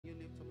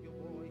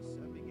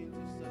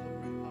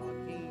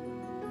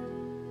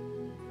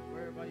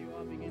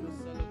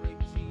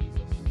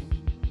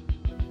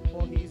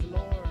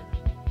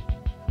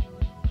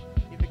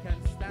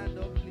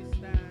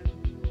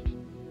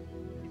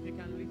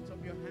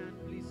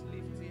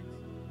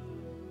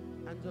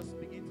Just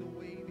begin to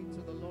wave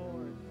into the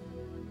Lord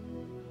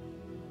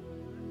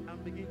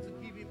and begin to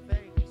give him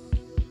thanks.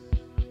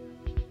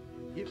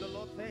 Give the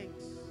Lord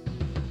thanks.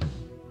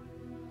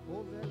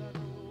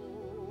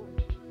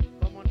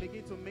 Come on,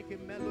 begin to make a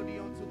melody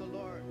unto the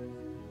Lord.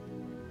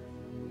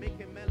 Make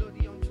a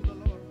melody unto the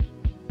Lord.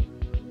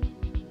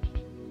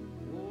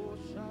 Oh,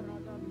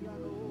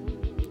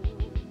 Sharadabiano.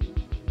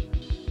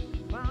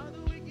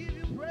 Father, we give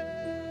you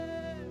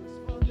praise,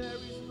 for there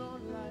is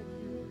none like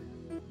you.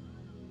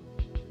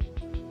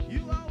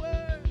 You are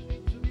worthy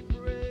to be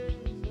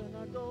praised and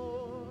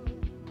adored.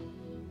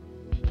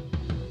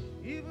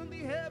 Even the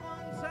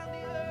heavens and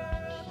the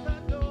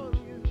earth adore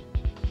you.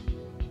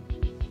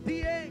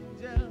 The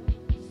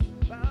angels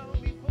bow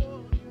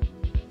before you.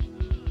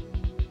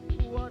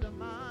 What a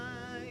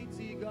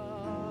mighty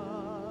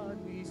God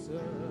we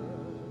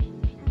serve.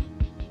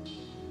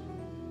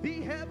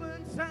 The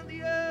heavens and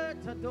the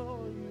earth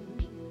adore you.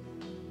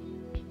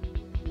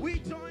 We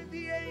join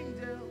the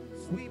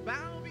angels, we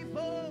bow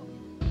before.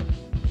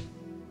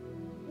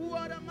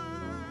 What a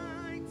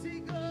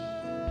mighty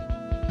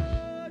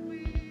God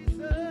we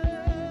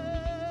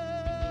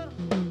serve.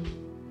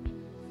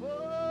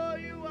 For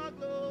you are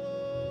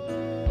glorious.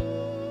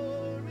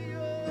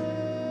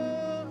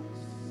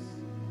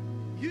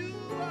 You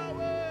are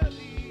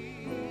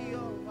worthy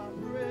of our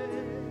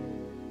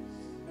praise.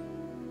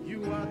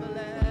 You are the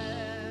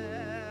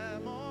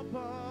Lamb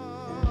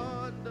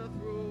upon the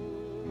throne.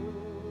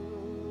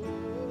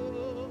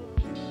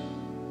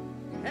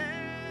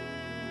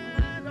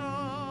 And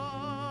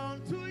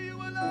unto you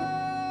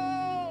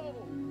alone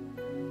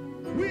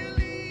we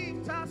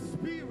lift our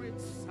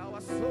spirits,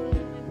 our soul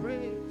we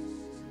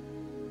praise.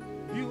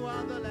 You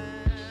are the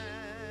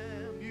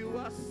Lamb, you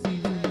are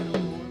seated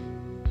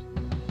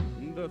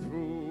on the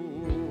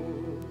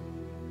throne.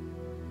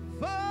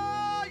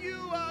 For you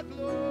are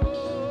glorious.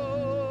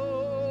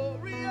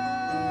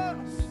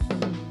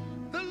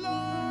 The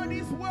Lord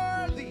is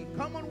worthy.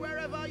 Come on,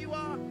 wherever you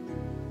are,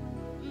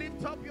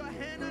 lift up your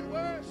hand and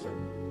worship.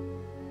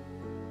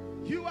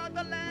 You are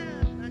the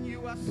Lamb, and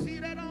you are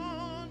seated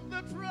on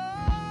the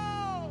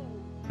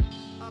throne.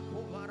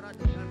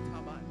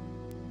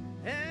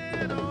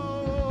 And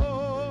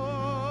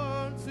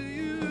unto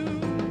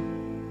you,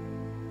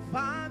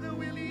 Father,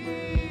 we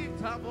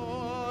lift our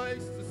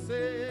voice to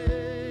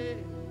say,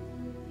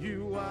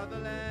 you are the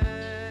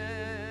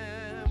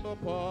Lamb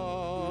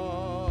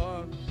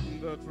upon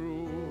the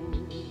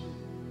throne.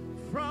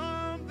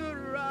 From the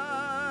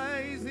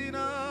rising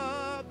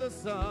of the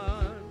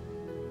sun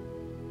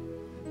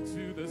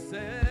to the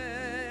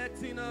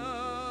setting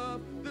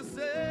of the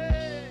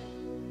same,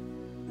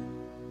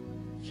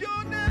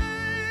 your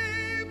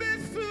name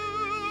is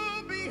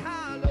to be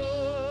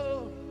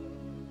hallowed.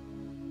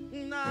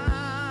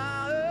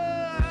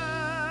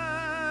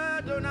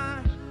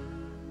 Adonai.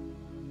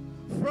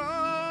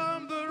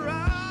 From the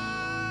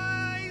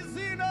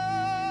rising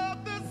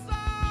of the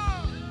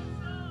sun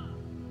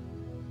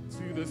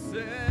to the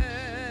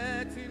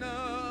setting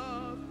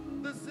of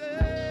the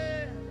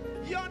same,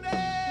 your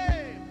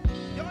name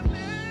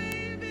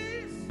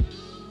is,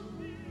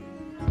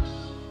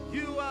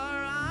 you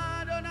are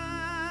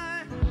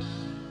Adonai.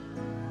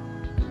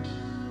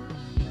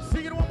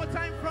 Sing it one more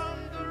time. From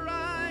the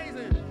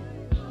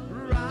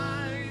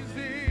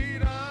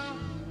rising up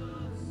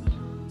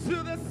to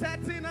the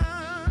setting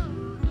up.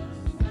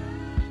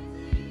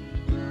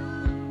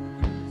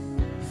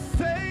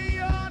 Say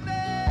your name.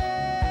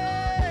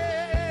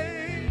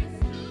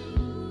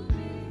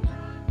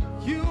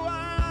 You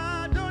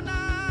are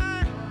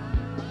Adonai.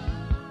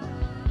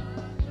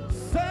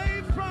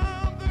 Say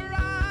from the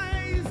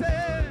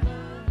rising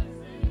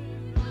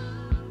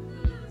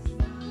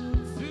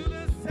to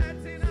the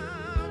setting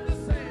of the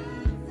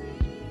sun.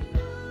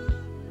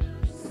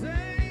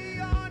 Say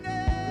your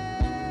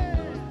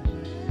name.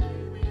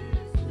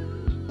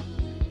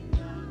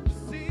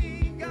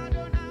 Sing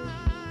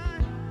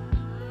Adonai.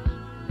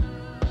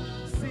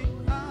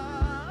 Sing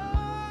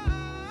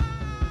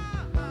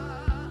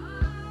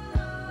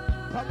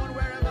Come on,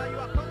 wherever you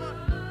are, come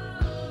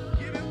on.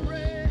 Give him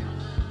praise.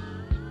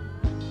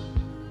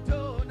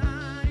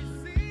 Adonai,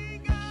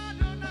 sing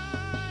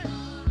Adonai.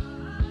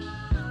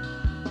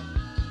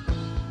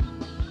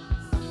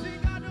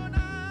 Sing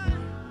Adonai.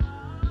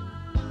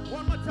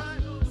 One more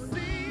time.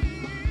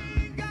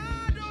 Sing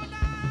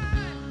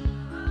Adonai.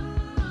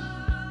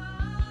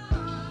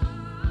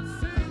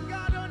 Sing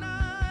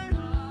Adonai.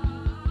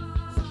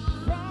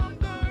 From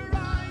the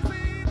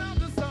rising of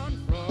the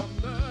sun, from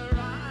the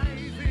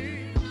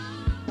rising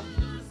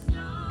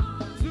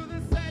to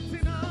the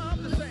setting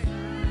of the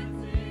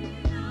same.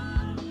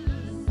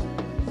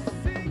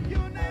 Sing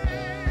your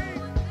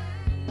name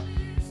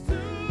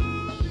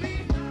to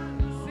me.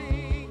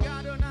 Sing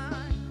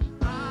Adonai.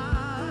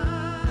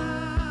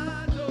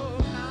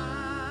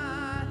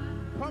 Adonai.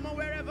 Come on,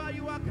 wherever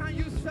you are, can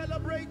you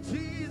celebrate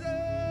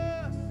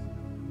Jesus?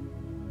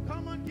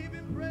 Come on, give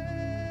him praise.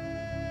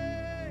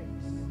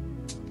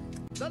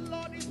 The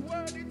Lord is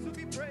worthy to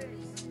be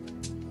praised.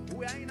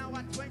 We are in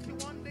our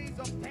 21 days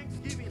of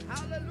Thanksgiving.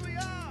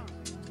 Hallelujah.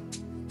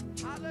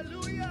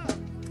 Hallelujah.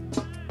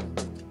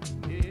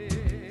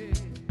 Yeah.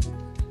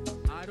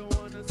 I don't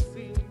want to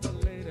sing the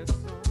latest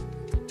song.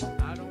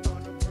 I don't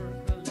want to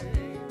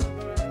percolate the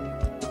word.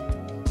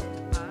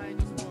 I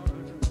just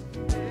want to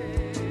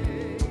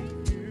make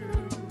you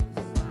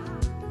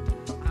smile.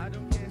 I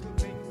don't care who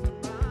thinks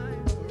I'm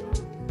right or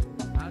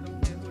wrong. I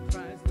don't care who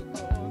tries to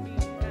call me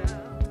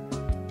down.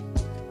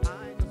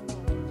 I just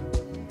want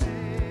to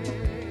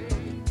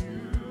make you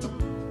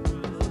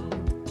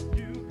smile.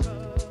 You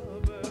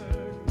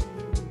covered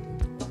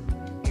me.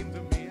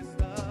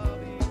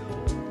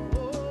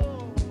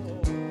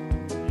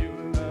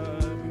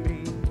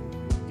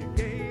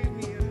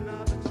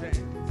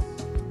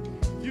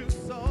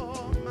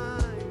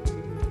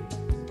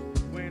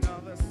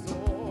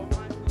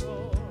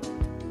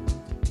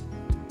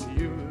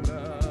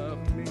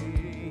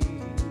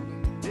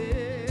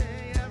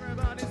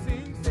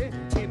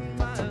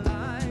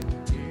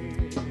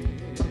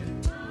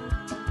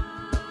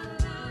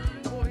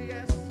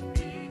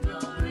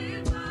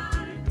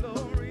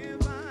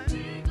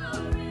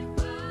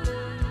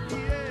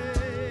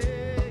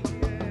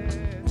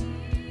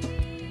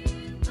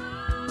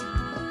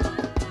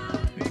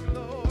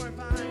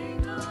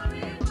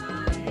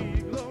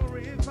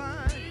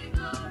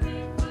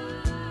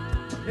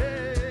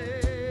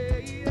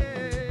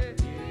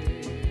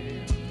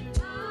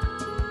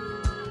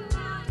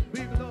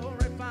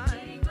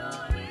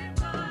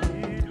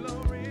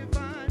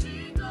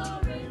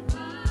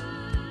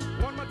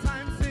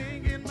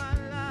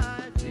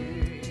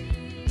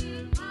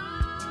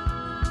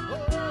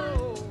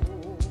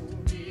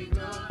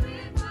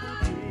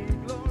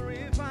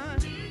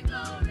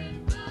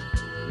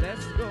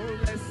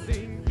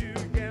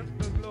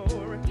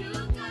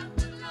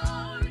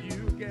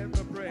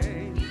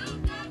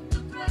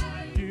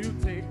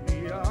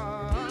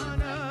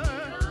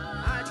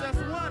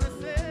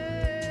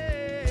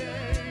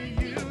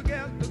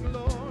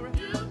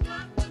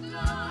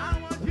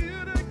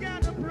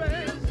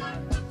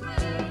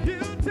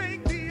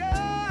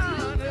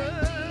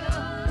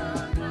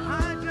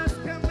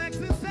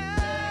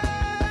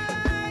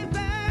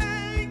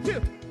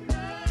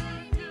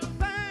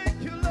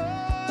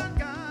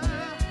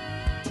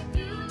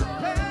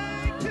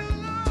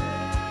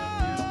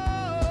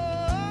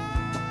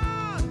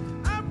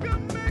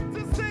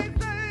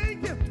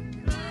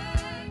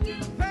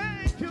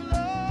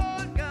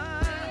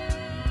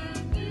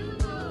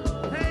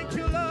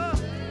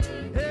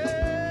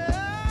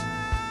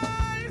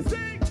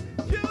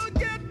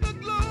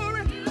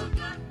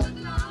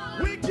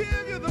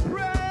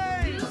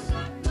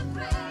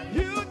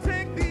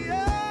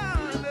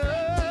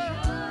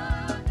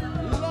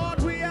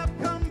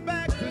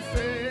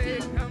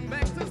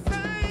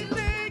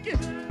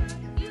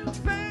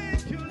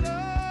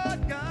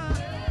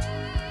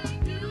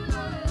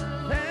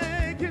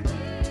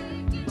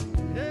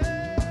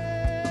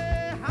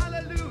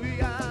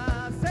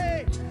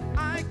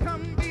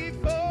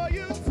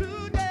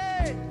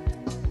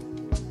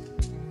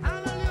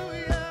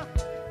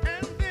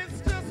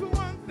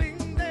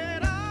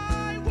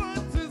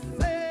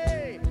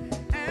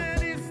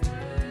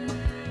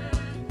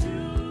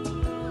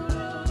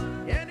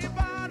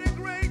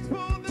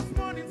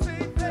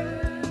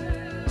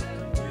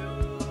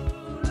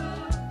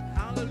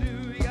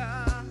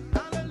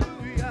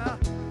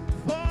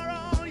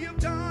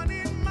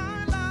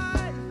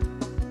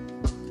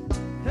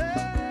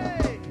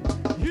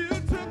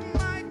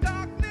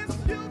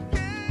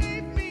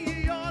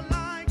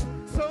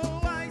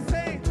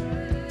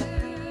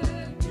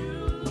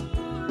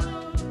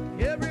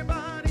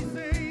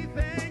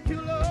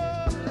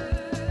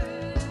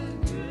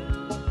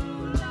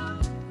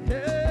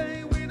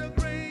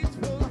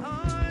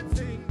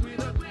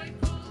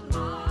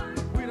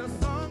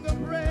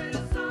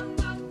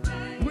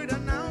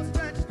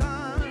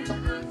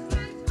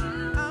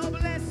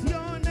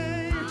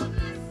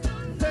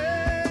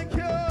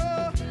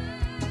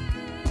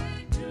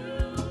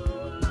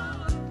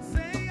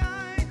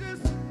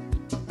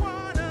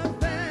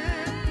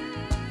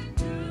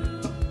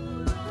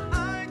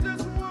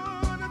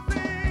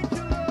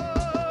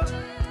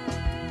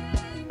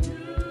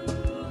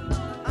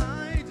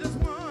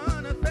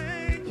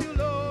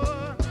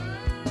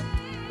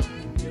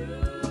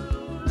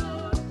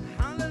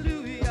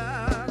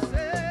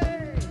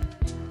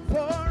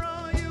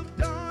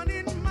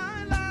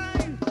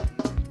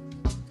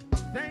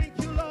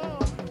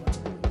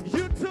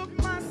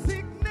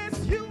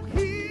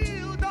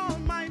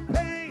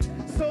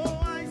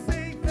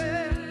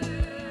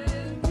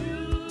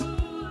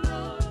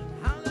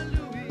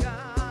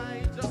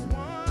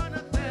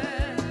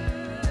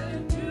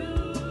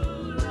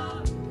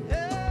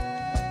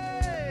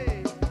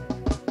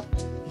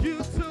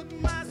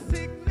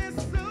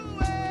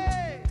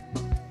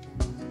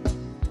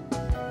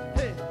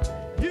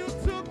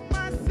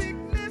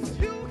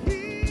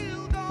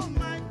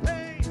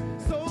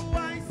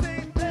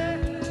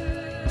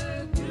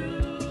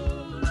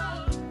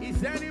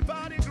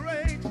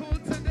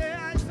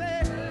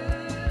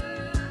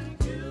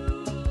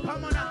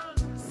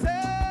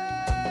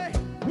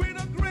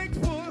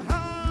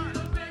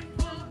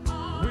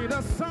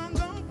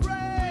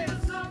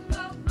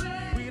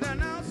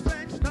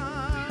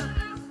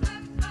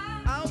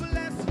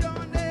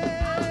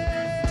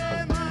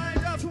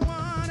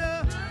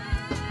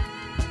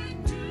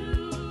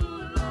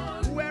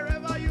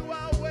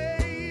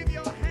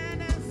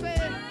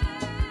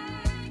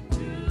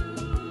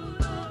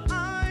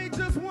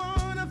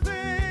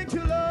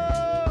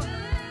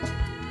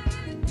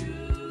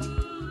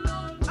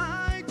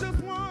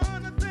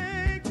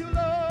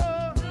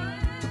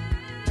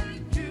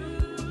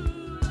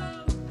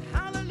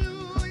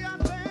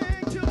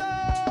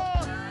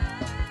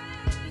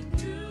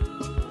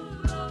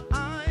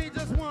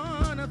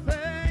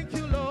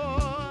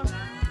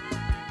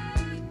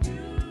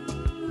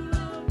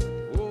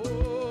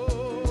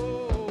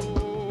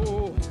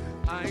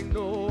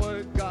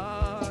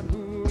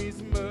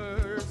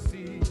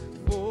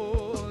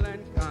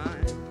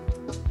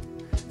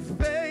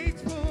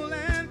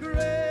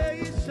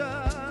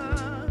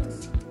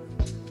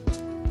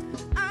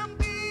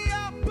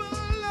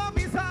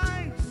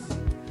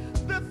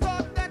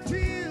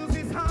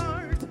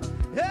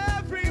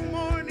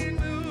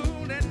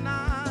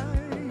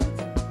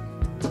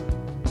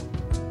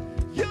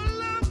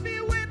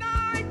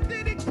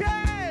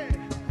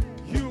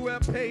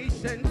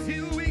 patient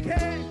till we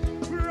came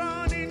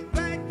running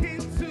back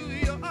into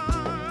your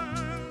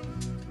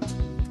arms.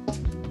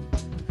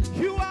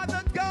 You are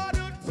the God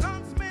who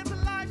turns men's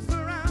lives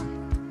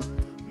around.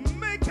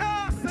 Make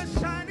us a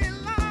shining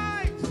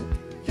light,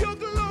 your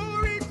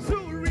glory to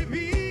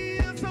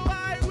reveal. So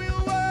I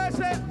will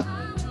worship.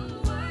 I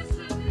will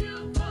worship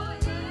you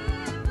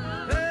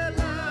forever. I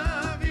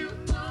love you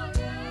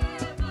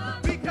forever.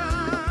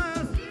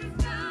 Because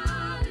this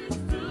God is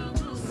too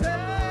good.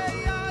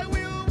 Say I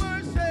will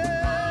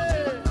worship. I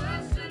will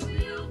worship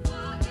you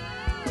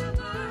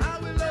forever. I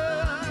will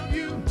love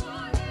you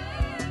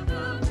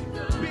forever.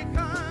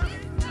 Because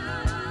this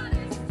God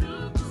is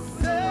too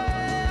good.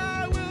 Say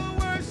I will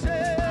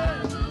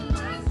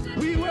worship.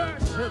 We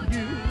worship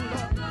you.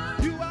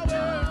 You are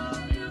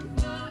worthy.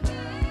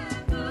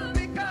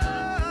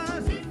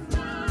 Because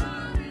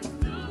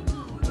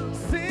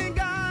sing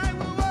I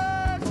will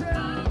worship.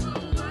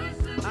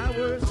 I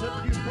worship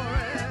you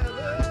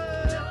forever.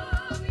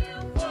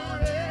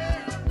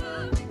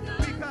 Forever.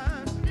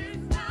 Because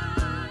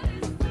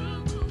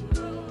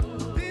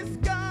this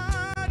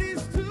God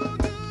is too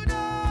good.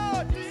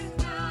 Oh,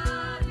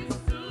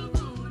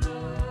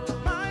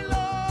 my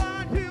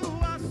Lord, you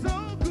are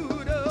so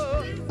good.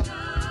 Oh,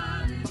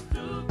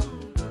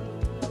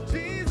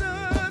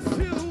 Jesus,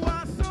 you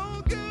are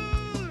so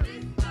good.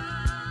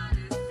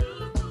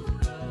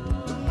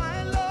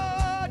 My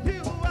Lord,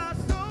 you are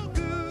so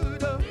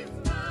good.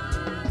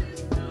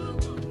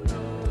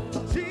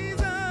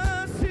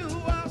 Jesus, you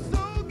are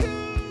so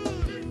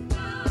good.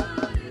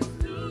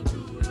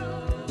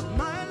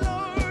 My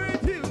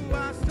Lord, you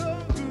are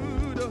so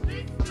good.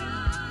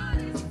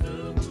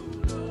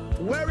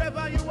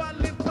 Wherever you are,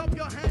 lift up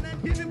your hand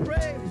and give him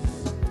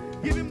praise.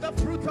 Give him the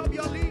fruit of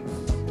your lips.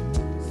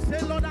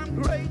 Say, Lord, I'm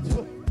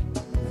grateful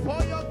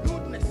for your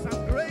goodness.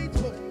 I'm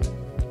grateful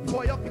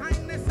for your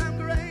kindness. I'm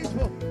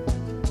grateful.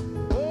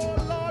 Oh,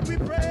 Lord, we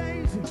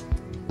praise you.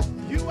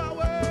 You are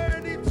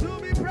worthy to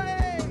be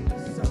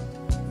praised.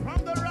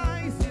 From the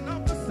rising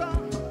of the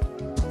sun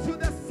to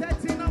the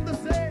setting of the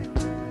same.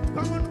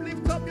 Come on,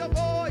 lift up your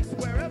voice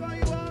wherever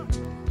you are.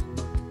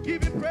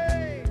 Give him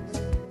praise.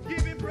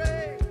 Give him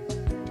praise.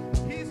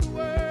 He's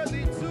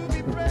worthy to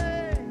be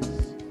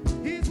praised.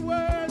 He's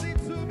worthy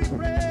to be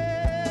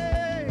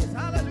praised.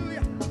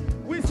 Hallelujah.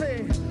 We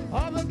say,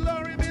 all the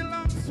glory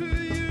belongs to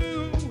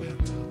you.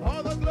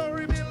 All the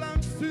glory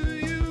belongs to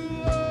you,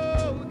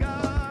 oh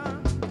God.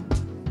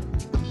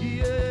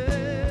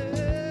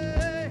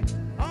 Yeah.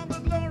 All the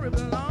glory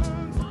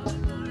belongs.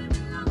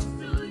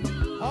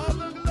 All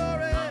the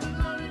glory.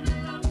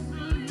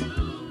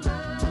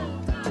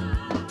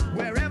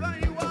 Wherever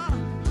you are,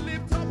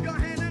 lift up your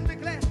hand and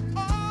declare,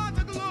 all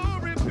the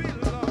glory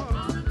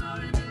belongs.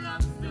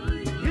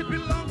 It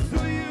belongs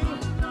to you.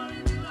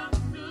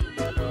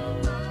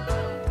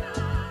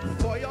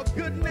 For your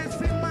goodness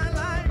in my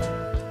life,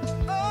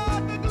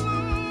 all the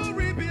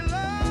glory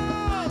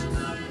belongs.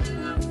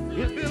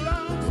 It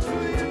belongs to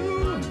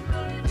you.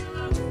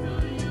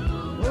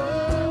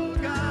 Oh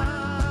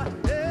God,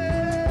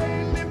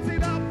 hey, lift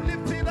it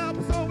up,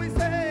 so we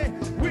say,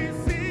 we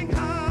sing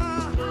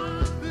hallelujah,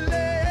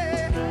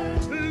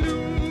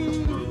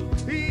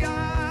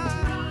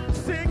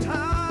 sing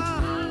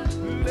hallelujah,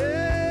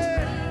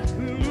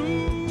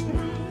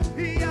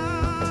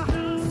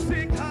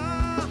 sing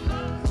hallelujah,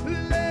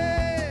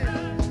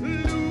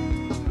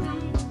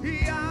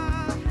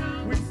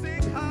 we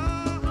sing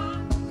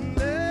hallelujah,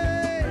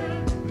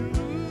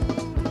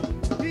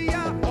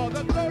 all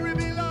the glory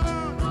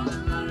belongs.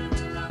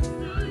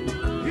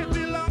 It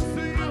belongs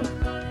to you.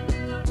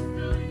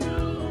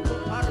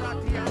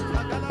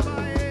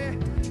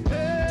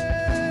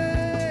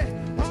 Hey,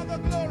 all the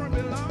glory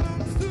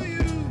belongs to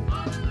you.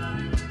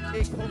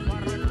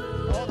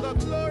 All the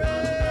glory.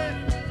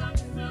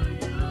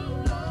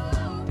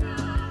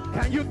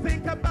 Can you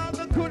think about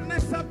the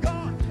goodness of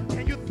God?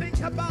 Can you think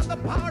about the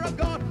power of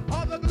God?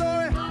 All the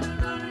glory.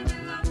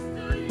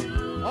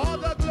 All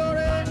the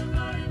glory.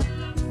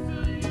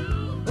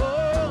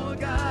 Oh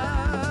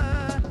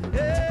God.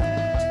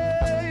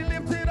 Hey,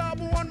 lift it up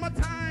one more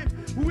time.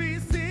 We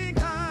sing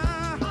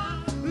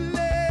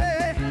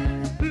hallelujah.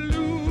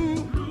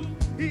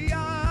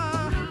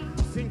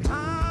 Sing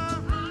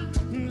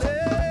hallelujah.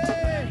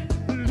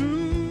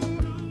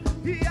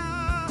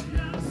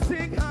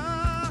 Sing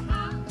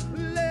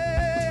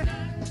hallelujah.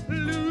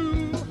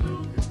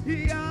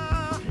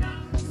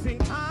 Sing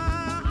hallelujah.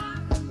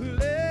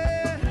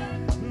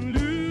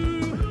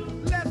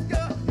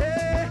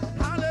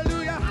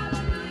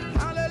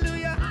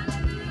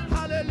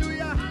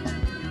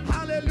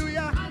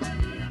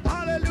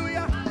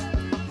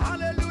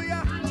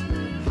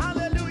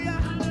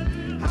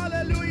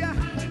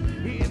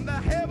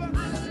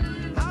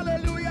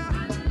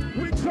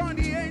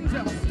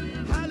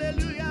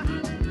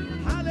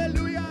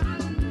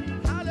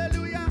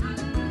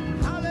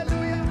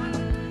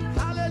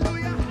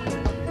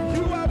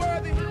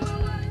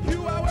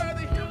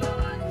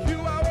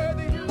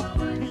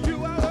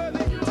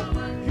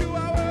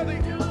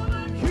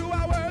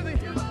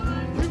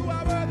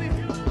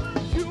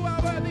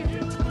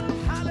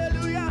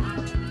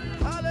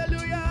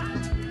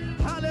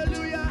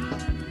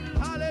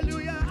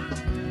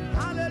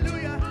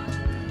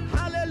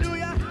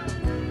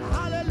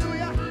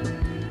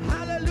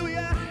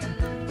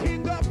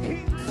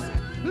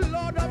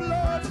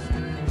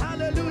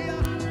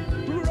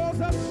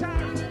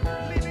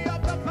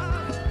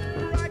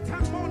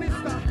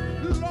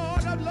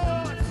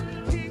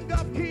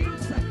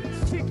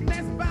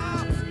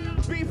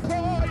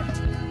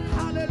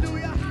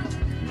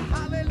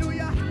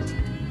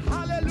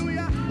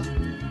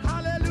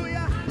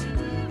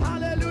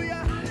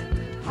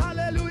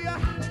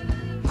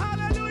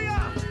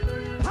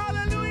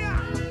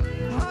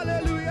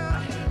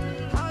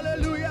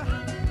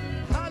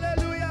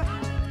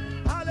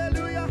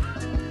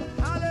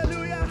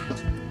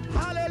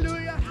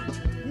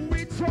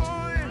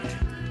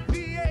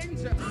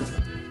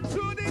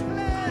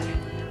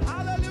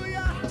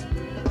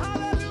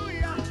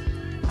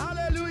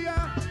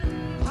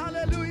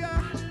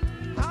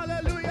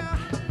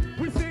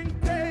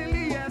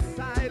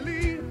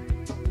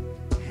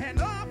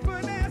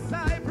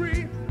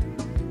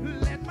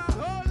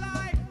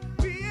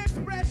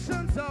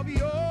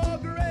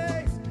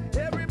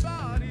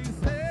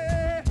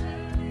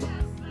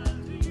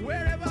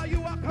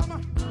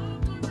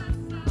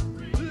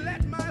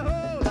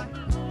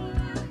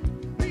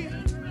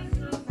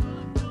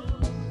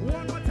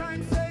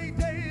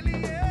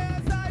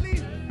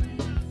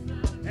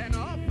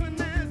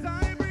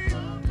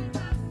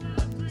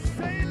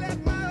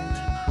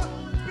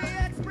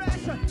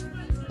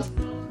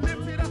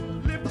 Lift it up,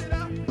 lift it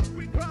up.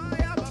 We cry,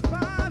 Abba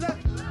Father.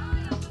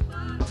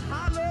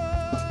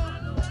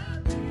 Hallowed,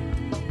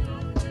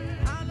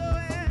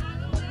 hallowed,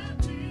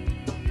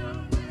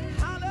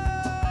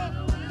 hallowed.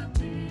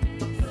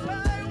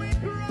 Say we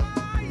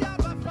cry,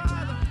 Abba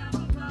Father.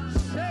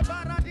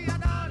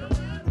 Shebaradiadad.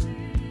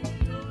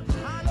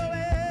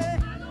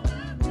 Hallowed.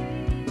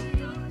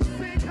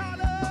 Sing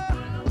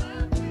hallowed.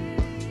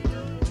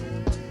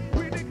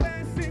 We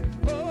declare, sing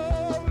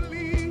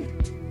holy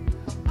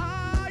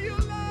are you,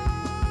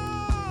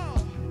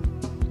 Lord.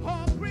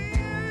 All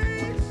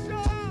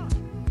creation,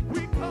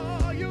 we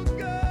call you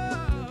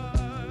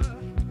God.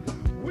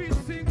 We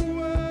sing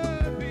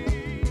worthy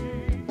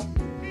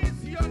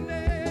is your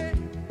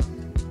name.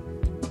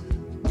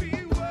 We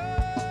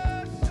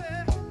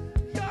worship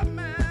your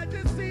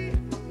majesty.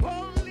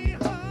 Holy,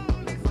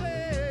 holy,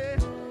 say,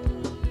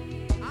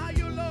 are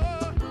you,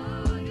 Lord?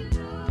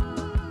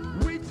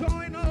 We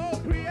join all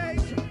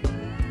creation.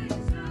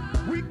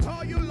 We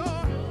call you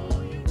Lord.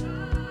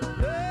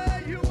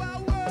 Hey, you are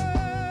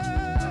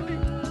worthy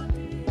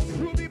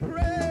to be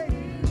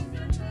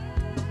praised.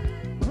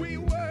 We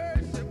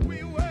worship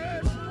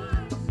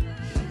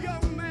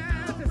your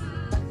majesty.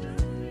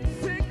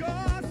 Sing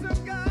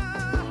awesome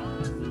God.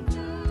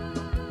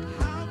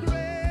 How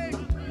great.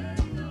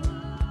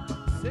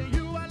 Say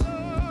you are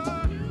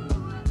Lord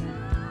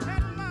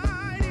and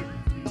mighty.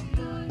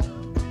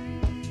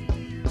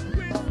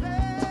 We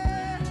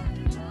stand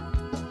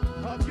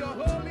of your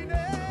holy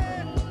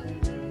name.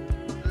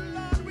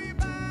 Lord, we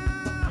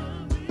bow.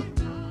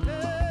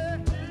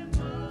 Hey.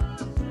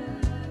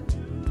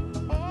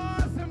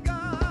 Awesome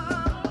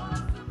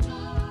God.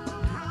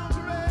 How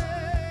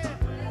great.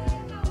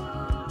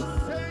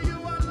 Say you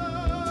are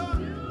Lord.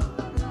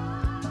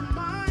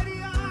 Mighty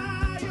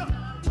are you.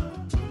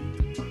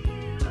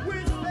 We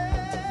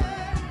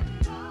stand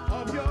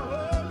of your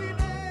holy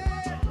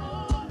name.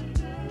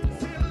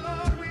 Say,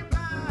 Lord, we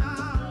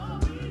bow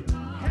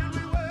and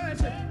we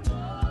worship.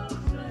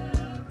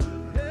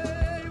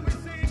 Hey, we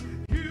sing,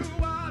 you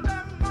are the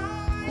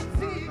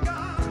mighty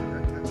God,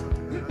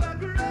 the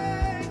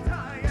great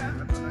I am.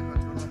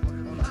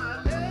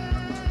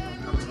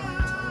 Hallelujah,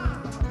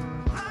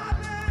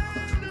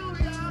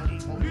 hallelujah.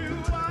 You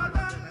are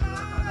the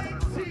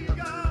mighty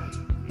God,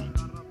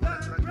 the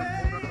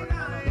great I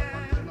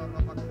am.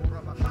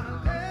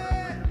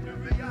 Hallelujah,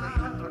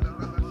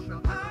 hallelujah.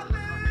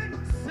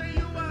 Say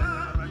you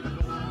are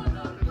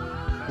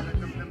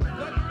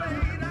the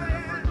great I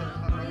am.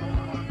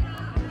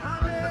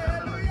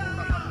 Hallelujah,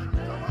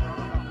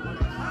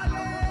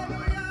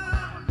 hallelujah.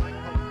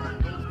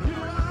 You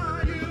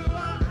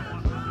are the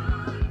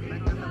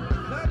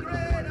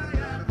great I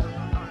am.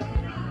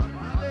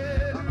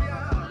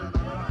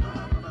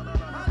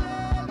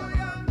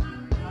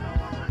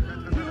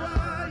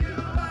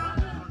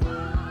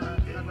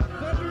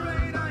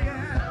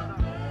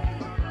 Hallelujah,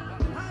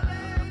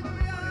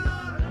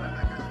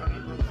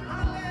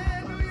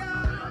 hallelujah.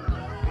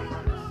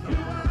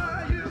 You are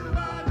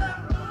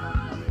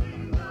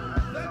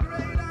the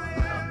great I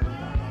am.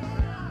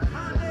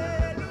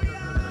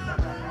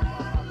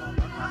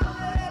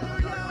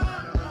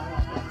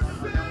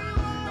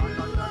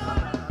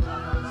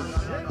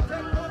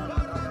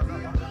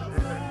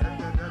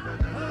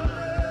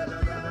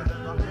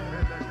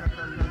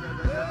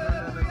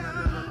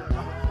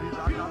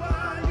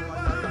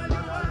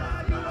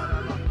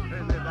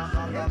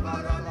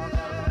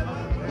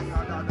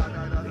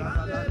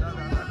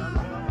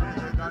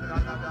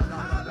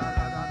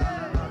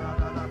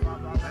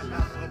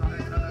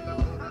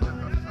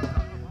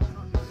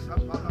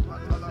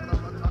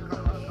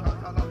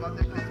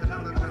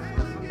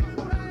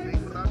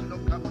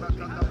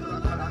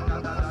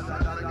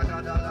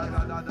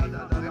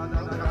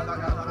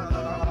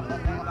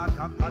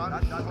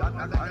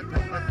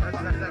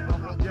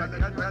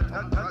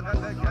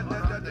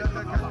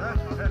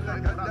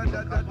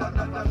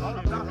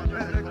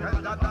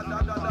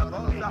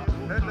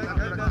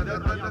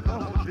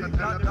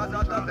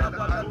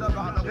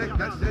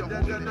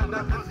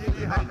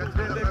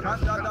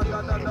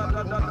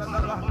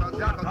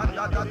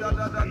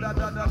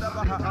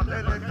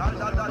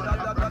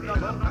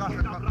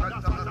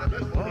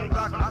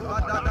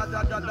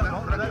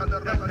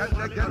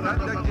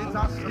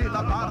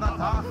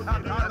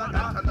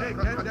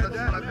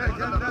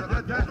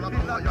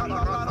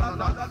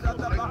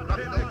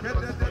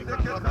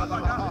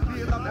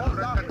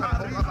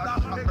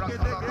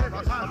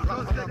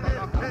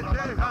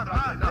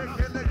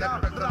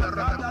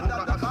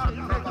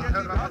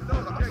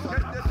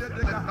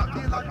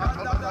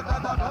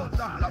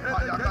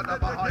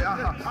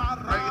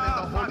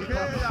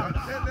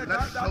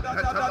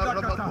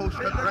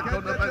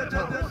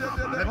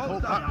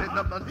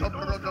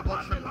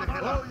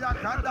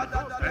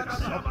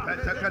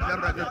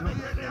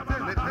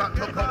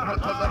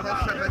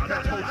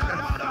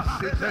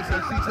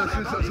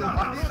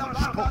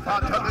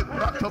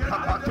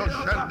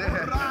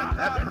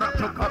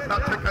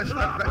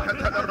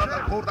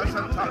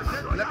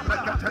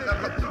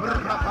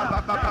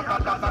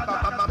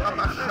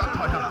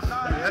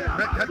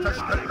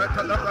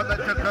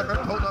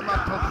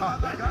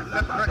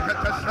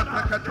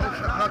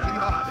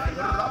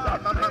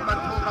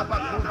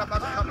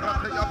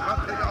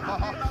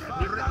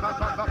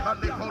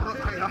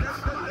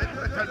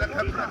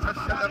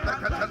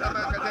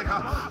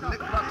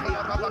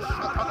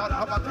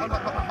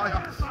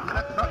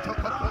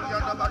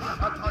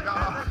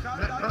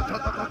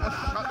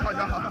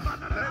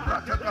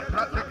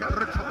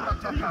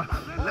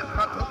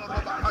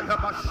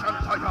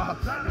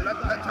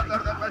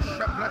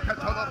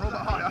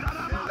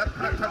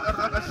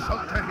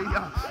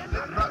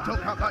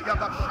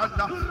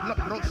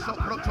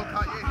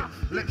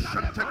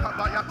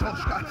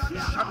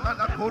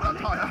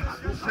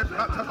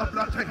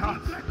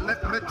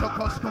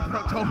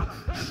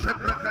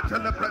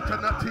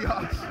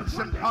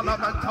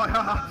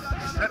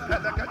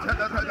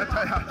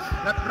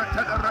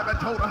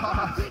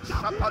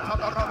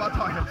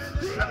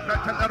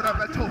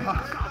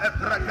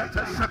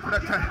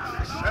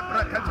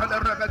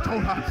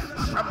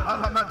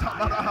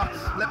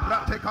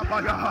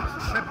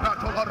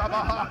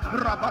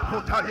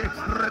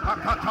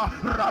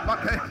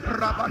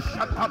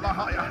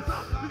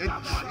 In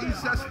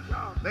Jesus'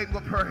 name we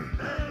pray.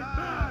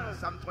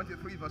 Psalm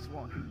 23 verse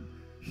 1.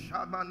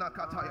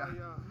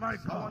 My God.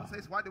 Someone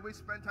says, why do we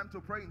spend time to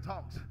pray in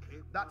tongues?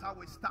 That's how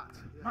we start.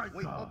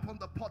 We open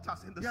the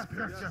portals in the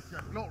spirit. Yes.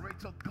 Glory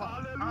to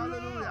God.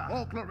 Hallelujah.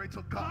 Oh, glory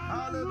to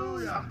God.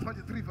 Hallelujah. Psalm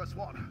 23 verse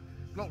 1.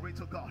 Glory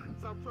to God.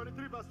 Psalm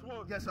 23 verse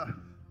 1. Yes, sir.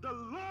 The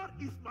Lord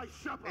is my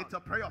shepherd. It's a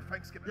prayer of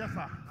thanksgiving. Yes,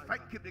 sir.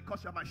 Thank you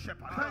because you're my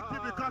shepherd. Thank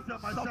you because you're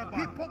my shepherd. Some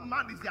people,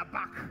 man is their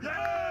back.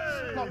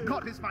 Yay! But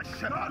God is my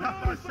shepherd.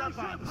 My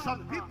shepherd.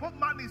 Some people,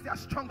 man is their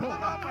stronghold.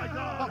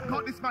 But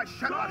God is my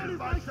shepherd.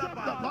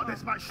 The Lord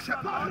is my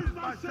shepherd.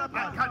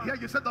 I can't hear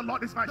you say the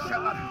Lord is my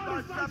shepherd.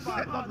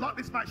 Say the Lord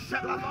is my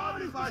shepherd.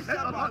 Say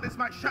the Lord is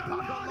my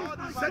shepherd.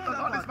 Say the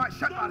Lord is my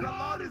shepherd.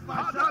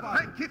 Father,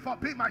 thank you for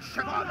being my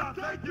shepherd.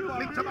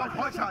 Lift up a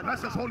voice and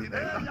bless His holy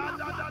name.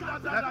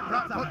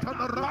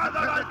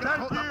 Father, I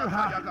thank you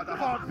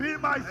for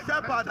being my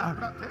shepherd.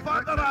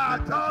 Father,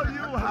 I adore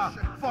you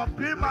for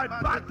being my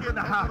backing.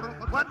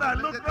 When I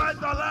look right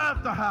or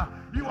left,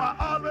 you are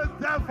always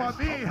there for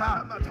me.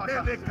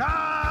 In the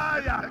car,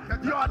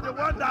 you are the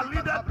one that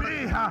leaded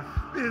me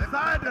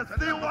beside the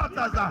still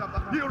waters.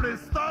 You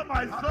restore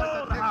my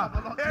soul.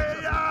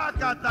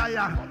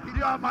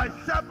 You are my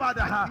shepherd.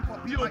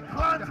 You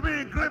plant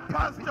me in green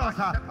pastures.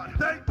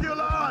 Thank you,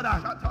 Lord.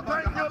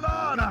 Thank you,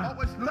 Lord.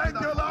 Thank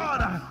you,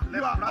 Lord.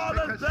 You are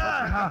always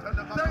there.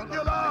 Thank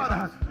you,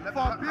 Lord,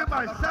 for being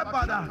my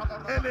shepherd.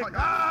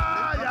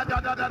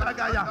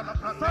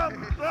 Some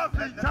trust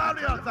in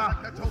chariots,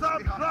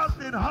 some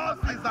trust in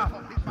horses,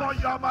 but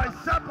you are my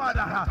shepherd.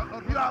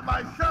 You are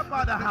my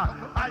shepherd.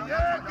 I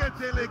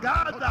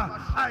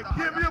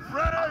give you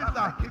praise.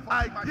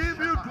 I give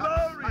you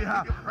glory.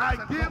 I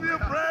give you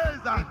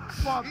praise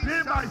for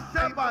being my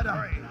shepherd.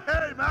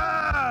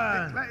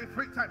 Amen. Declare it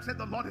 3 times. Say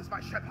the Lord is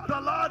my shepherd.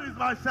 The Lord is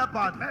my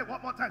shepherd. Declare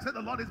one more time. Say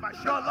the Lord is my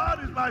shepherd. The Lord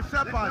is my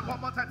shepherd. Declare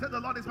one more time. Say the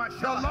Lord is my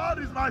shepherd. The Lord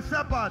is my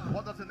shepherd.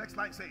 What does the next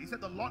line say? He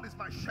said the Lord is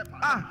my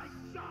shepherd.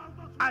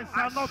 I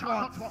shall not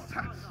want.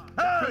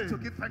 Hey. To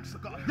give thanks to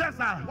God. Yes,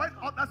 sir. When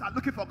others are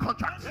looking for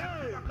contracts,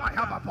 I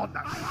have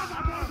abundance.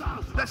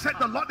 They said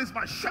the Lord is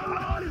my shepherd.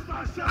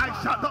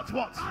 I shall not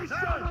want.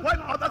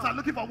 When others are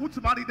looking for who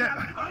to marry them,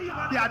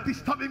 they are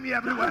disturbing me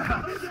everywhere.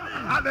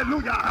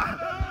 Hallelujah.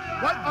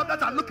 When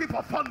others are looking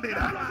for funding,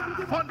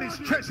 funding is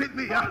chasing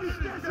me.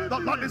 The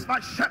Lord is my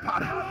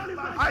shepherd.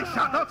 I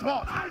shall not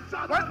want.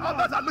 When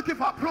others are looking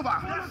for approval,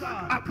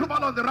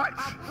 approval on the right,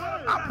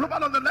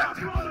 approval on the left,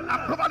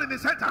 approval in the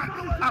center,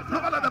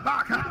 approval on the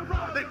back.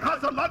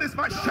 Because the Lord is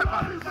my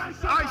shepherd,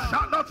 I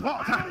shall not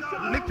want.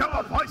 Lift up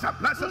a voice and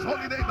bless His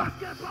holy name.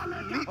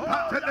 In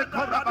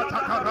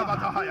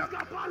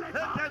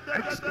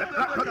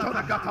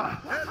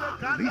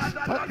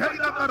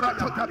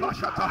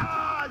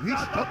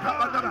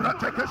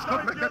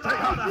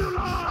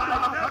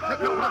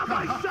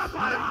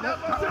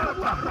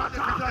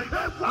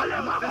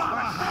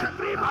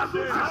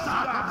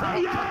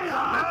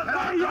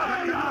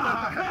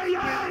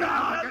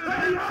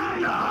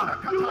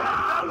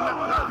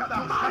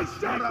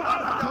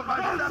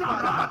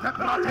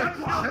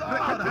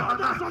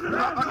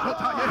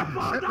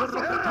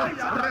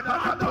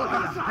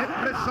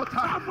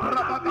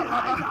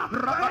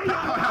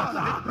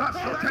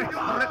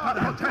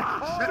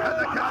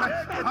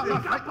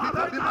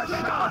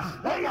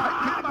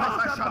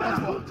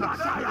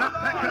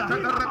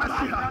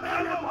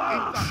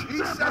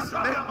Jesus'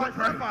 name we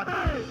pray.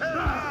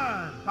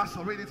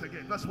 Pastor, read it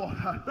again. Verse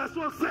 1. That's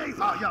what says.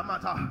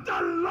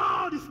 The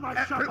Lord is my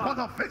shepherd. Everyone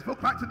on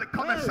Facebook, write in the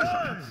comment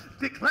section.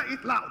 Declare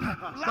it loud.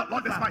 The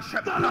Lord is my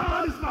shepherd. The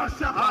Lord is my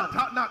shepherd.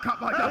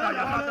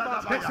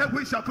 They said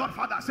we shall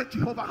Godfather. I said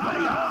Jehovah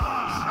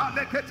God.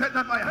 They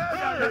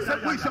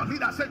said we shall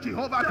lead. I said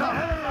Jehovah God.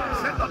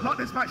 Said the Lord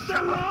is my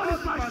shepherd.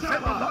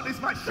 Said the Lord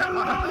is my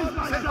shepherd.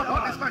 Said the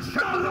Lord is my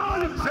shepherd.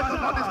 Said the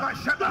Lord is my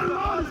shepherd.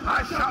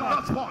 I shall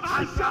not want.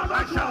 I shall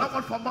not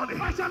want for money.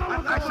 I shall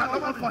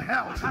not want for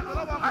health.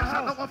 I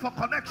shall not want for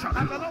connection.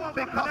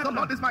 Because the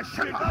Lord is my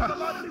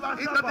shepherd.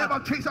 In the name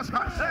of Jesus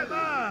Christ.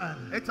 Amen.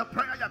 It's a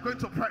prayer you're going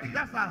to pray.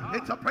 Yes, sir.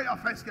 It's a prayer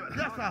of thanksgiving.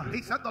 Yes, sir.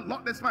 He said, the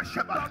Lord is my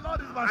shepherd. The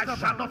Lord is my I shepherd.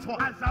 shall not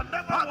want. I shall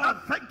never Father,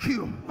 want. thank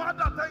you.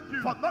 Father, thank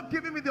you For not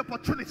giving me the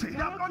opportunity. You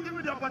have not given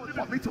me the opportunity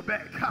For me to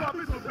beg. for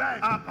me to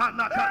beg.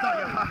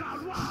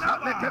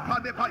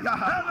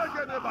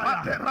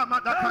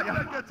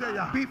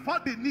 Before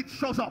the need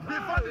shows up,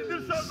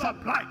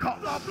 supply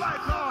comes. Supply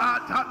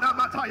comes.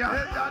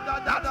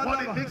 That's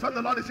what it means when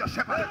the Lord is your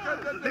shepherd.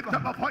 Lift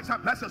up a voice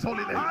and bless his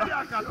holy name. Have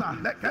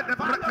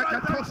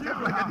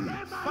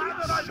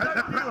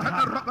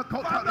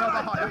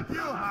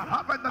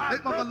in the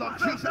name of the Lord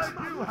Jesus.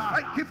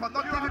 Thank you for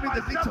not giving me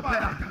the need to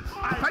beg.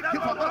 Thank you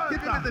for not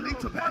giving me the need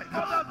to beg.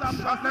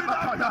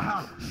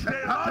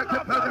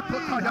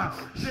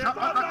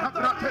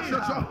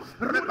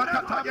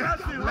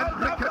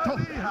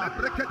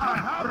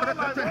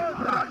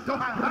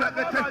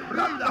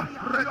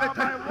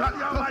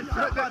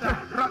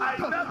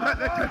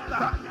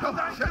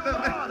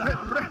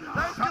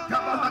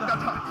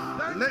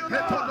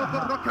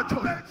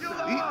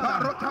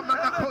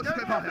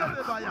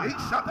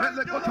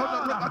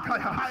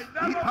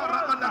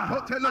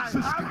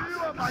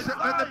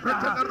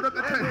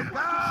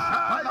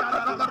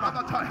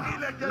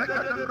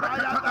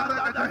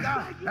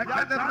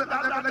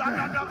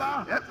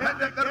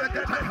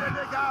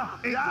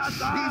 In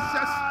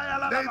Jesus'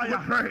 name we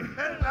pray.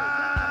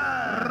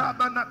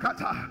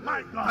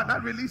 Can I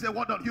release a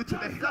word on you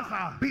today? Yes,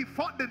 sir.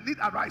 Before the need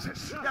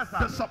arises, Yes, sir.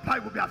 the supply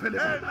will be available.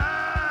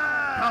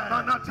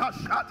 Amen.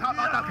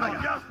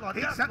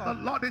 He said, the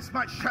Lord is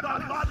my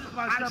shepherd.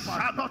 I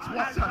shall not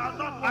want.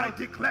 I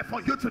declare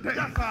for you today,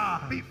 Yes, sir.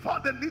 before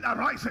the need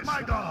arises,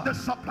 My God. the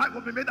supply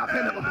will be made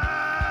available.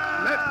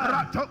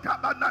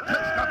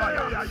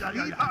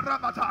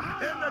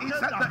 He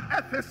said, the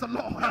earth is the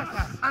Lord, Yes,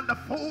 sir. and the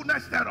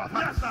fullness thereof.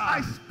 Yes, sir.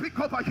 I speak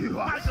over you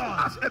God.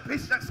 as a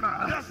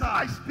businessman. Yes, sir.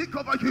 I speak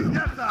over you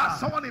Yes, sir. as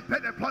someone in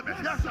paid employment.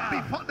 Yes, sir.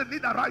 Before the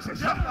need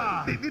arises, Yes,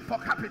 sir. the need for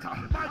capital,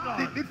 My God.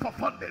 the need for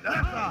funding,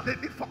 Yes, sir. the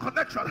need for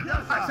connection.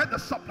 Yes, I sir. said the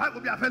supply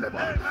will be available.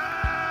 Amen.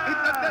 In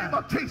the name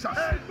of Jesus.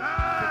 Amen.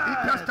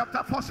 Ephesians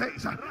chapter 4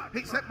 says,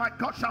 he said, my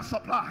God shall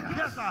supply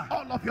Yes, sir.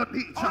 all of your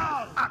needs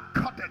All.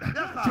 according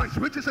Yes, sir. to his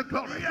riches and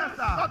glory. Yes,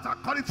 sir. Not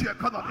according to your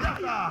economy. Yes,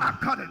 sir.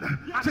 According to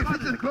his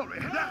riches and glory.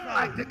 Yes, sir.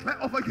 I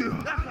declare over you,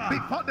 Yes, sir.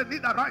 before the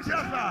need arises,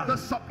 Yes, sir. the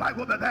supply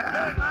will be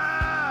there.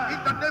 Amen. In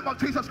the name of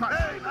Jesus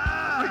Christ.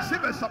 Amen.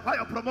 Receive a supply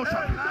of promotion.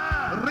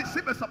 Amen.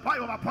 Receive a supply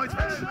of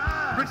appointments.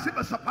 Amen. Receive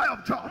a supply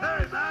of job.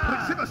 Amen.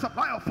 Receive a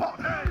supply of fund.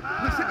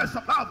 Amen. Receive a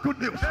supply of good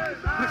news. Amen.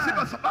 Receive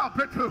a supply of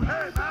breakthrough.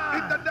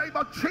 Amen. In the name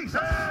of Jesus.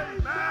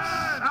 Amen.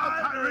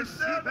 Shout, I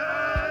receive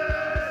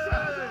it.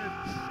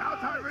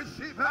 Shout, I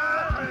receive it. Shout,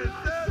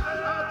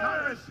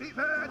 I receive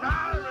it. Shout,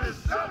 I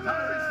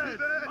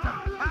receive it.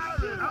 Shout,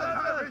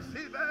 I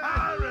receive it.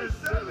 I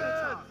receive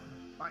it.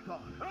 My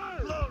God.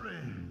 Glory.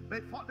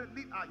 Before the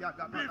need,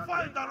 Before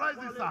it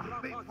arises, sir.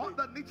 before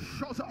the need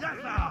shows up, Yes,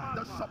 sir.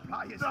 the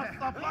supply is The there.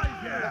 supply is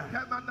here.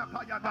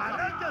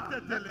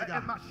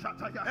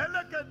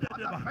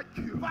 Father, thank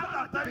you.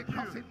 Father, thank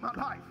Because you. in my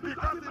life,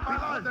 Because in my before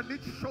life, the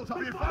need shows up,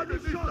 before the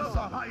need the shows up,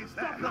 supply is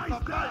there. the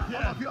supply is All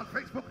here. of you on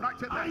Facebook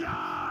right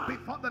now,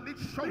 before the need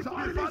shows up,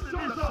 Before the need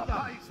shows the up,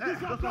 supply is there. the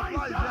supply is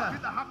All of there. you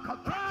that have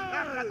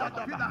contracts, all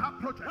of you that have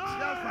projects,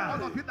 Yes, sir.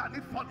 all of you that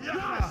need funding,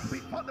 Yes, sir.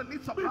 before the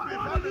need supply,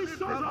 Before the need shows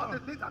before up, the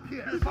need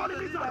appears, before the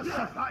need the appears,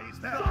 supply is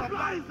there. the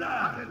supply is there.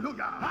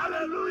 Hallelujah.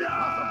 Hallelujah.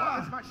 Because the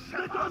Lord is my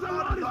shepherd. Because the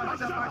Lord is my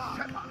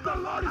shepherd. The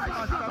Lord is my I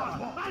shall shepherd. not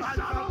want. I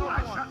shall not want.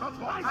 I shall not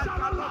want. I shall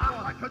not want.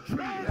 I'm like a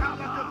tree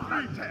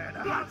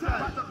planted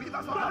by the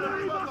rivers of water.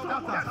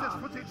 That bears its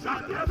fruit in season.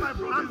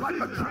 I'm like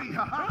a tree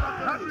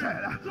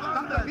planted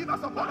by the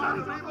rivers of water.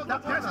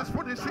 That bears its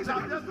fruit in season.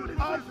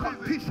 All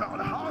condition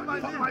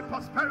for my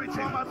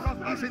prosperity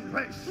is in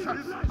place.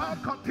 All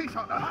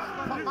condition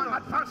for my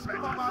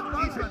advancement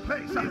is in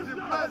place.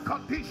 All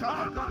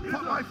condition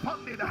for my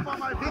funding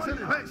is in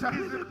place.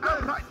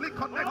 I'm rightly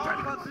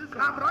connected.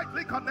 I'm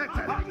rightly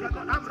connected.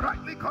 I'm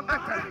rightly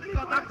connected.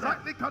 I'm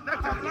rightly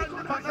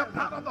connected by the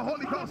power of the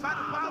Holy Ghost.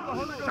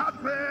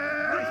 Shout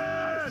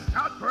praise!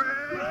 Shout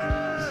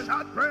praise!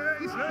 Shout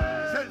praise!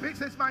 Say,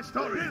 this is my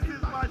story. This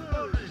is my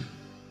story.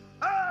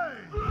 Hey!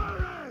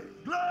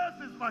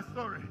 This is my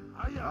story.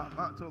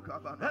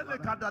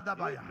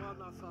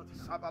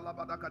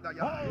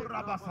 Oh,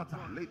 Rabasata.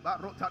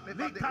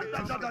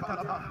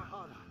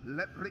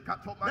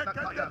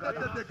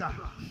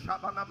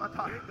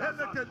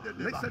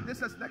 Listen,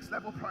 this is next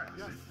level prayers.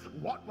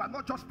 What we're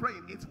not just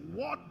praying, it's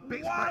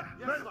word-based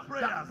Word-based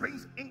prayer that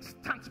brings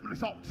instant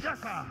results. Yes,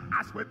 sir.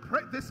 As we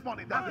pray this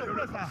morning, there will be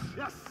miracles.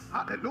 Yes.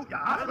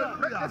 Hallelujah. As we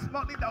pray Hallelujah. this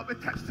morning, there will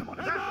be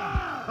testimony.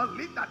 Yes, sir.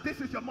 Believe that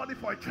this is your money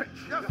for a change.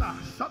 Yes, sir.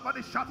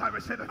 Somebody shout, I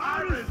receive it.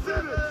 I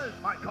receive it.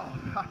 My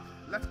God.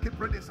 Let's Keep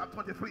reading Psalm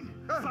 23.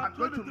 I'm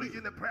going to read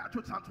in the prayer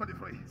to Psalm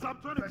 23. Psalm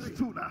 23. Verse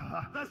 2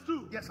 now. Verse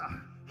 2. Yes,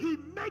 sir. He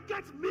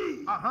maketh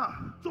me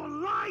to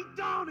lie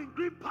down in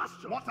green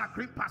pastures. What are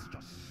green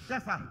pastures?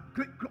 Yes, sir.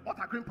 What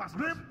are green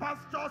pastures? Green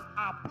pastures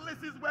are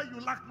places where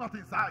you lack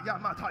nothing, sir. All year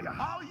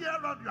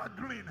round you are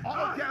green.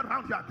 All year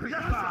round you are green.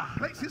 Yes, sir.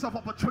 Places of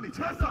opportunity.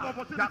 Places of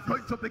opportunity. You are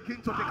going to begin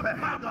to declare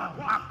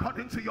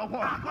according to your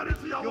word. According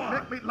to your you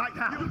word. make me lie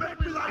down. You make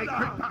me lie in down.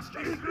 green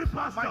pastures. In green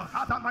pastures.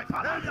 My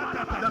father,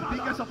 the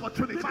biggest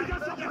opportunity.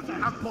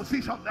 I'm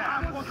positioned there.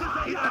 In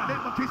the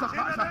name of Jesus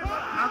Christ,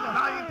 I'm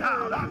lying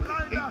down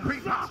in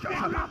green pastures.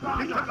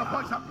 Lift up your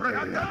voice and pray.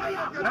 It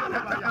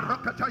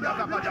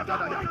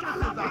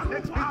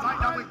makes me lie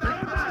down in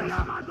green pastures.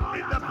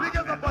 In the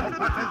biggest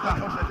opportunities,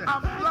 I'm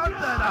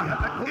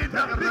planted. In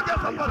the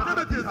biggest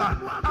opportunities, I'm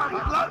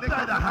planted.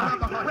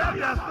 Where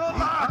there's no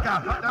lack,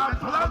 I'm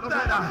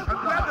planted.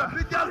 Where the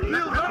biggest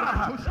bills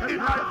are,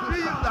 in my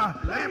field,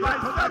 in my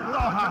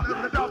sector,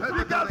 the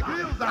biggest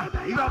bills,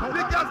 the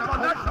biggest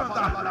connections,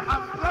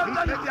 I'm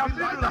planted in their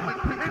field.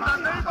 In the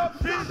name of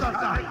Jesus, in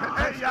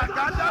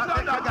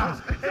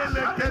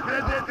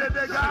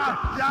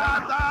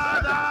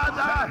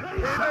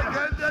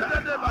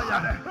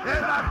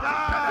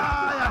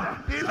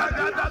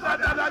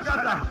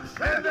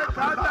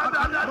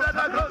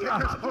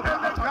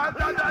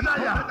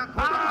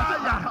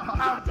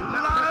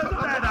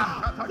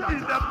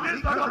the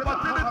midst of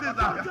opportunities,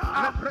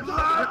 I'm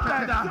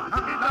planted. In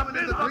the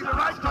midst of the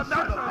right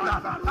connections,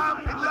 I'm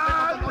planted.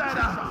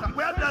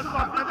 Where there's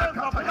confidence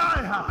of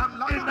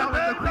life, in the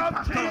name of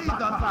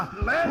Jesus.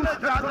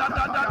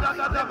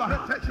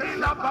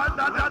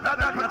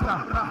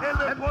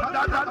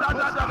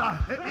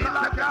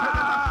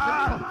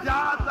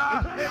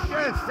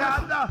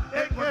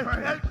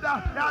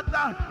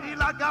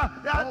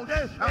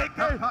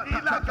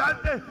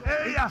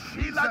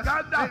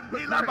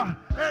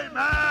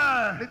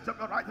 Amen. Lift up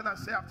your right hand and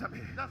say after me.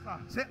 Yes, sir.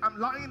 Say, I'm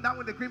lying down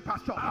in the green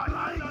pasture. I'm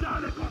lying down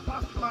in the green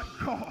pasture. My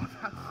God,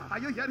 are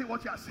you hearing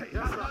what you are saying?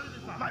 Yes, sir.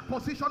 My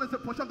position is the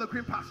position of the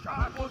green pasture.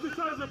 My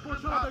position is the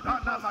position of the green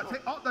pasture.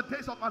 Say, all the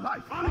days of my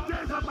life, All the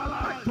days of my I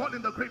life, dwell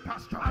in the green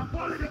pasture. I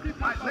fall in the green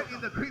I pasture. lay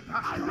in the green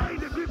pasture. I lay in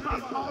the green In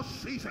pasture. all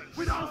seasons.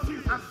 With all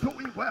seasons. I'm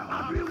doing well.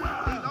 I'm doing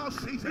well. In all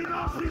seasons. In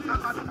all seasons.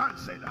 I'm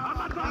advancing.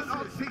 I'm advancing. In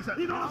all seasons.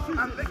 In all seasons.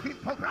 I'm making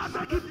progress. I'm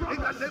making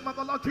progress. In the name of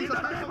the Lord Jesus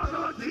In the name of the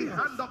Lord Christ. The Jesus.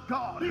 hand of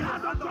God The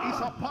hand of God is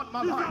upon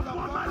my is life.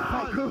 upon my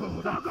life. For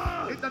good. For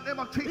good. In the name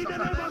of Jesus. In the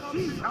name of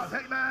Jesus. Shout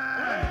amen. Amen.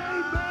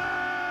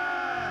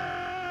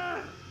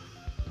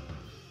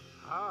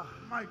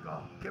 My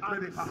God. Keep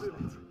reading, Pastor.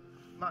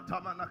 I'm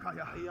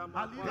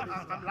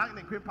lying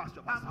in green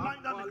pasture. I'm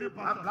lying down in green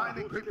pasture. I'm lying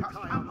in green pasture.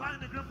 I'm lying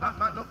in green pasture.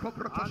 I'm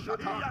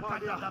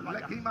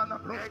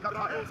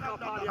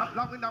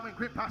lying down in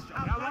green pasture.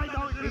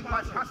 In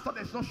my pasture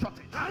there's no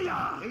shortage.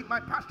 In my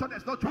pasture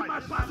there's no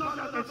dryness.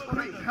 It's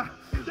green.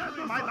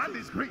 My land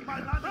is green. My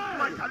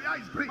career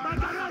is green.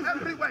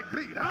 Everywhere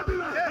green. I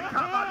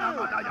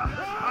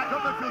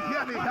don't know if you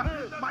hear me.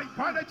 My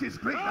marriage is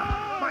green.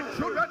 My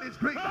children is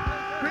green.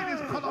 Green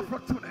is color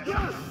fruitfulness.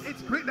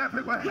 It's green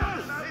everywhere.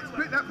 It's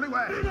green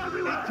everywhere. In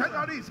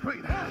January it's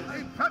green.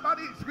 In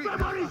February it's green.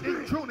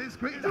 In June it's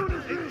green.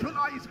 In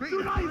July it's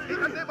green. In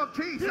the name of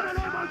Jesus. In the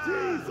name of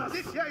Jesus.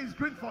 This year is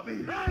green for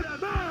me.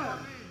 Amen.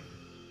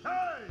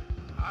 Hey!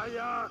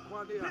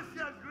 This year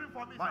is green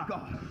for me, My sir.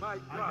 God. My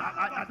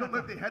I don't know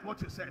if they heard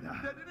what you said. They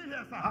didn't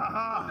hear, sir.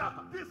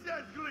 This year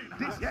is green.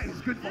 This year is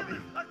green for me.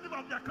 Irrespective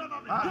of the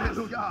economy.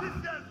 Hallelujah. This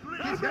year is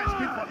green. This year is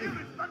green for me.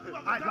 Irrespective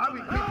of the I love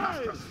in green economy.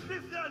 pastures.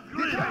 This year is This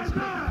green. year is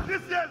green.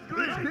 This year is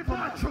green. It's green for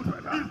my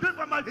children. It's green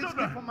for my It's children.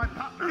 green for my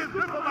partner. It's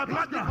green for my It's green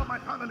partner. for my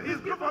family.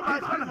 It's green for my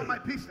It's green family. for my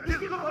business. It's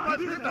green for my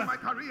It's green for business. my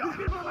career. It's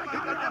green for my In the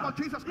career. name of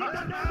Jesus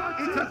Christ. In the name of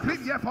It's a Jesus.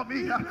 green year for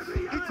me.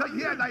 It's a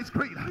year that is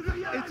green.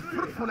 It's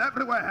fruitful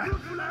everywhere.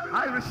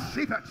 I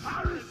receive it.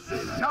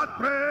 Shout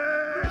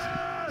praise.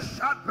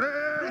 Shout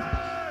praise.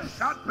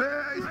 Shout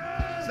praise.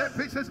 Say,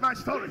 this is my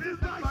story. This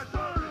is my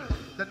story.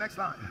 The next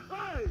line.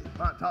 Hey.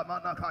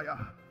 Matamanakaya.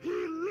 He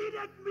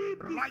leadeth me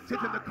Write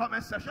it in the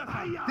comment section.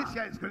 This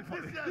year is green for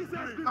me. This year is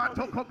green.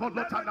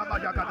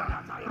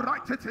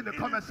 Write it in the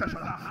comment section.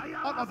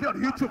 All of you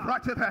on YouTube,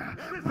 write it there.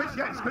 This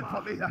year is green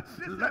for me.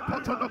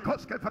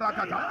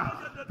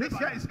 This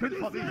year is green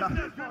for me.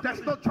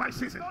 There's no dry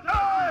season.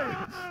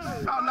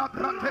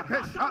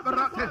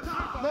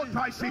 No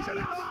dry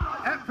season.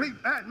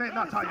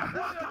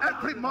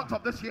 Every month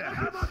of this year,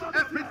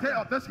 every day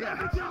of this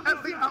year,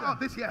 every hour of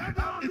this year,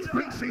 it's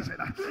green season.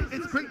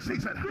 It's green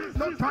season.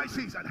 No dry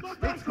season.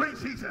 It's green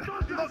season.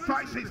 No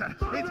dry season.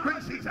 It's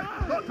green season.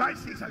 No dry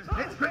season.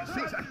 It's green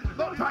season.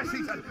 No dry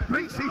season.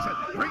 Green season.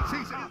 Green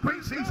season.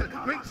 Green season.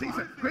 Green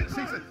season. Green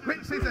season.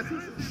 Green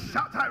season.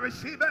 Shout, I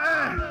receive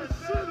it.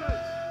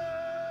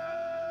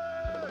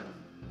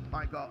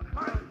 My God.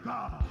 My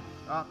God.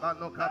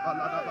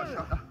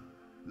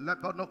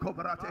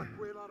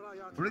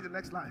 Read the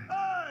next line.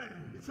 Hey!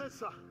 It says,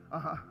 sir,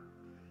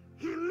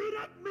 He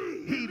leadeth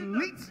me. He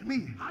leads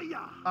me.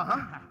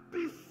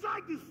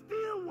 Beside the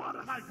still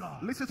waters. My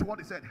God. Listen to what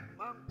he said.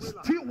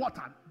 Still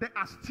water. There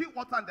are still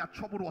water and there are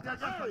troubled waters.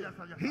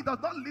 He does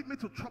not lead me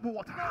to troubled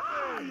water.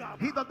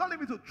 He does not lead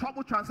me to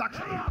troubled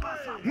transactions.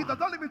 He does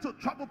not lead me to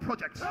troubled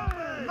projects.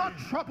 Not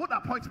troubled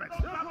appointments.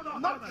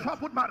 Not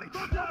troubled marriage.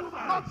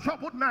 Not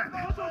troubled men.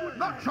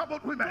 Not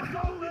troubled women.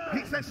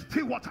 He says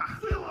still water.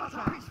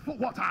 Peaceful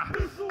water. You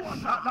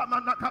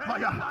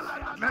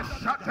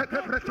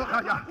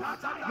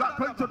are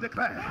going to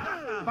declare,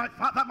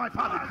 my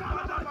Father,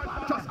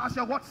 just as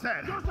your word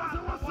said,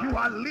 you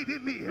are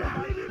leading me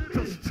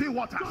to still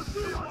waters,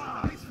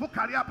 peaceful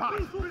career path,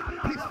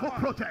 peaceful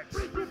projects.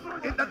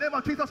 In the name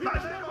of Jesus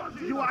Christ,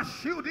 you are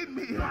shielding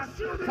me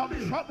from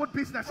troubled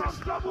businesses,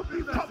 troubled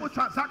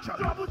transactions,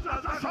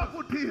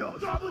 troubled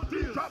deals, troubled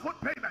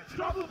payments. In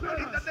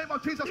the name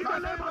of Jesus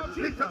Christ,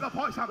 lift up the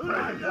voice and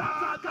pray.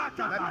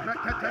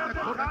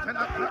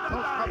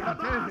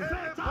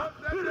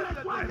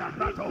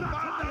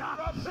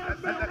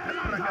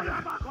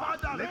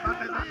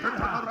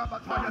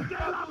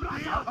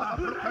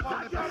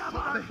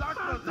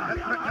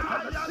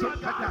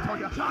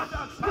 are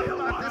leading me beside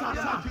still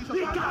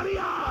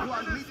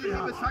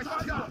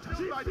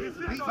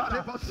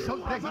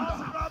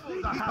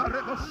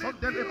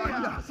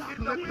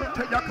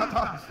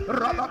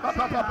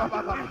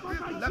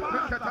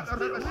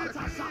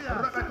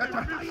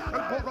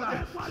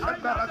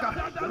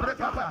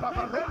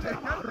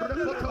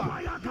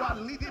You are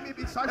leading me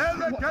beside still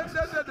waters.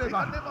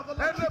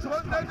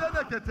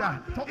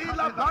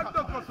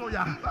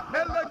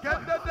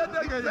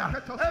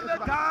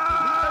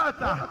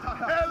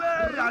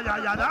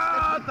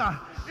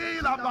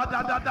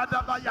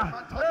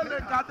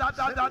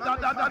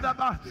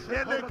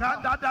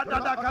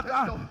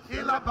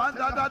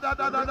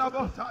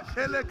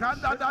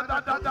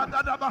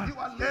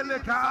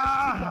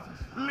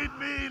 Lead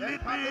me.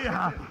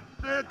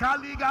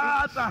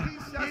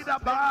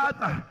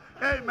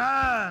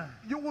 Amen.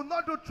 You will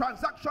not do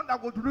transaction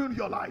that would ruin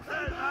your life.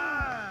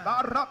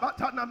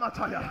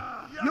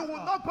 You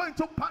will not go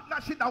into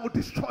partnership that will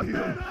destroy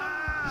you.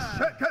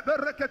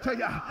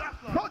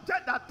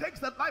 Project that takes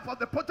the life of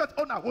the project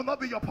owner will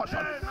not be your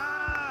portion.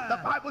 The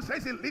Bible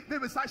says it lead me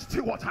beside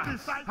still water.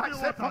 I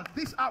said from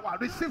this hour,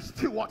 receive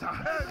still water.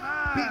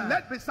 Be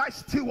led beside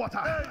still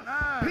water.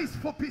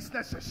 Peaceful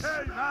businesses,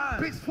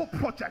 peaceful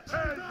projects,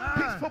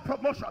 peaceful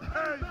promotion,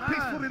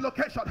 peaceful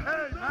relocation,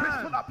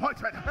 peaceful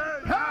appointment.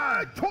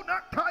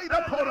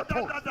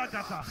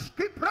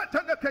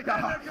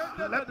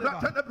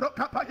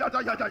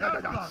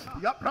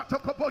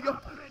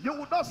 You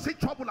will not see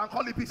trouble and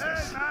call it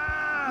business.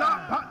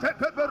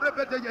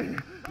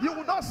 You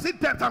will not see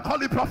debt and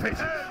call it profit.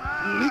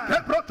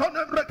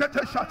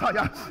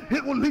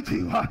 He will lead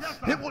you.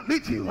 He will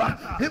lead you.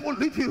 He will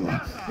lead you.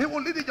 He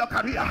will lead in your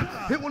career.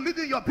 He will lead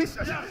in your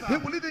business. He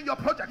will lead in your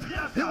project.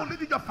 He will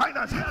lead in your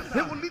finance.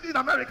 He will lead in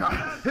America.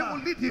 He will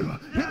lead you.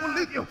 He will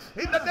lead you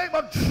in the name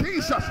of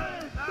Jesus. He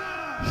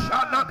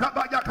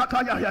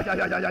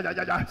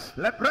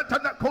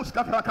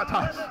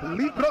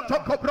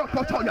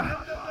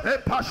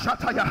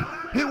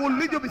will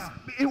lead you.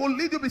 He will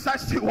lead you beside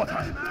still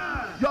water.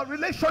 Your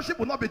relationship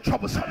will not be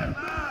troublesome.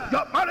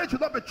 Your marriage will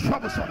not be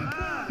troublesome.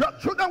 Your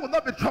children will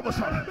not be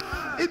troublesome.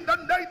 In the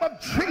name of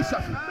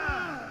Jesus.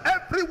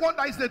 Everyone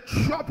that is in a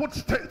troubled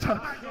state,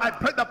 I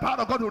pray the power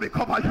of God will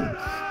recover you.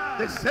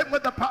 The same way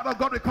the power of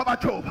God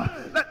recovered Job.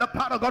 Let the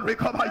power of God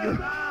recover you.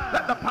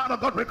 Let the power of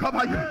God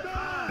recover you.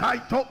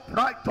 Kaito,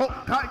 Praito,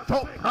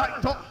 Kaito,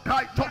 Praito,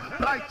 Kaito,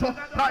 Praito,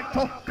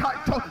 Praito,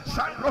 Kaito,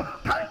 Shapro,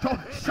 Kaito,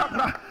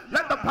 Shapra.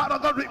 Let the power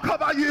of God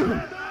recover you.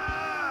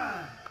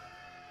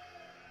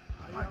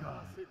 My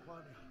God.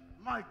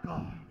 My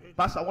God.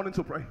 Pastor, I want him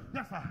to pray.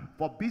 Yes, sir.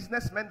 For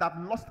businessmen that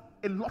have lost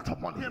a lot of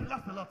money. They have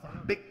lost a lot, sir.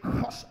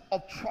 Because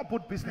of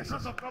troubled businesses.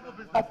 Because of troubled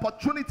business.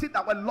 Opportunity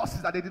that were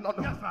losses that they did not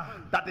know. Yes, sir.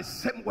 That the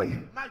same way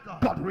My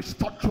God.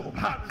 restored Job.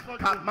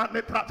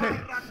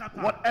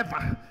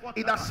 Whatever.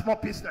 Either small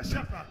business.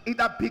 Yes, sir.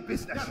 Either big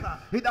business. Yes, sir.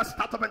 Either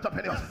startup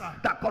entrepreneurs. Yes, sir.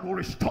 That God will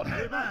restore.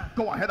 Amen.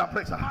 Go ahead and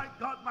pray, sir. My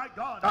God, my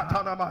God.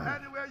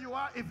 Anywhere you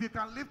are, if you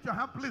can lift your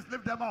hand, please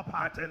lift them up.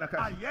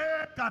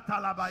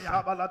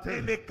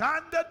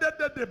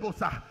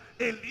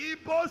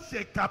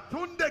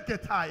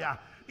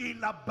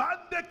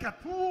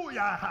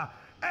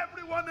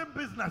 Everyone in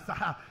business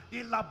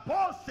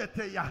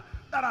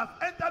that has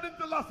entered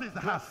into losses,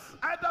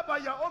 either by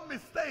your own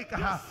mistake,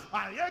 or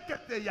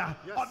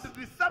the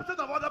deception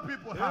of other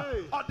people,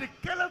 or the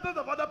carelessness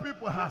of other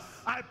people.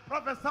 I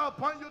prophesy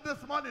upon you this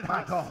morning,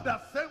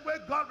 the same way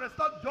God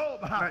restored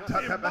Job in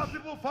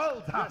multiple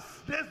folds,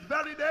 this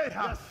very day,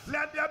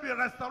 let there be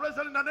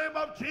restoration in the name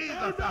of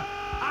Jesus.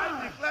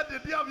 I declare the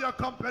day of your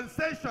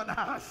compensation.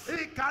 The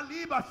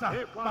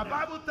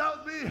Bible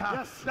tells me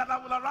that I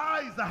will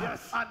arise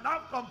and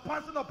have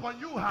compassion upon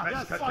you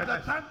for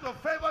the time to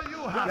favor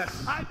you.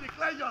 I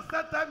declare your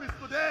set time is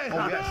today.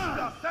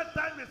 Your set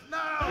time is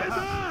now.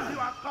 You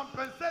are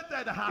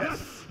compensated.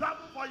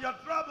 Trouble for your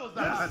troubles.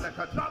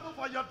 Trouble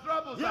for your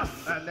troubles.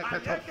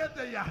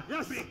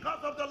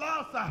 Because of the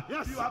loss,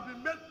 you have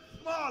been made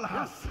small,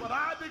 but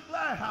I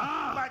declare,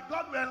 my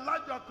God will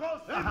enlarge your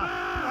coast. You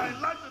are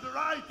enlarged to the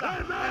right,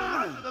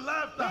 enlarged to the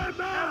left.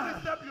 Every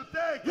step you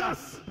take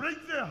brings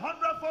you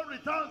 100-fold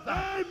returns. In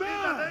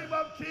the name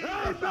of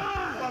Jesus,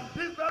 from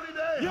this very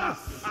day, I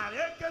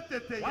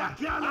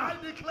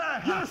declare,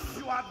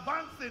 you are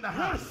advancing,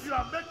 you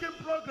are making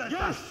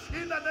progress.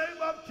 In the name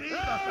of Jesus,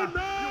 you will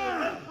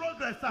make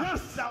progress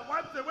that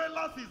wipes away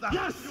losses.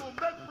 You will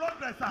make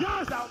progress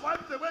that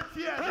wipes away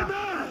tears. You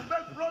will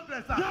make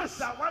progress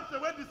that wipes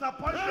away disappointment.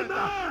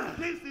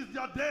 This is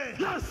your day.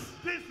 This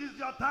is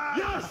your time.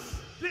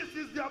 This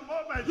is your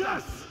moment.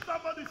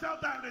 Somebody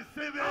shout and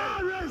receive it.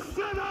 I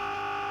receive it.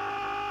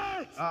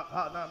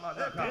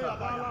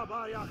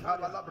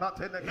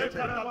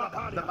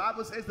 The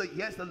Bible says that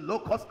yes, the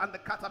locust and the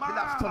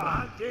caterpillar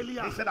stolen.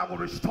 He said, I will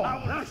restore. I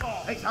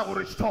will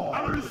restore.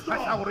 I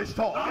will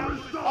restore.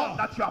 All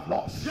that you have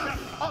lost.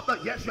 All the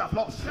years you have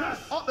lost.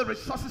 All the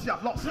resources you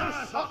have lost.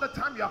 All the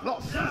time you have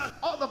lost.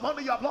 All the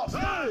money you have lost.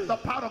 The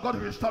power of God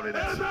is restoring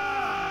it. In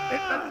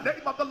the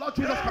name of the Lord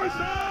Jesus Christ.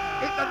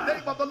 In the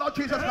name of the Lord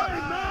Jesus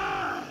Christ.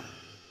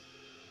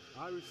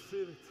 I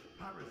receive it.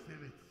 I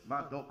receive it. I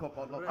want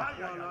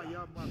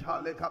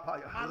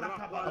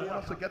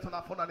us to get on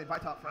our phone and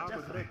invite our friends.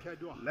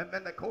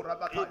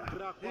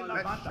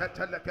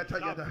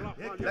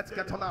 Let's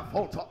get on our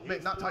phone.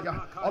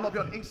 All of you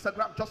on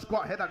Instagram, just go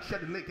ahead and share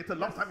the link. It's a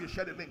long time you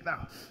share the link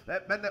now.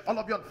 All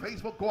of you on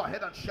Facebook, go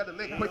ahead and share the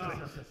link quickly.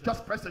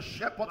 Just press the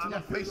share button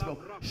on Facebook.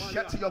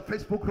 Share to your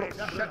Facebook group.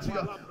 Share to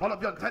your, all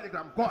of you on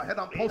Telegram. Go ahead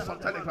and post on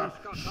Telegram.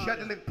 Share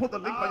the link. Put the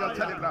link on your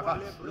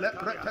Telegram.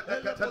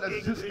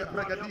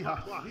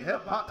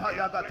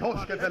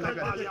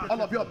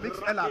 All of your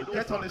mixlr,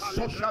 get on a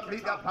social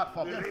media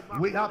platform.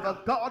 We have a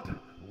God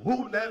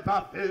who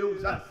never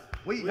fails.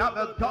 We have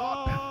a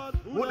God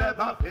who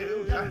never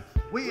fails.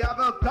 We have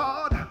a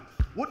God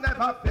who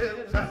never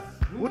fails.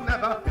 Who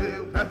never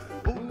fails.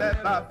 Who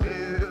never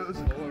fails.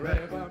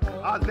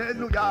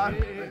 Hallelujah.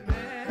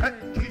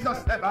 Amen.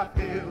 Jesus never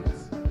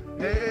fails.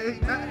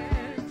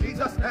 Amen.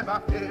 Jesus never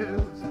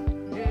fails.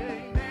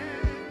 Amen.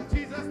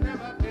 Jesus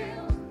never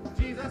fails.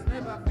 Jesus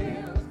never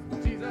fails.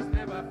 Jesus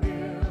never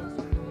fails.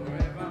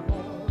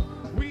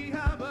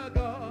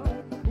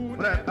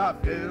 Never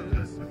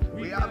fails.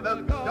 We have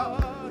a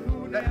God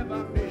who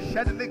never fails.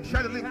 Share the link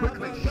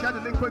quickly. Share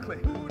the link quickly.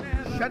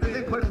 Share the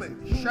link quickly.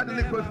 Share the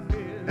link quickly.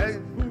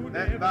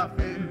 Never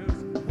fails.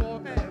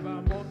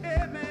 Forevermore.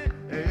 Amen.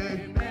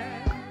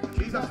 Amen.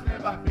 Jesus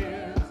never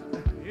fails.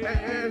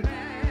 Amen.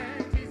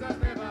 Jesus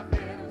never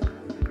fails.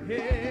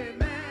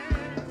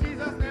 Amen.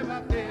 Jesus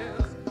never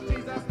fails.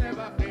 Jesus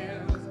never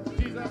fails.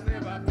 Jesus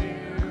never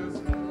fails.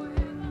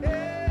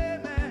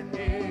 Amen.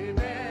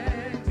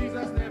 Amen.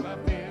 Jesus never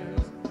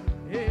fails.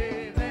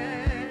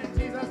 Amen.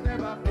 Jesus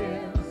never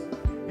fails.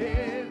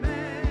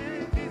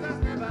 Amen. Jesus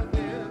never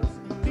fails.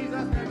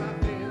 Jesus never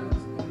fails.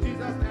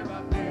 Jesus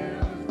never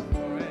fails.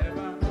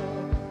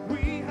 Forevermore.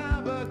 We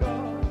have a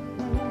God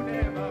who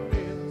never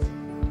fails.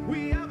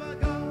 We have a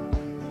God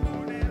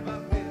who never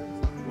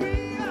fails. We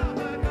have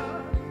a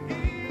God.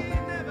 He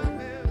never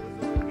fails.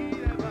 Oh, he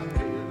never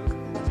fails.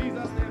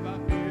 Jesus never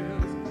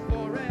fails.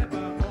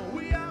 Forevermore.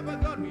 We have a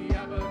God. We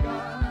have a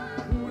God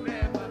who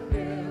never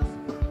fails.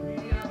 We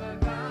have a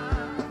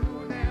God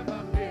who never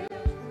fails.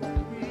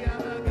 We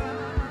have a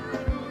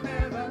God who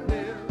never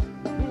fails.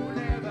 Who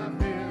never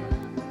fails.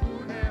 Who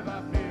never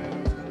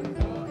fails.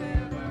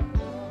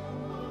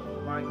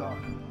 Forevermore. My God.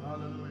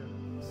 Hallelujah.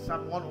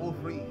 Psalm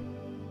 103.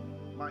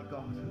 My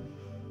God.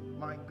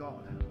 My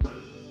God.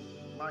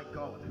 My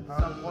God.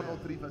 Psalm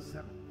 103 verse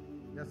 7.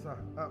 Yes, sir.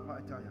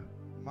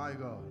 My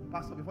God.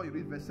 Pastor, before you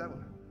read verse 7,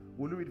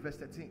 will you read verse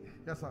 13?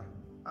 Yes, sir.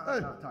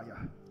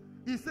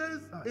 He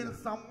says in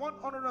Psalm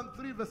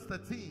 103 verse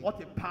 13.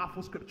 What a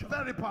powerful scripture.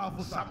 Very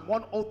powerful. Psalm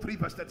 103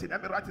 verse 13.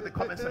 Let me write in the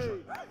comment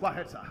section. Go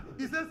ahead, sir.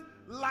 He says,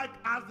 like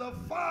as the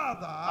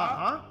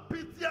father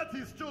pitieth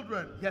his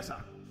children, Yes, sir.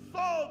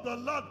 so the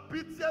Lord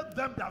pitieth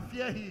them that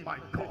fear him. My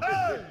God.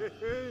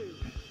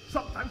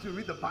 Sometimes you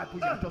read the Bible,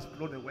 you're just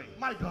blown away.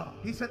 My God.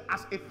 He said,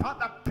 as a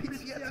father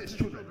pitieth his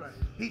children.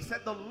 He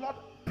said, the Lord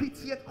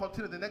pitieth.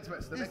 Continue the next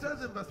verse. He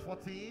says in verse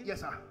 14,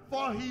 Yes, sir.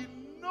 for he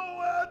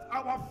knoweth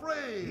our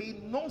frame. He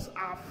knows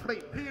our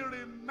frame. He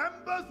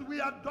remembers we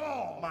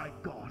adore. My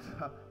God.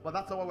 But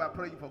that's not what we're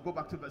praying for. Go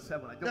back to verse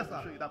 7. I just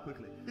want to show you that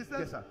quickly. He says,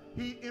 yes, sir.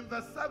 He in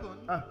verse 7,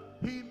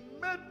 he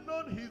made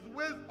known his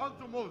ways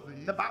unto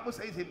Moses. The Bible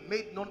says he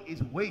made known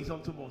his ways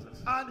unto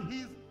Moses. And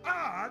his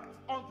acts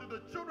unto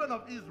the children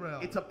of Israel.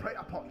 It's a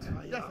prayer point.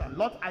 Yes, sir.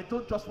 Lord, I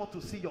don't just want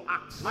to see your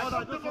acts. Lord,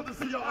 I don't want to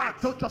see your I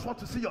acts. don't just want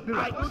to see your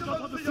miracles. I don't just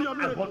want to see your I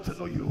miracles. want to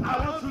know you.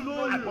 I want to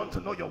know you. I want to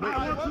know your ways.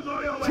 I want to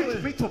know your ways.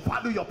 Teach me to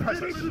value your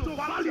presence. Teach me to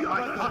value your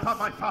My presence. Father,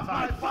 my Father.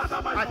 My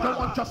Father, my I don't Father.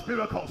 want just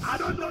miracles. I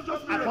don't want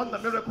just I miracles. want the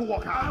miracle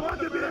worker. I want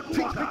the miracle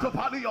Teach worker. me to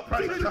value your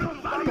presence. Teach me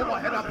to value Go your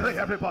ahead and pray,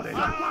 everybody.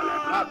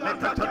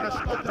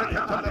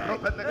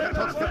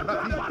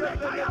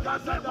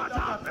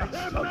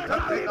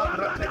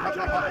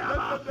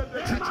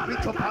 Teach me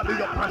to value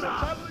your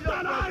presence.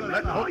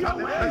 Let go of the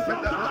place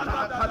in the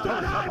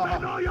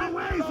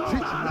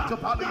teach me to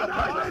value your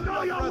presence.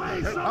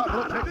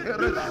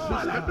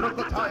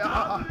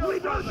 We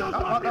don't know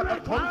what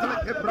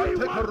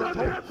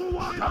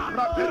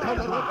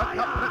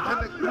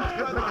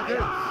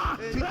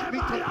teach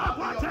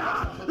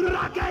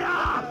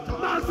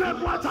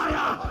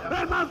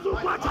me to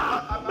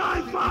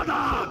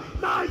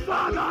my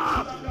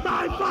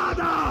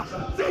Father,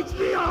 teach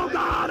me, oh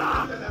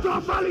God, to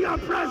value your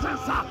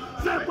presence.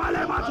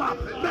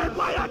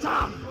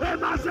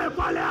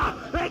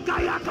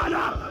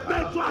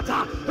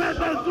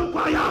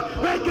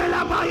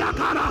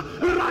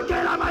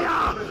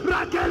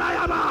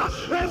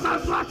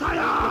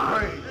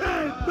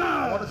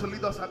 I want us to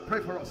lead us and pray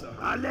for us, sir.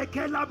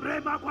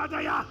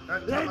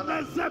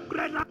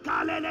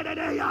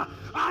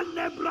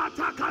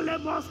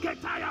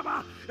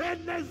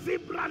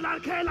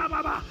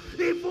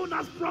 Even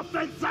as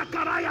prophet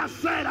Zechariah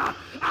said,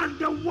 and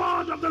the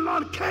word of the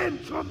Lord came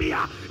to me.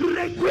 I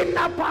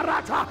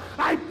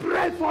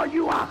pray for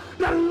you.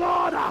 The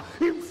Lord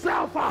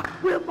himself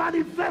will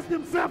manifest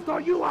himself to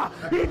you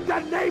in the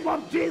name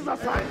of Jesus.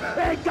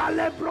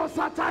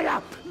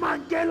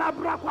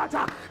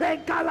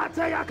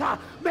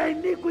 May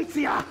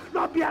iniquity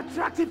not be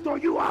attractive to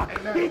you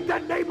in the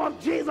name of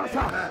Jesus.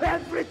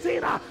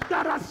 Everything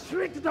that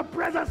restricts the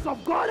presence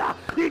of God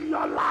in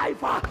your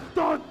life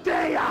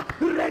today,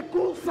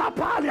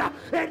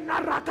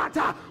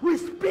 we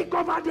speak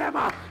over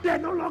them. They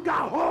no longer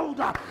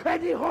hold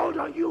any hold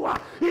on you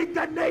in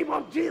the name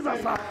of Jesus.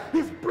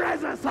 His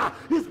presence,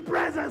 his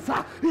presence,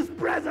 his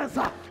presence,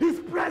 his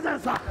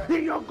presence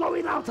in your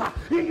going out,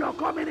 in your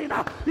coming in,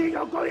 in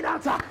your going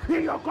out,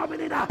 in your coming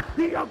in,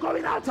 in your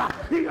going out,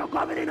 in your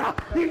coming in,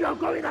 in your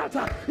going out,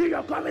 in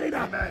your coming in.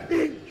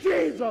 In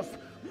Jesus'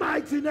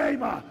 mighty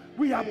name,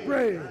 we are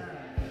praying.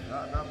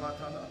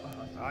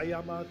 I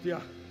am out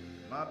here.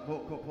 Only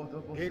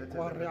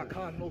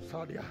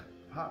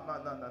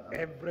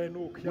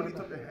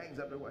took the hands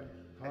everywhere.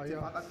 And say,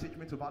 Father, teach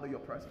me to value your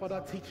presence.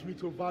 Father, teach me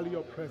to value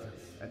your presence.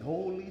 And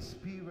Holy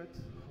Spirit,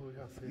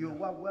 you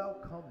are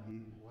welcome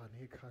here.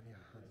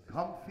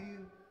 Come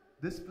fill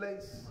this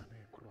place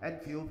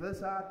and fill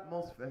this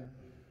atmosphere.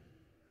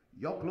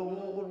 Your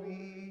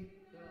glory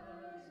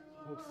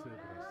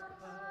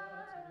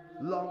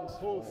longs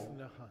for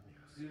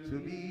to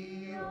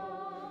be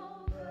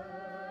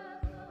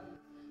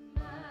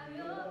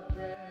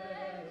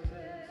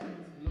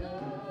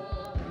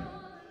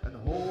and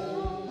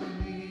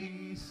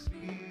Holy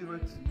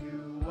Spirit,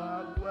 you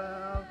are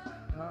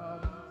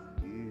welcome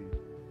here.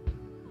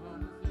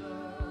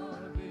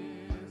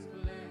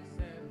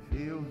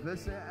 Feel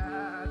this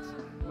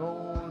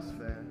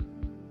atmosphere.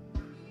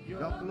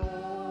 Your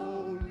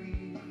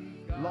glory,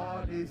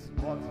 Lord, is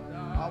what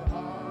our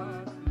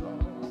heart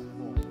longs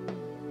for.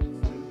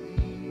 To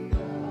be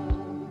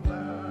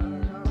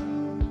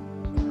overcome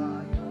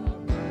by your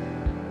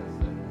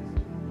presence,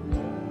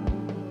 Lord.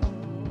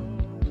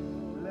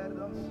 Let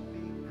us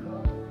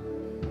become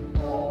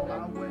all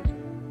our way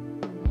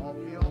of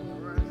your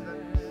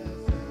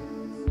presence.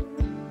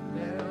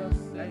 Let us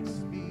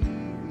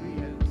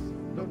experience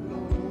the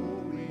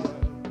glory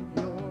of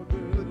your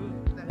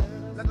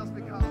goodness. Let us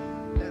become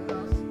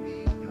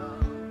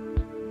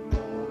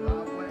all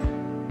our way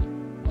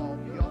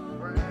of your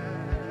presence.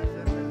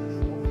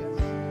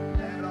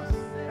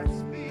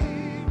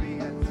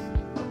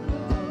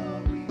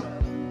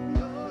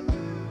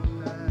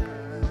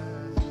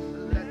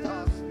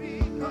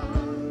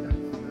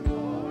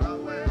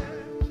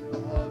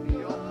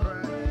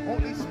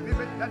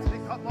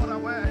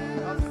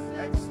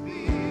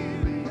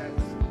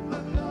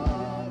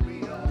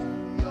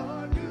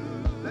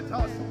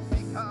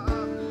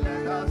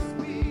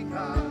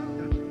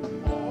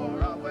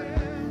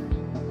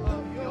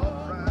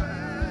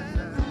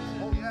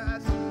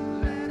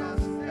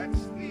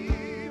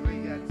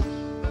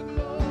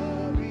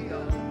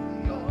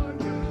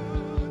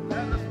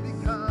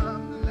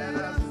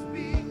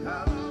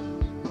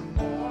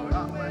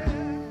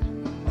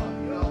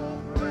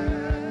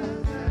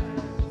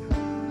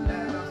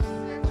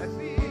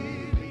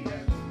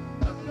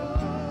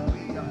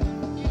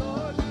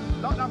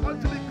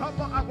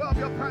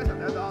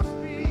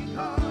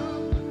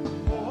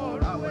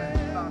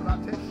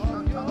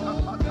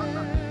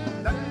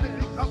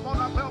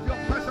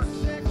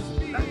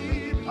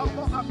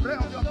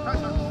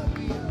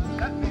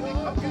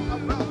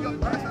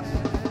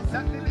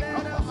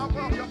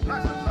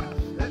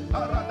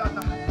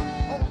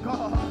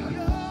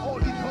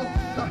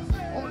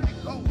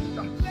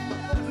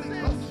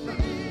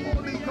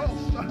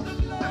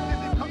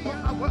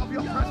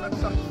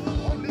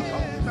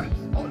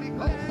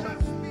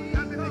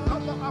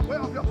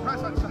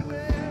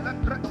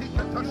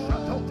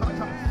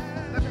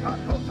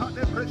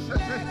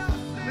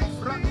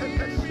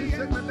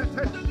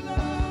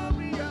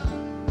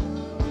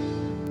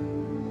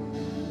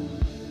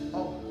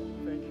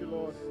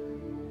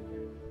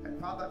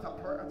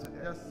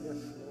 Yes. Yes,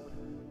 Lord.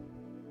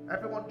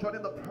 Everyone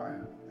joining the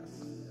prayer. Yes.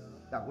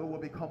 That we will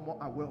become more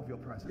aware of your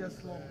presence.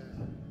 Yes, Lord.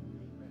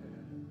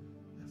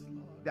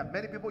 There are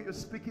many people you're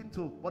speaking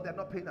to, but they're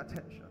not paying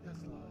attention. Yes,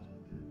 Lord.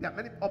 There are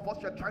many of us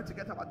you're trying to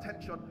get our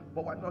attention,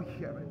 but we're not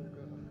hearing.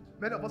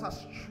 Many of us are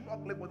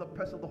struggling with the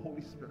presence of the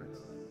Holy Spirit.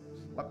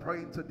 We're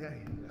praying today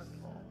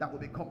that we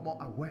become more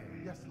aware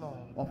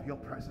of your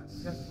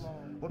presence. Yes, Lord.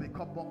 We'll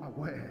become more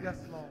aware. Yes,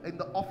 Lord. In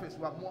the office,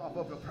 we are more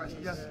aware of your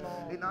presence. Yes,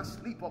 Lord. In our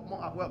sleep, we're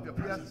more aware of your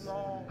presence. Yes,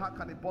 Lord. How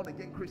can a born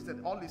again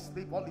Christian, all his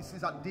sleep, all he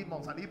sees are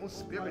demons and evil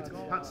spirits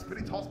and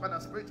spirit husbands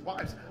and spirit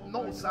wives?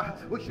 No, sir.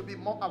 We should be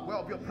more aware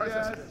of your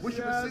presence. Yes, we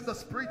should receive the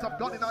Spirit of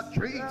God in our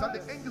dreams and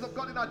the angels of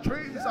God in our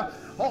dreams.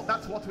 Oh,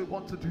 that's what we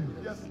want to do.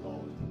 Yes,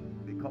 Lord.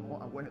 Become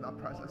more aware in our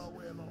presence.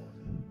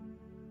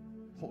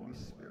 Holy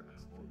Spirit.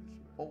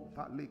 Oh,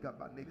 Valiga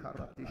Banika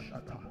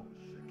Ratishata.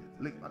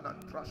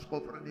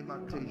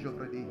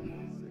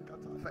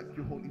 Thank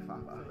you, Holy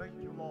Father. Thank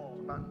you,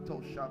 Lord.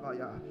 Manto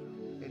Shavaya.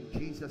 In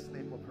Jesus'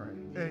 name we pray.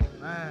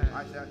 Amen.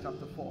 Isaiah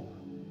chapter 4.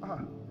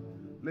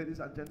 Ladies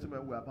and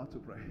gentlemen, we're about to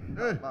pray.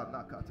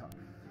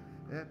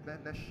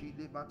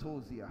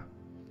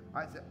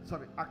 Isaiah,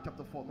 sorry, Act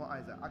chapter 4, not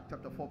Isaiah. Act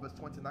chapter 4, verse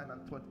 29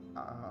 and 20.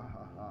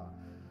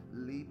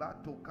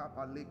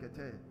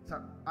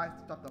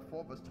 Acts chapter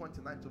 4, verse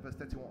 29 to verse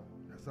 31.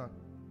 Yes, sir.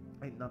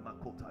 My God.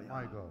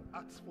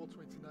 Acts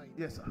 4:29.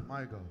 Yes, sir.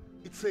 My God.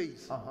 It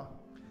says,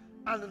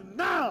 And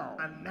now,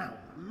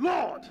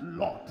 Lord,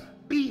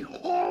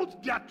 behold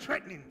their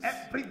threatenings.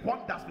 everyone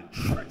that's been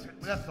threatened.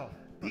 Yes, sir.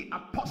 The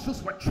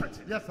apostles were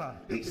threatened. Yes, sir.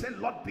 He said,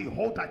 Lord,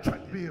 behold thy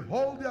threatening.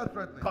 Behold their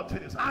threatening.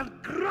 Continue, sir.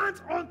 And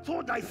grant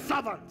unto thy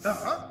servants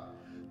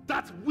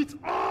that with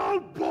all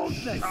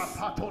boldness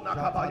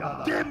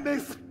they may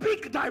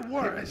speak thy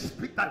word.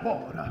 Speak thy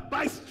word.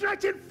 By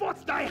stretching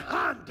forth thy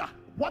hand.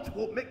 What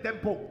will make them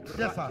bold?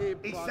 Yes, sir.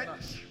 He said,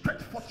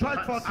 stretch forth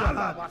Stretch forth your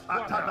hand.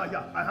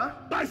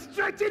 By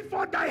stretching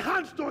forth thy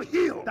hands to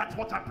heal. That's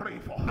what I'm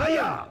praying for.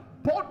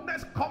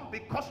 Boldness comes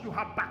because you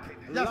have backing.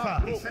 Yes, sir.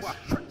 He says,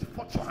 stretch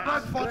forth your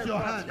hand. Stretch forth your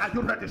hand. Are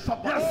you ready,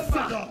 somebody? Yes,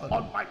 sir.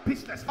 On my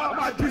business. On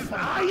my business.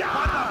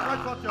 Father,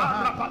 stretch forth your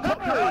hand.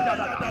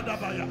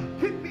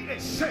 Give me a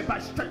say by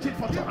stretching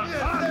forth your hand.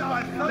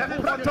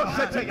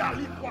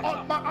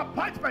 On my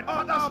appointment,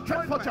 Father,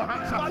 stretch forth your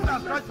hand. Father,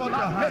 stretch forth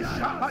your hand.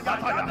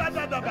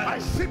 I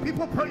see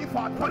people praying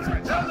for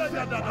appointments.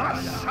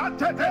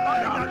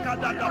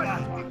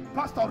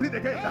 Pastor, read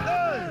again.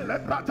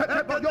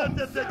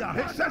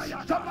 He says,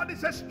 somebody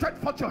says, stretch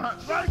forth your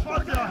hand. Stretch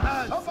forth your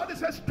hand. Somebody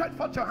says, stretch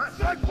forth your hand.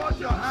 Stretch forth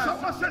your hand.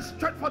 Someone says,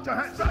 stretch forth your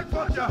hand. Stretch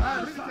forth your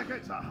hand. Read it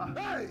again, sir.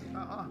 Hey,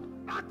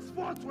 Acts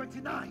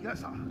 4:29. Yes,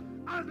 sir.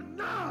 And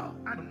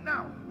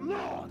now,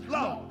 Lord,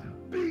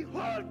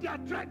 behold their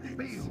threatenings.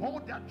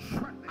 Behold their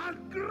threatening. And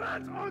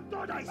grant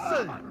unto thy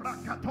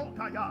servants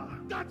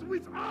that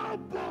with all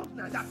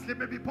boldness that they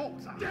may be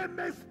bold, sir. they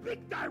may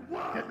speak thy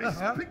word. They may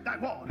speak thy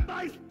word.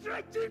 By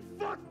stretching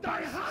forth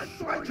thy hand to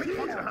Stretching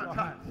forth your heal.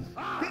 hand.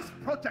 This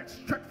project,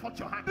 stretch forth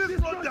your hand. This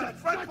project,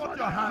 stretch forth your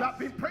You hand. have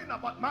been praying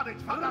about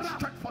marriage. Father,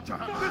 stretch forth your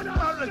hand. This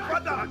marriage,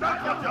 Father,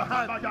 stretch forth your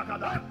hand.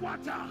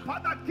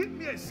 Father, give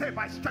me a say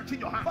by stretching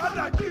your hand.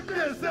 Father, give me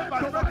a say by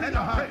Go stretching ahead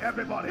your and hand. pray,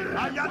 everybody.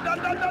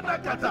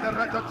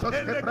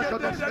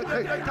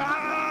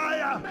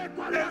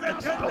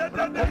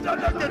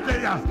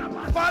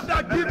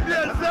 Father, give me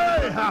a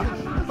say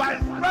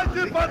by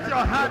stretching forth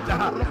your hand.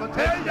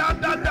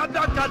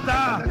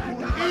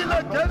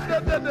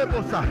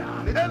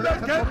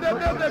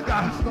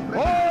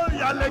 Oh,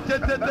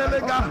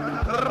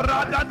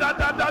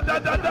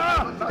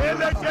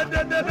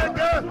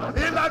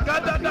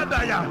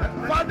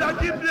 Father,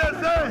 give me a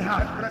say.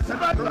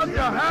 Spread out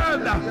your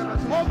hand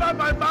over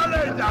my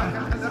marriage.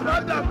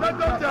 Spread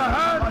out your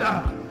hand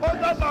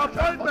over my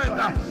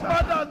appointment.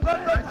 Father,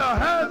 spread out your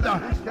hand.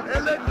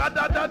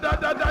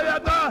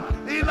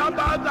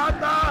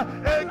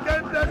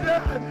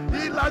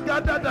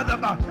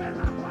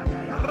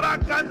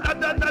 Rakanda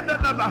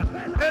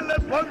ele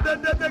ponde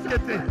de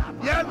kete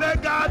yele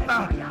gata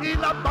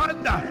ila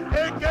banda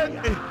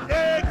ekete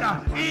eka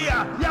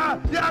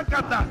ya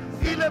kata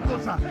ile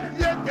bosa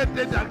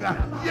yekete daga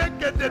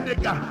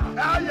ya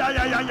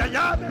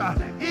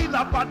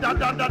ila banda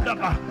da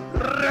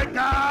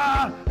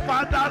reka.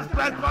 Father,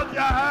 stretch forth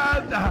your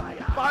hand.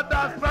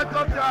 Father, stretch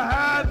forth your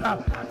hand.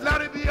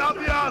 Let it be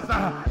obvious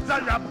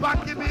that you're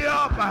backing me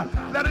up.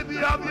 Let it be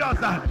obvious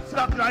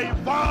that you're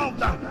involved.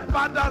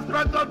 Father,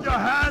 stretch forth your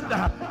hand.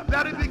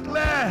 Let it be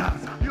clear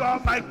you are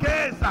my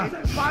case.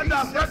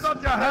 Father, stretch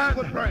forth your hand.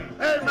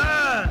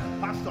 Amen.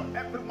 Pastor,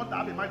 everyone that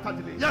have in my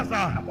today. Yes, sir.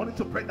 I wanted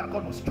to pray that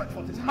God will stretch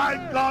forth his hand. My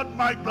God,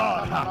 my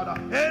God.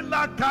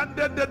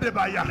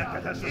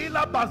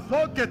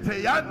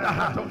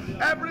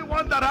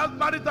 Everyone that has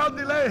marital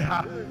delay,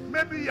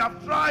 maybe you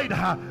have tried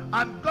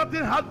and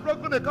gotten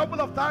heartbroken a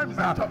couple of times.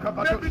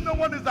 Maybe no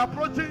one is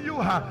approaching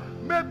you.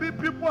 Maybe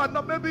people are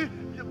not, maybe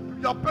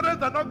your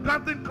parents are not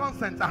granting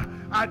consent.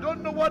 I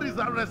don't know what is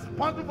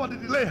responsible for the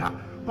delay.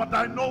 but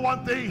I know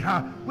one thing,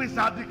 we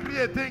shall decree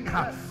a thing,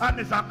 and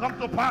it shall come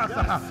to pass.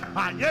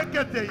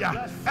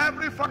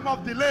 Every form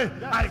of delay,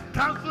 I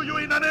cancel you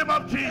in the name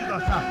of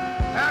Jesus.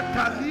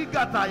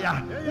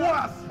 Who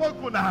has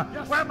spoken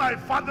when my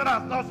father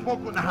has not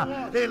spoken?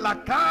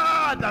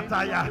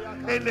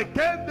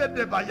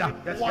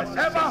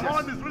 Whatever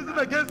horn is risen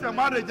against your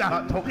marriage, they are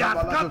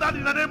scattered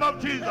in the name of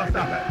Jesus.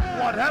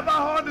 Whatever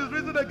horn is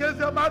risen against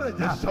your marriage,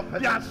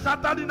 they are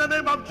shattered in the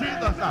name of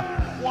Jesus.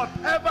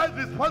 Whatever is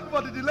responsible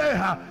for the delay,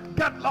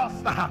 get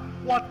lost.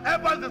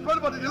 Whatever is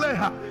responsible for the delay,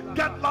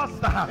 get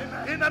lost.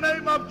 In the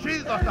name of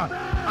Jesus,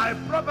 I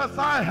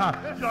prophesy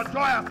your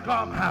joy has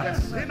come.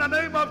 In the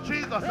name of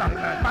Jesus,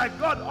 my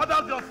God,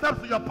 orders your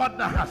steps to your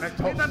partner.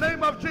 In the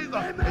name of Jesus,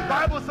 the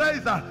Bible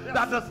says that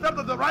the steps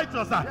of the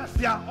righteous,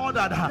 they are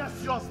ordered.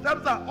 Your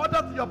steps are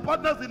ordered to your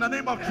partners in the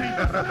name of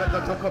Jesus.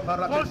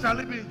 So shall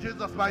it be in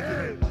Jesus' mighty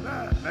name.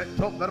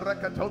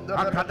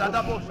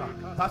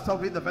 Pastor,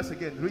 read the verse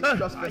again. Read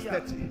just verse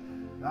 30.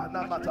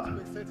 No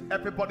matter.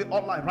 Everybody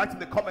online, write in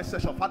the comment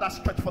section. Father,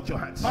 stretch forth your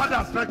hands.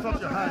 Father, stretch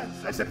forth your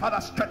hands. I say, Father,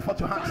 stretch forth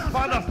your hands.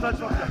 Father, stretch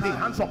forth your hands. The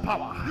hands of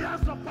power.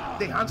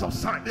 The hands of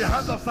signs. The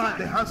hands of signs.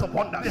 The hands of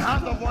wonders. The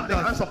hands of wonders.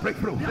 The hands of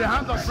breakthrough. The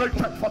hands of breakthrough.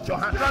 Stretch forth your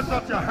hands. Stretch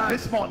forth your hands.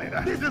 This morning.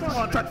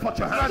 Stretch forth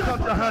your hands. Stretch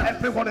forth your hands.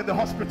 Everyone in the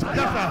hospital.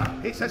 Yes, sir.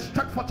 He says,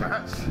 stretch forth your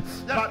hands.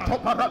 Yes, That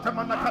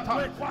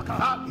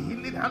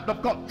healing hand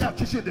of God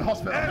touches you in the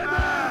hospital.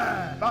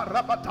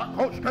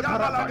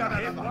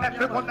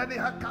 Everyone, any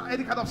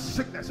kind of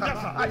sickness.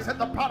 I said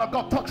the power of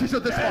God touches you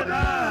this morning.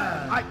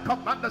 I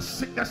command the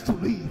sickness to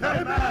leave.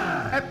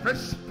 Every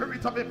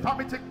spirit of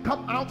infirmity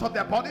come out of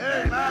their body.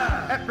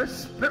 Every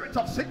spirit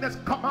of sickness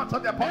come out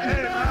of their body.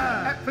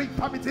 Every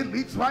infirmity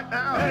leaves right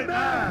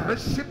now.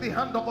 Receive the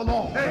hand of the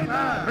Lord.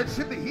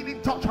 Receive the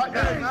healing touch right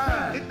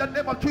now. In the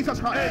name of Jesus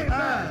Christ.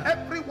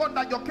 Everyone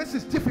that your case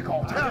is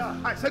difficult,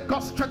 I say God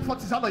stretch forth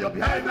his hand on your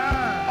behalf.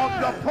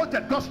 On your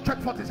project, God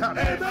stretch forth his hand.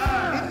 In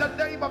the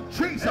name of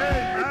Jesus.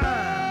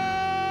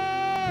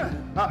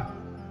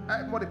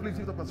 Everybody, please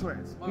lift up your two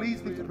hands.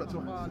 Please lift up your two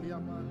hands.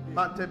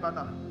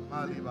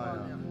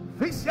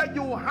 This year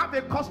you will have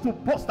a cause to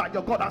boast that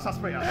your God answers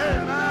prayers.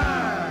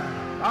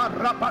 I'm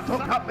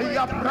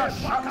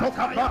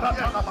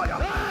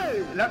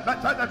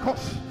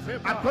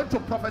going to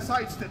prophesy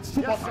it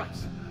 2 more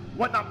times.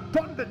 When I'm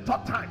done the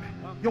 3rd time,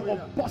 you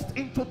will burst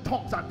into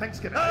tongues and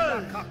thanksgiving.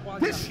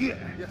 This year,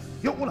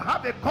 you will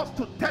have a cause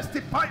to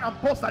testify and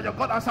boast that your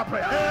God answers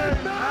prayer.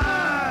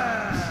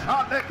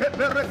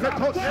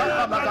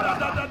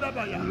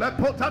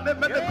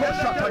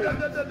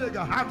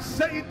 I'm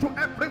saying to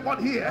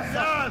everyone here,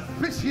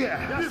 this year,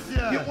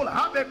 you will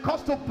have a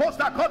cause to boast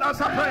that God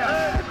answers prayer.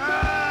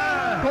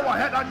 Go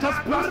ahead and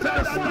just blast in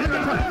the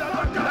spirit.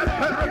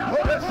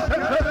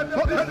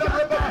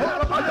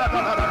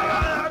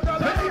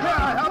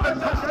 I have a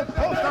cause to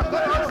boast that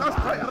God answers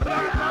prayer.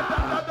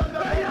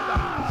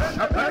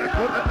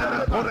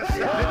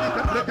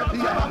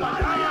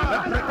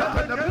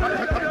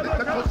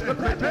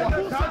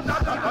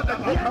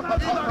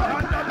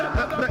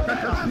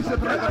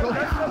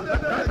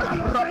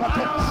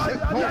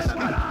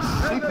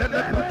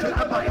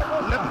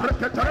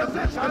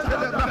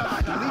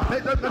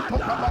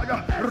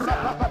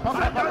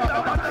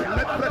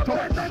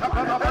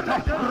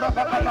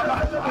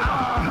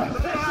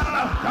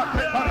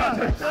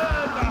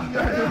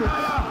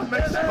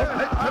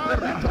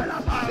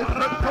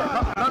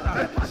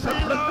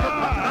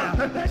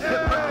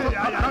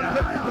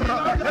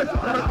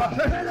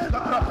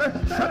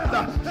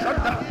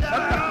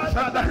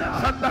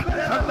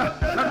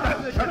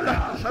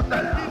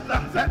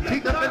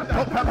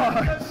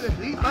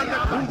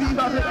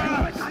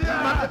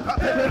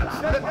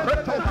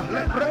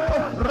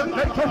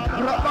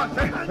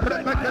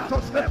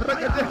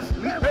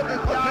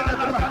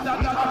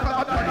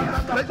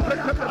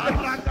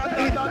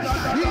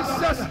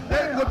 Jesus'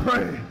 name we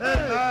pray.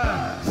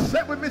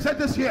 Say with me, say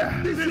this year,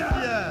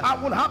 I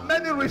will have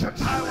many reasons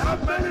to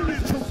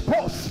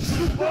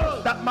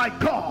boast that my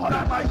God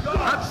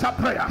answers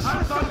prayers.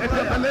 If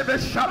you believe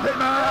it, shout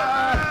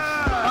amen.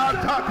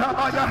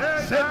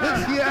 Say this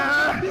year,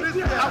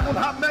 I will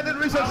have many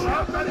reasons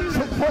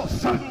to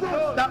boast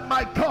that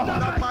my God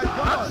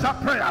answers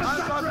prayers.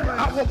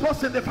 I will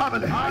boast in the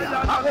family.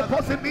 I will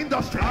boast in the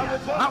industry.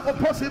 I will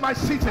boast in my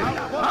city.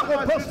 I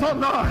will boast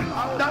online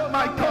that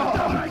my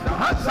God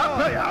answers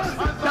prayers.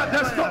 That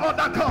there's no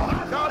other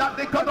God. That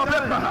the God of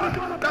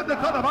Abraham, that the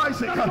God of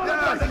Isaac,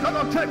 that the God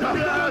of Jacob,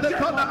 the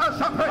God that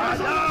answers prayers.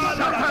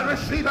 Shall I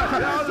receive it?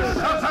 Shall I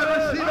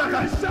receive it?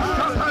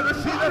 Shall I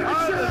receive it?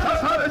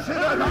 Shall I receive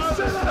it?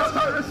 Shall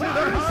I receive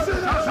it?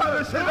 Shall I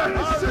receive it?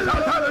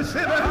 Shall I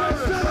receive it?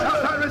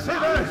 Shall I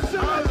receive it?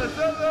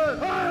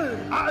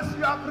 As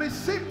you have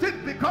received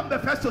it, become the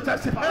first to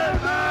testify.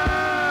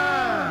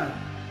 Amen.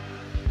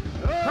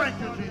 Thank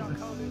you, Jesus.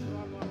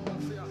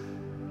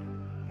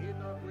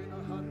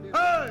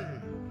 Hey.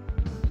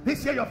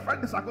 This year your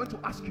friends are going to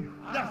ask you.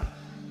 Yes.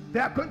 They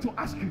are going to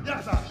ask you.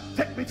 Yes, sir.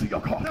 Take me to your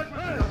God. Take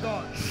me to your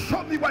God.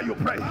 Show me where you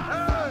pray.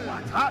 Hey.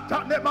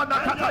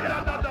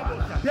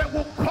 They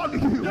will call you.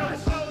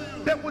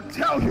 They will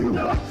tell you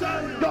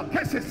your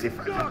case is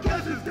different.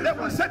 They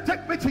will say,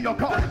 take me to your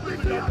God.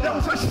 They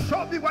will say,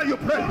 show me where you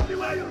pray.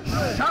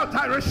 Shout,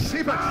 I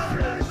receive it.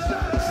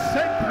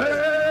 Say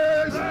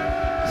grace.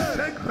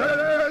 Say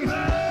grace.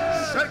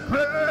 Say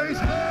grace.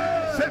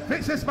 Say,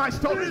 this is my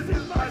story.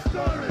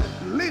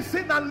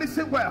 Listen and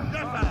listen well.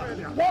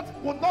 What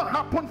will not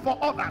happen for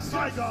others,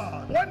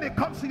 when it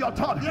comes to your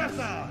turn,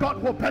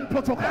 God will bend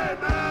protocol.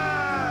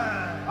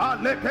 I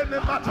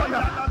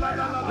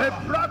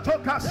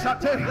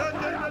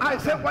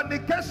said, when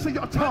it gets to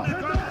your turn,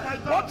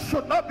 what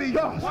should not be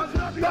yours,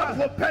 God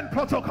will bend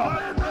protocol.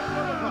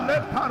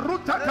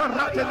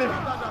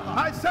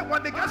 I said,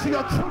 when it gets to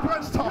your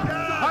children's turn,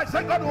 I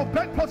said, God will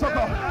bend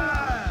protocol.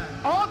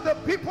 All the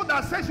people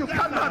that says you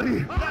can't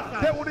marry,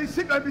 they will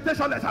receive an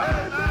invitation letter.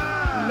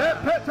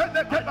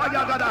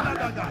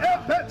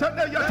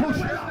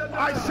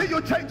 I see you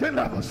changing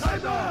levels.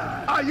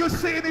 Are you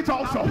seeing it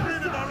also?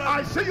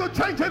 I see you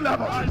changing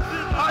levels.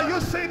 Are you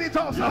seeing it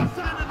also?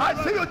 I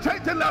see you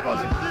changing levels.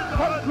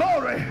 From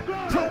glory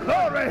to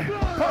glory.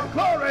 From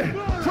glory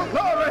to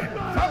glory.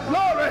 From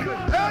glory.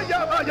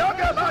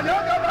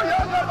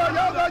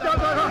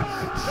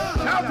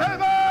 Shout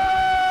amen.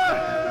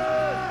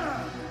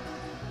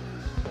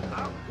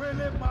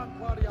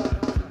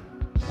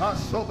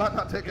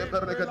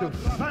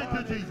 Thank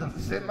you,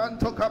 Jesus.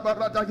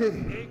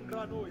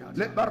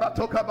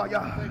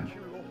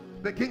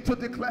 Begin to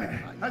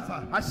declare.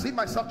 I see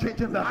myself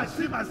changing levels. I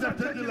see myself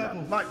changing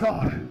levels. My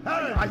God.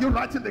 Are you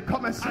writing the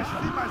comment section?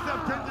 I see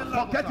myself changing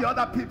levels. Forget the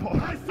other people.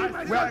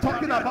 We are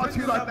talking about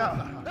you right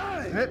now.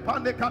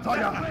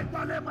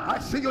 I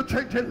see you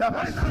changing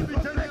levels.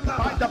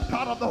 By the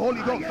power of the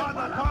Holy Ghost. By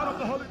the power of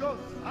the Holy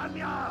Ghost.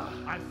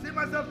 I see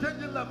myself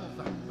changing levels.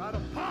 By the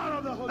power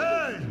of the Holy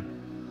Ghost.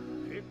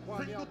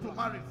 Single to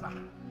marriage,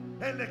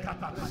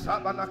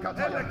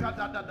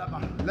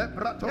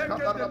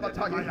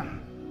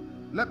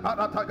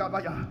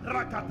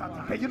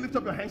 can you lift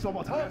up your hands one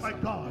more time? Oh my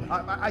God.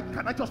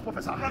 Can I just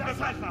prophesy?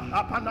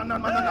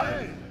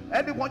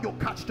 Anyone you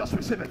catch, just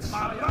receive it.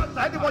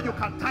 Anyone you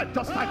can type,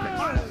 just type it.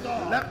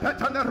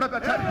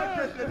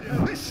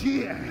 This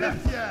year,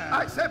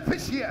 I said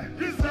this year,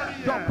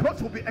 your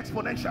growth will be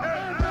exponential.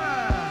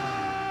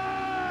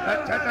 I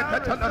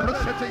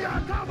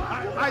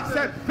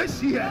said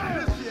this year,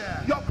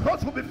 your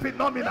growth will be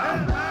phenomenal.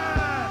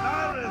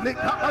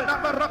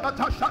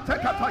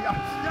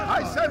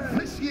 I said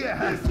this year,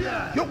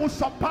 you will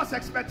surpass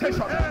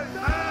expectation.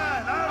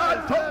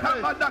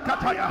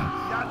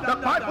 The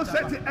Bible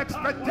says the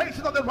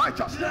expectation of the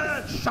righteous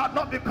shall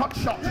not be cut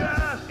short.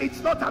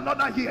 It's not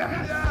another year.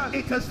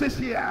 It is this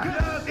year.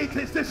 It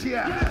is this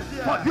year.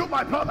 For you,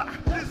 my brother.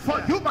 For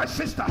you, my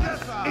sister.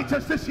 It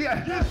is this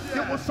year.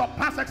 You will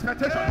surpass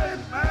expectation.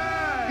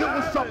 You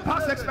will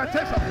surpass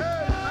expectation.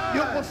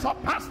 You will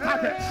surpass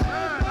targets.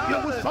 You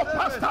will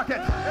surpass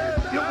targets.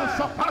 You will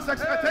surpass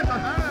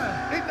expectation.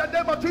 In the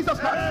name of Jesus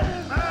Christ.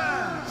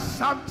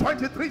 Psalm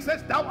 23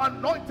 says, thou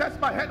anointest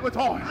my head with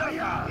oil.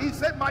 He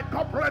said, my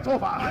cup runneth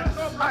over.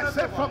 I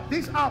said, from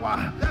this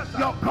hour,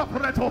 your cup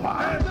runneth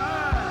over.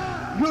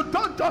 You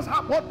don't just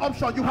have one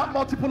option, you have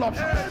multiple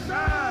options.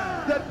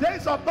 The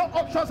days of no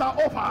options are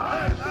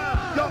over.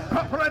 Your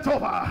cup runneth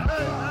over.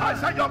 I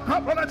said, your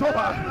cup runneth over.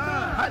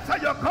 I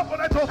said, your cup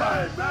runneth over.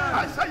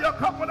 I said, your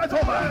cup runneth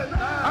over.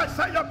 I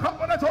said, your cup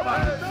runneth over.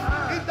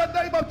 In the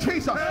name of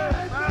Jesus.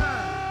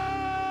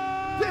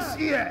 This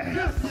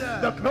year,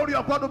 the glory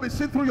of God will be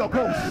seen through your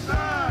goals.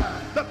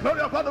 The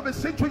glory of God will be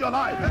seen through your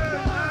life.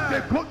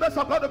 The goodness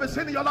of God will be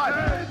seen in your life.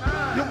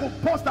 You will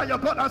boast that your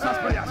God answers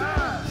prayers.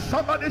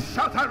 Somebody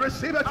shout, I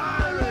receive it.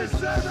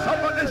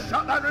 Somebody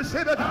shout, I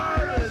receive it.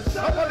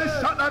 Somebody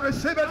shout, I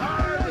receive it.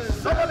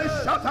 Somebody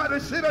shout, I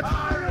receive it.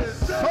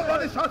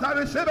 Somebody shout, I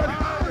receive it.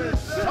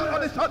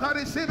 Somebody shout, I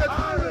receive it.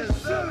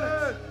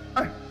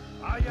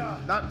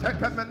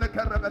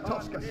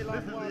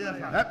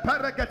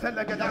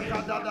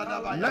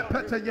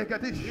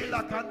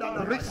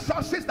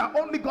 Resources that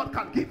only God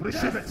can give,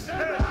 receive it.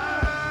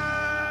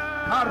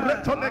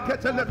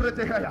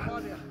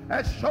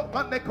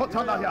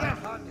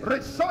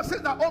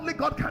 Resources that only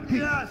God can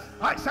give.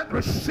 I said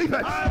receive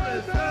it.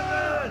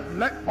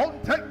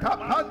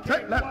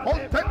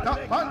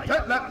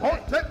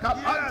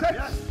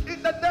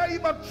 In the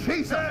name of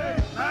Jesus.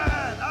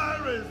 I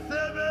receive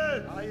it.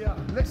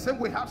 Listen,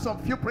 we have some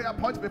few prayer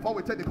points before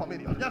we take the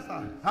communion. Yes,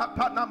 sir. Yes,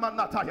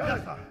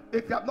 sir.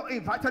 If you have not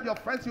invited your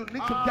friends, you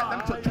need to get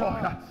them to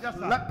join. Yes,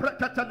 sir.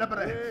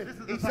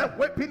 He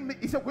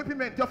said, weeping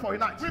me endure for a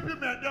night.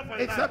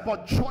 He said,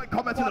 but joy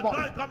cometh in the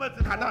morning.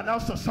 Can I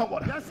announce to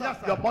someone? Yes, sir.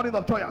 Your morning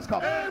of joy has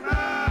come. Amen.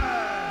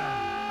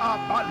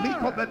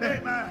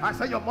 I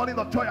say your morning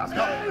of joy has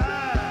come.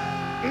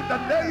 Amen. In the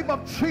name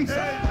of Jesus.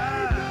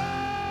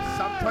 Amen.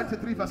 Psalm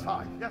 23 verse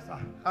 5. Yes, sir.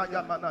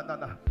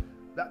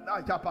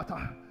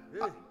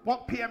 1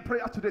 p.m.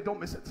 prayer today, don't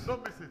miss it.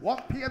 Don't miss it.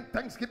 1 p.m.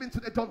 Thanksgiving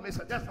today, don't miss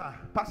it. Yes, sir.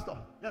 Pastor.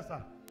 Yes,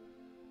 sir.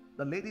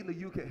 The lady in the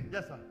UK.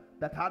 Yes, sir.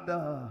 That had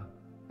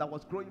that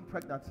was growing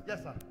pregnant.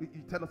 Yes, sir. You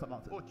tell us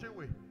about it. Oh,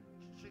 Chinwe.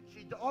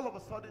 She all of a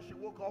sudden she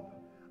woke up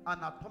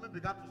and her tummy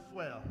began to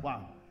swell.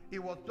 Wow.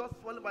 It was just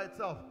swelling by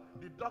itself.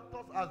 The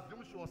doctors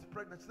assumed she was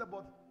pregnant. She said,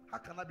 but how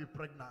can I be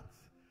pregnant?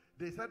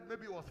 They said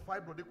maybe it was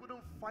fibroid. They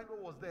couldn't find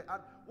what was there.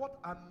 And what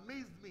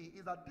amazed me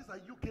is that these are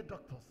UK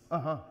doctors.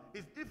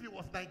 If it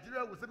was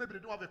Nigeria, we say maybe they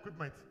don't have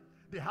equipment.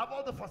 They have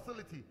all the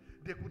facility.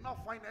 They could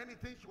not find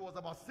anything. She was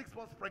about 6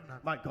 months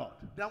pregnant. My God.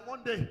 Then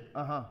one day,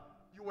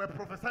 you were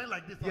prophesying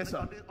like this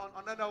on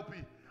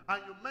NLP.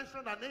 And you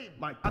mentioned her name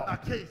and her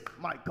case.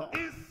 My God.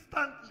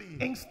 Instantly.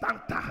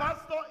 Instanta.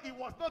 Pastor, it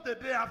was not the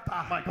day after.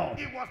 My God.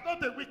 It was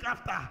not the week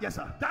after. Yes,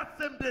 sir. That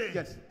same day.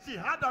 Yes. She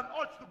had an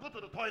urge to go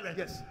to the toilet.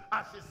 Yes.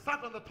 As she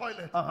sat on the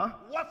toilet.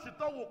 What she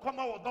thought would come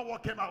out was not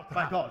what came out.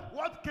 My God.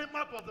 What came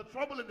out was the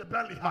trouble in the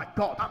belly. My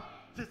God.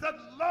 She said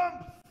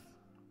lumps.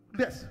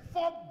 Yes.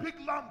 4 big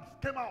lumps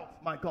came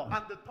out. My God.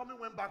 And the tummy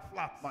went back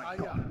flat. My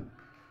God.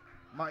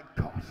 My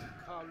God.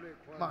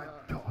 My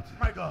God.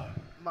 My God.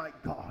 My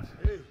God.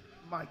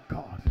 My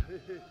God.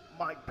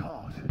 My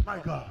God. My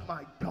God.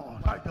 My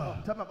God. My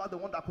God. Tell me about the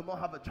one that could not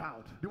have a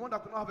child. The one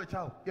that could not have a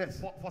child. Yes.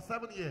 For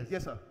 7 years.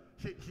 Yes, sir.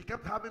 She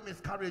kept having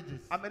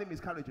miscarriages. How many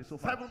miscarriages so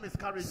far? 7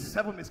 miscarriages.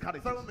 7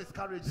 miscarriages. 7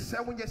 miscarriages.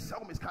 7 years,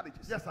 7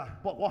 miscarriages. Yes, sir.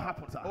 But what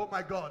happened, sir? Oh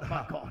my God.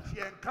 My God. She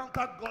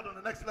encountered God on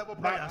the next level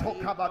prayer.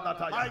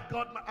 My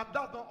God. And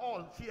that's not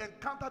all. She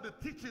encountered the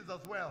teachings as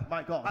well.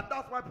 My God. And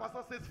that's why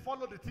Pastor says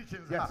follow the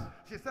teachings. Yes.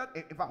 She said,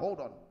 if I hold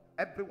on,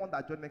 everyone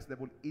that joined Next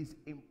Level is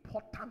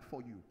important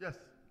for you. Yes.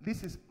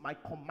 This is my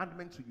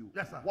commandment to you.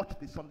 Yes, sir. Watch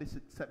the Sunday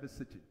service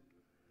sitting.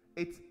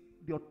 It's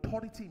the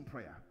authority in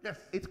prayer. Yes.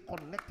 It's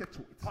connected to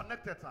it.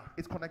 Connected, sir.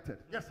 It's connected.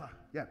 Yes, sir.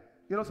 Yeah.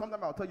 You know,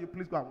 sometimes I'll tell you,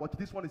 please go and watch.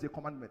 This one is a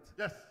commandment.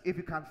 Yes. If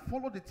you can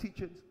follow the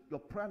teachings, your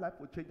prayer life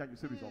will change and you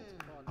see results.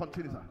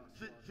 Continue,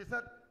 sir. She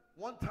said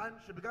one time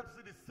she began to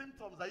see the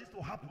symptoms that used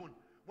to happen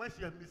when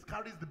she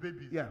miscarries the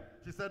baby. Yeah.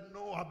 She said,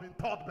 no, I've been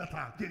taught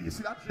better. Did you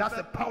see that? She That's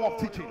said, the power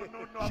of teaching.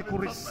 No, she could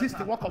resist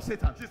the work of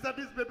Satan. She said,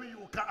 this baby,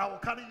 I will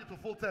carry you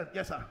to full term.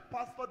 Yes, sir.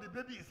 Pastor, the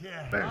baby is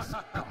here. Praise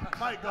God.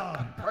 My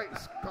God.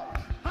 Praise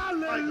God.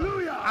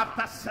 Hallelujah.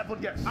 After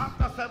 7 years.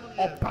 After 7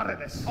 years. Of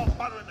barrenness. Of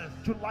barrenness.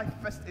 July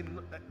 1st in...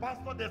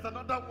 Pastor, there's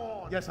another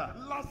one. Yes, sir.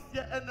 Last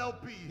year,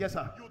 NLP. Yes,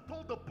 sir. You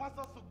told the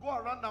pastors to go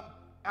around and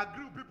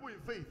agree with people in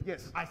faith.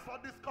 Yes. I saw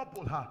this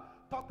couple,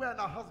 Tokwe and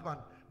her husband.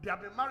 They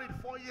have been married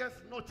 4 years,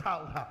 no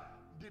child.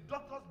 The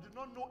doctors did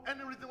not know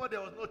any reason why there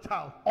was no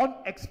child.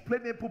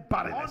 Unexplainable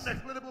barrenness.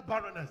 Unexplainable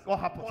barrenness. What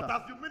happened, but sir?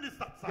 as you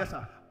ministered, sir, yes,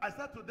 sir. I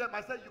said to them,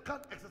 you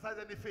can't exercise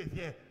any faith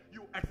here.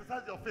 You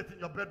exercise your faith in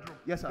your bedroom.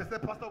 Yes, sir. They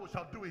said, Pastor, we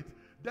shall do it.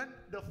 Then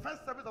the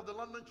first service of the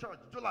London church,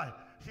 July,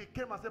 she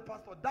came and said,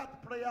 Pastor,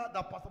 that prayer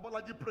that Pastor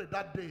Bolaji prayed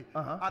that day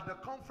at the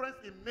conference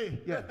in May,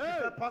 she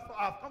said, Pastor,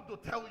 I've come to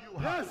tell you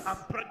I'm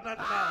pregnant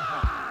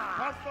now.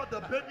 Pastor,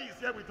 the baby is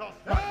here with us.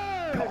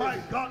 My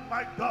God,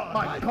 my God.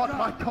 My God,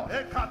 my God.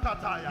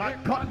 My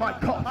God, my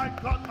God. My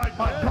God, my God.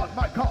 My God,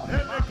 my God.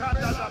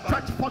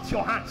 Stretch forth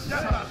your hands.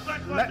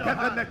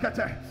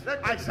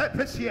 I said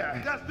this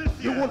year,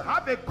 you will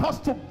have a cause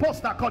to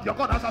boast that God, your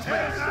God has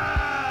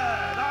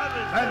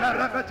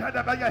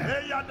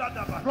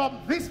from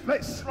this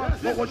place,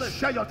 we will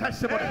share your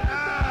testimony.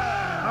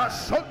 I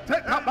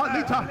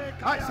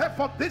said,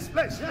 from this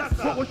place,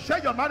 we will share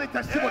your money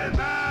testimony.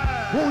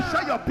 We will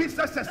share your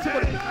business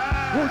testimony.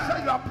 We will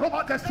share your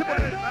approval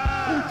testimony.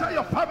 We will share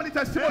your family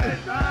testimony.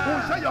 We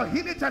will share your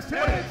healing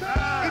testimony.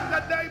 In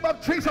the name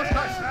of Jesus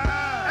Christ,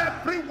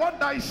 everyone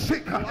that is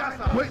sick,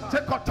 we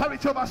take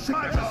authority over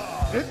sickness.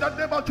 In the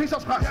name of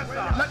Jesus Christ,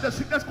 let the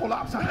sickness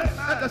collapse.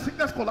 Let the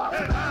sickness collapse.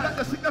 Let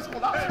the sickness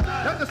collapse.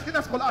 Let the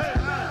sickness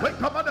collapse. We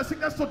command the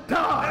sickness to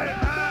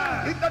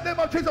die. In the name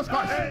of Jesus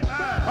Christ,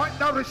 right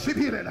now receive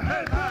healing.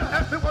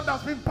 Everyone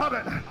that's been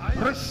barren,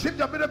 receive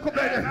your miracle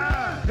baby.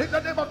 In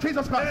the name of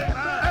Jesus Christ,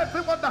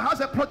 everyone that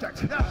has a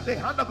project, the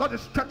hand of God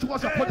is stretched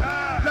towards your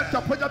project. Let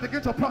your project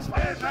begin to prosper.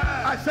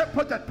 I said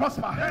project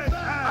prosper.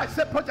 I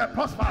said project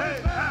prosper.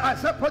 I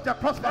said project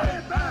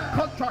prosper.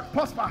 Contract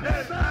prosper.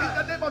 In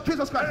the name of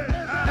Jesus Christ,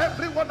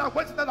 everyone that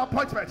waits an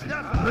appointment,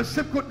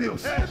 receive good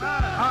news.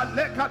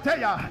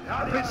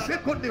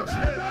 Receive good news.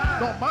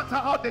 No matter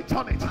how they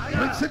turn it,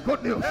 receive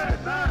good news.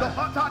 No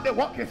matter how they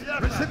walk it,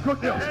 receive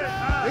good news.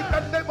 In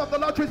the name of the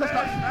Lord Jesus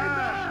Christ,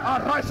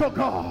 arise, O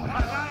God.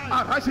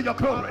 Arise in your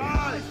glory.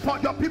 For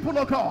your people,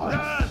 O God.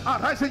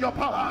 Arise in your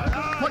power.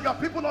 For your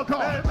people, O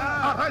God.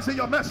 Arise in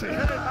your mercy.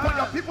 For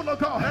your people, O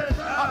God.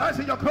 Arise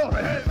in your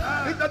glory.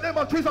 In the name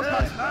of Jesus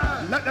Christ,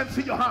 let them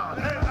see your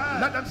hand.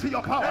 Let them see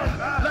your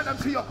power. Let them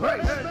see your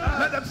grace.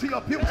 Let them see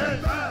your beauty.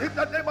 In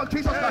the name of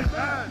Jesus Christ,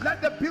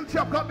 let the beauty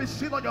of God be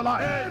seen on your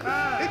life.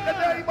 In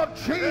the name of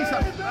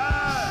Jesus,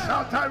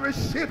 shout, I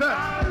receive it.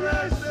 I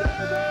receive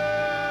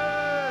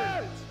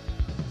it.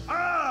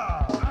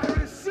 I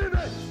receive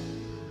it.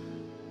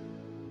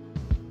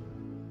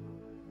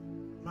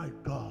 My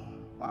God.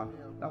 Wow,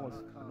 that was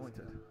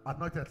anointed.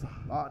 Anointed, sir.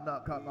 Ah,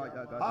 no, come on,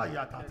 Ah,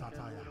 yeah, ta, ta,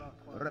 ta, yeah.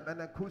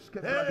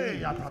 Hey,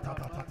 yeah, ta, ta,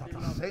 ta, ta, ta, ta.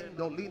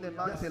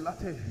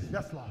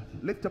 Yes, Lord.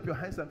 Lift up your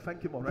hands and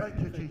thank him already.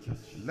 Thank you, Jesus.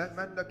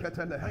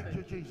 Thank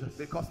you, Jesus.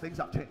 Because things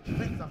have changed.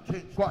 Things have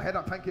changed. Go ahead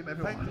and thank him,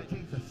 everyone. Thank you,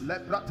 Jesus.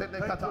 Thank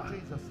you,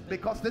 Jesus.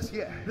 Because this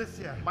year,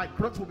 my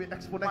growth will be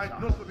exponential. My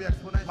growth will be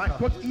exponential. My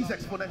growth is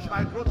exponential.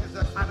 My growth is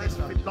exponential. And it's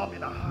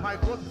phenomenal. My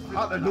growth is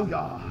phenomenal.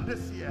 Hallelujah.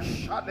 This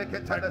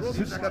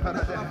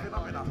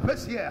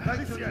year,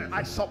 this year,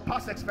 I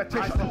surpass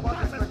expectations.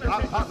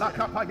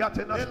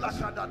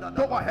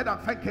 Go ahead and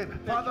thank him.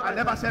 I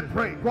never said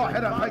pray. Go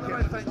ahead and thank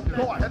him.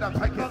 Go ahead and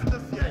thank him.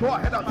 Go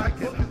ahead and thank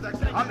him.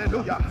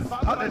 Hallelujah.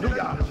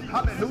 Hallelujah.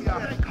 Hallelujah.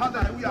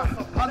 Hallelujah.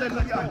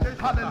 Hallelujah.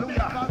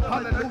 Hallelujah.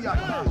 Hallelujah.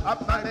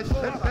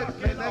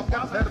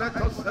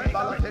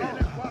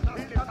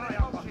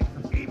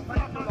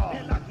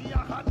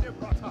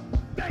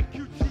 Thank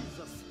you,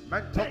 Jesus.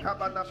 Thank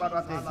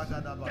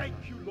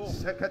you, Lord.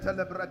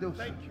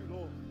 Thank you,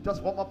 Lord.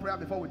 Just one more prayer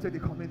before we take the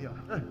communion.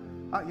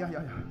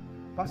 Yeah.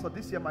 Pastor,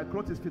 this year my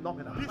growth is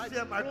phenomenal. This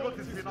year my growth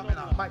is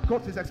phenomenal. My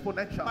growth is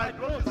exponential. My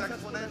growth is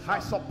exponential. I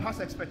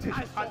surpass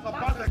expectations. I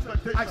surpass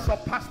expectations. I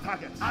surpass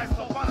targets. I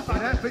surpass In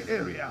targets. every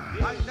area.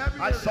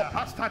 I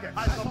surpass targets.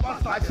 I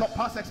surpass I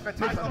surpass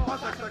expectations.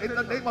 In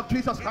the name of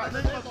Jesus Christ.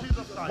 In the name of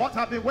Jesus Christ. What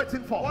I've been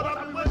waiting for. What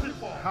I've been waiting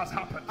for has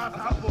happened. has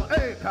happened.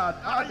 Hey, God.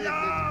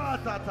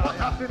 What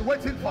I've been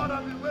waiting for What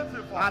I've been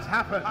waiting for has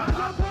happened.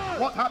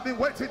 What I've been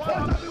waiting for What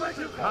I've been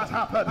waiting for has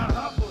happened.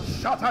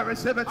 Shout, I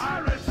receive it. I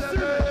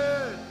receive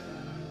it.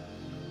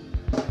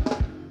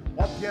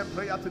 1 p.m.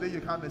 prayer today,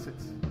 you can't miss it.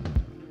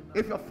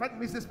 If your friend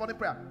missed this morning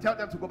prayer, tell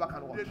them to go back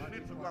and watch. They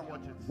need to go and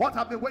watch it. What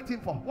I've been waiting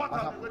for. What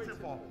I've been waiting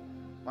for.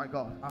 My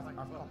God. Has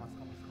come.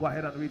 Go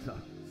ahead and read, sir.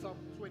 Psalm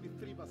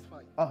 23 verse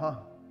 5.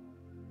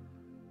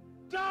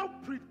 Thou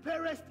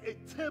preparest a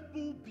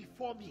table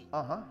before me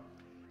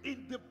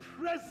in the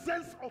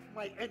presence of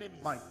my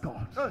enemies. My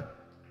God.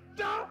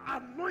 Thou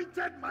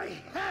anointed my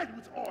head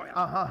with oil.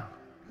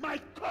 My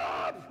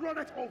cup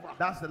runneth over.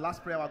 That's the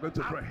last prayer we're going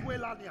to pray. You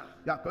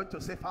are going to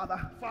say, Father,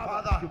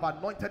 you've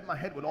anointed my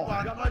head with oil.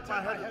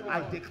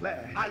 I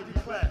declare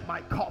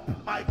my cup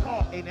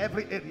in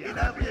every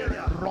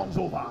area runs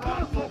over.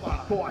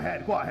 Go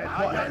ahead.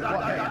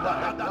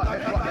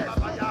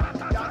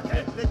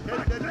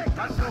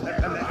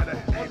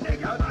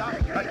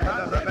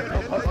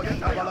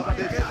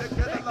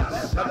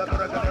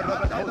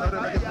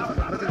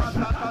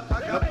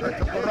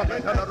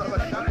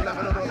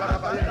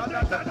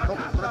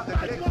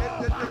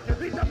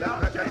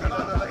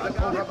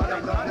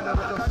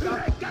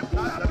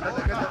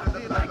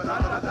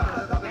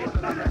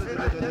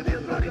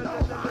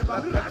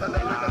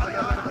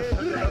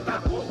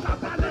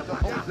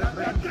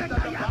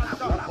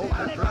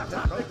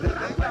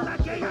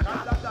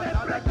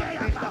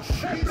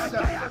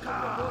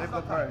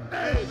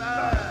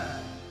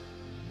 Amen.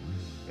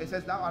 It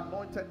says, thou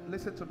anointed,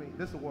 listen to me,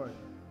 this is the word.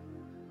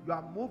 You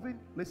are moving,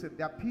 listen,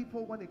 there are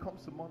people when it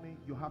comes to money,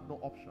 you have no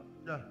option.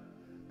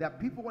 There are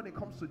people when it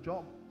comes to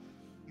job,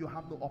 you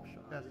have no option.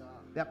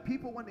 There are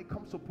people when it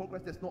comes to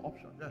progress, there's no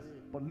option.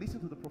 But listen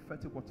to the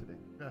prophetic word today.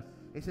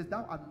 It says,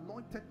 thou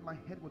anointed my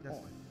head with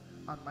oil,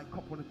 and my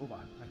cup runneth over.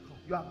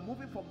 You are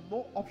moving from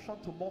no option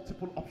to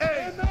multiple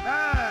options.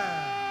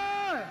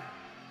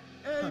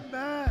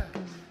 Amen.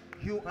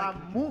 You are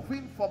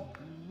moving from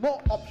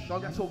no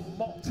option to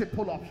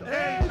multiple options.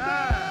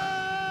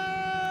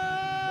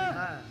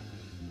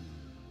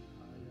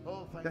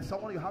 There's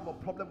someone, you have a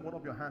problem with one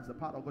of your hands, the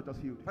part of God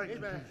just healed.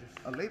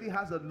 A lady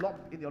has a lump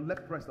in your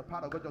left breast, the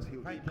part of God just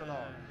healed.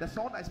 There's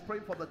someone that is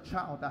praying for the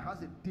child that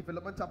has a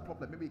developmental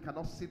problem. Maybe he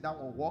cannot sit down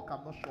or walk,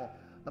 I'm not sure.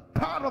 The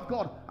power of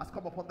God has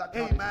come upon that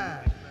child.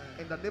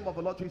 In the name of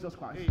the Lord Jesus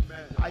Christ.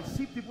 I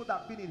see people that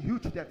have been in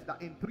huge debt,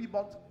 that in 3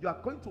 months you are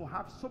going to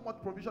have so much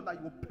provision that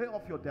you will pay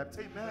off your debt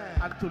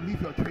and to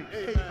live your dreams.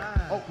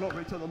 Oh,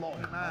 glory to the Lord.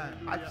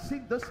 I've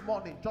seen this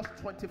morning just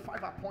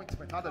 25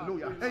 appointments.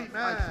 Hallelujah.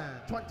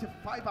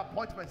 25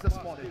 appointments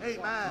this morning.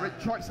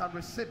 Rejoice and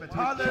receive it.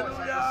 Rejoice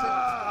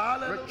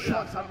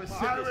and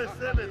receive it.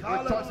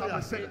 Rejoice and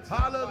receive it.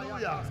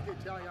 Hallelujah.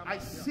 I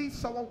see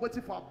someone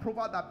waiting for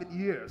approval that have been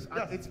years,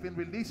 and it's been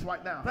released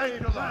right now. Thank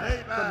you,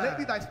 Lord. The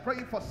lady that is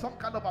praying for some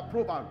kind of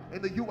approval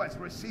in the US,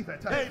 receive it.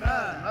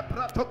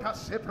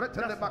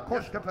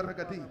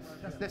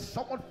 There's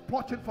someone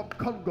watching from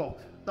Congo.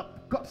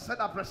 God said,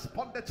 I've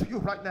responded to you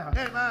right now.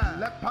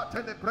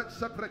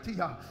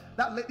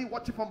 That lady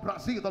watching from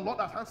Brazil, the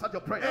Lord has answered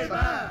your prayers.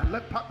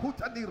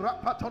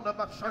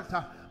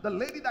 The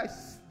lady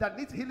that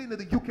needs healing in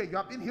the UK, you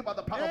have been healed by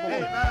the power of the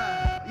Lord.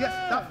 Yes,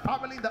 that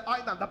family in the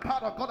island, the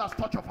power of God has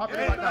touched your family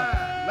right now.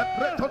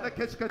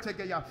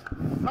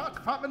 That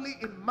family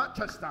in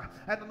Manchester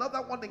and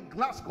another one in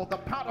Glasgow, the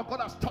power of God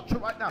has touched you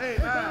right now.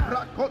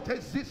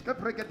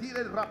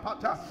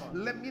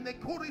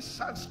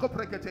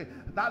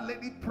 That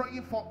lady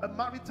praying for a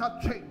marital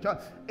change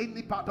in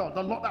Ibadan,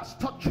 the Lord has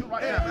touched you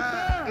right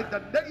now. In the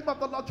name of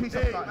the Lord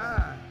Jesus Christ.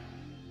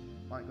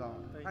 My God.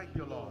 Thank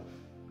you, Lord.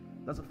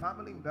 There's a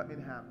family in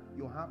Birmingham.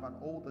 You have an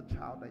older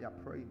child that you're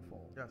praying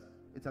for. Yes.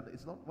 It's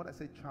not, when I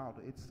say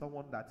child, it's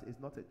someone that is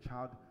not a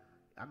child.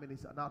 I mean,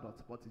 it's an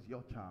adult, but it's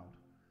your child.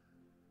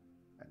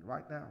 And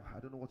right now, I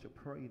don't know what you're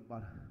praying,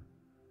 but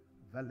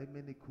thank you,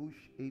 Lord.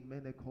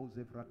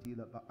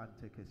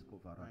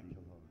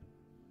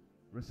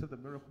 Receive the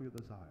miracle you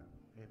desire.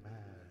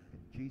 Amen. In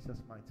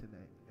Jesus' mighty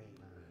name. Amen.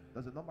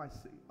 There's a number I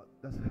say.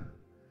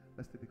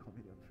 Let's take the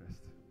communion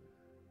first.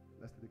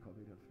 Let's take the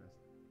communion first.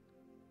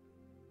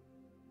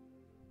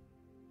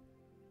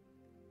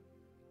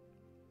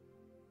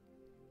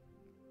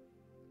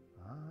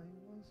 I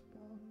was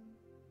born.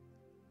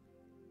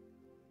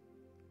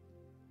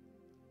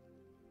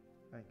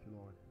 Thank you,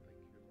 Lord.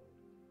 Thank you, Lord.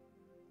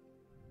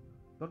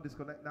 Don't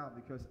disconnect now,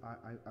 because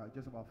I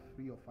just about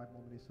 3 or 5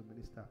 more minutes to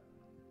minister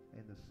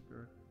in the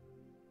spirit.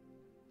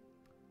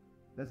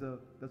 There's a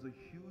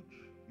huge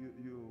you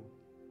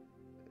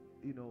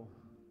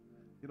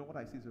know what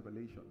I see is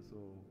revelation. So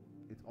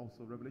it's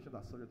also revelation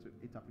that's subject to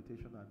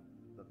interpretation and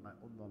my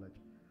own knowledge.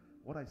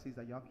 What I see is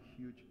that you have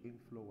huge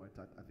influence.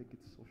 I think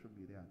it's social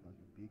media, that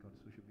you're big on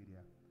social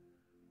media,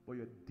 but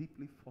you're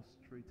deeply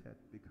frustrated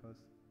because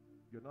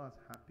you're not as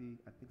happy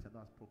and things are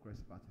not as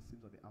progressive as it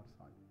seems on the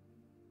outside.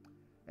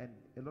 And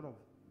a lot of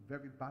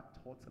very bad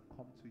thoughts have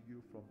come to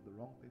you from the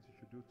wrong things you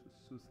should do to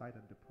suicide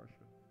and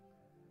depression.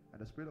 And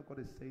the Spirit of God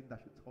is saying that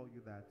I should tell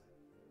you that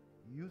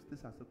use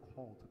this as a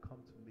call to come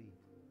to me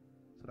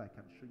so that I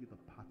can show you the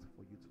path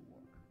for you to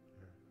walk.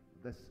 Yeah.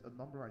 There's a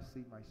number I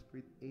see in my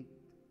spirit,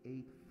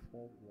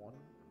 8841.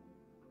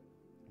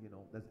 It's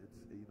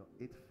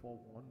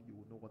 841. You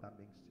will know what that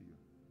means to you.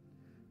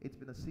 It's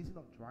been a season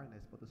of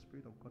dryness, but the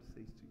Spirit of God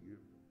says to you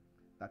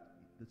that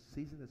the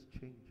season is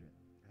changing.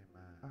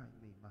 Amen.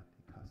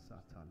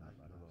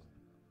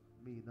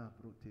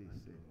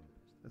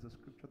 There's a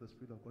scripture the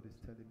Spirit of God is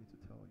telling me to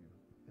tell you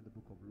in the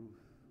book of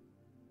Ruth.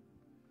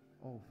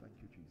 Oh, thank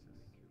you, Jesus.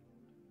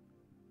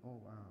 Oh,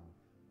 wow.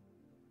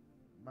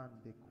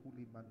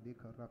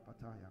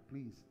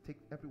 Please,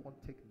 everyone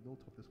take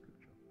note of the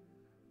scripture.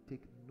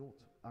 Take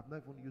note. I've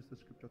not even used the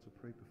scripture to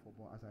pray before,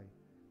 but as I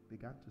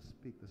began to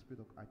speak,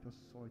 I just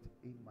saw it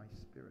in my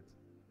spirit.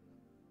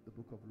 The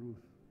book of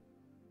Ruth.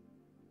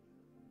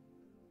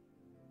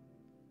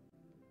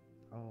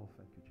 Oh,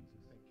 thank you,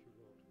 Jesus. Thank you,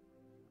 Lord.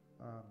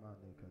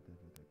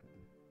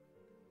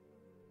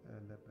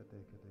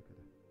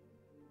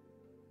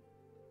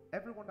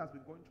 Everyone that's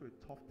been going through a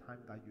tough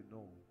time that you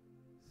know,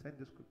 send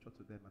the scripture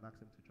to them and ask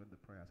them to join the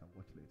prayers and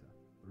watch later.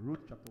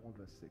 Ruth chapter 1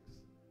 verse 6.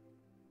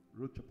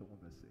 Ruth chapter 1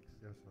 verse 6.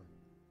 Yes, sir.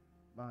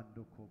 Go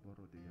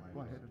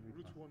ahead and read.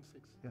 Ruth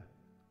 1:6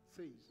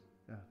 says,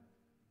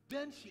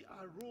 then she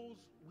arose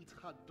with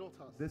her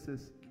daughters. This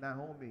is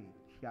Naomi.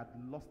 She had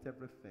lost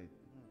everything.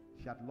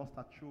 She had lost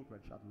her children.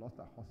 She had lost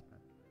her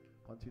husband.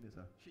 Continue,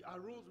 sir. She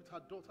arose with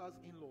her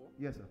daughters-in-law.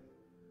 Yes, sir.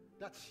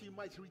 That she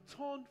might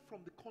return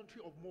from the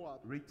country of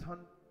Moab.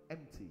 Return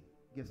empty.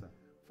 Yes, sir.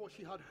 For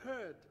she had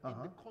heard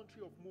in the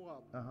country of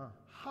Moab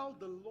how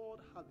the Lord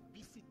had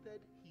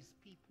visited his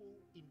people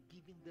in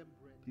giving them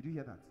bread. Did you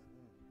hear that?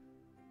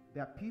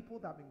 There are people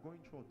that have been going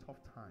through a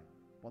tough time,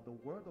 but the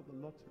word of the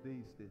Lord today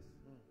is this.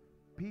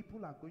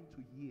 People are going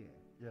to hear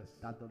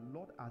that the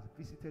Lord has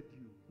visited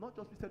you, not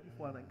just visited you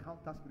for an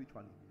encounter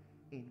spiritually,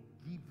 in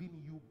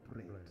giving you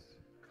bread.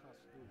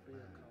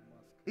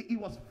 It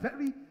was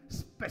very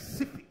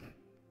specific.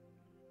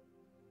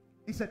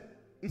 He said,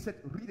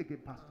 read again,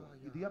 Pastor.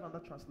 Do you have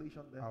another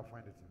translation there? I'll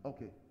find it.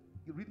 Okay.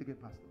 You read again,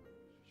 Pastor.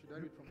 Should I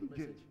read from King the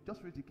James. message?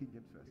 Just read the King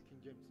James first. The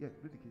King James. Yeah,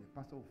 read the King James.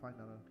 Pastor will find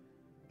another.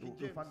 King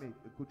We'll find a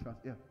good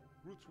translation.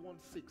 Yeah. Ruth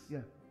 1:6.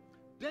 Yeah.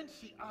 Then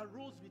she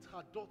arose with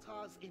her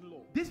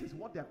daughters-in-law. This is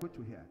what they are going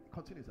to hear.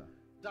 Continue, sir.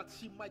 That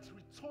she might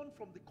return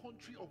from the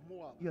country of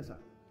Moab. Yes, sir.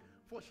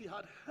 For she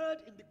had heard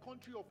in the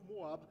country of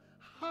Moab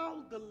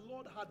how the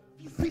Lord had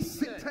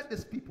visited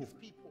his people.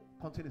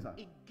 Continue, sir.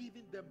 In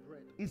giving them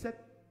bread. He said,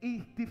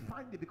 he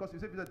defined it, because he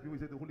said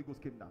the Holy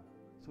Ghost came down.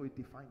 So he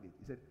defined it.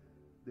 He said,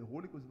 the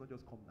Holy Ghost did not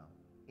just come down,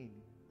 in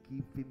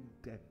giving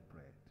them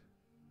bread.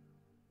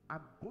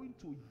 I'm going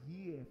to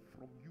hear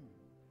from you,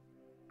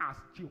 as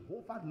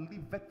Jehovah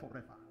liveth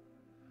forever,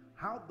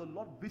 how the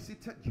Lord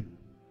visited you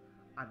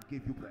and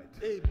gave you bread.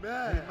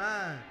 Amen.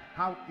 Amen.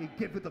 How he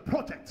gave you the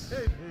projects.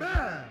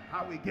 Amen.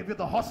 How he gave you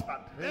the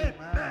husband.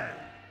 Amen.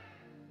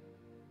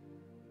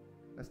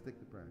 Let's take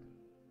the bread.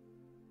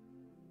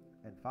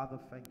 And Father,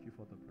 thank you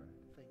for the bread.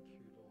 Thank you,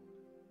 Lord.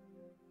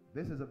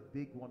 This is a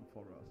big one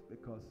for us,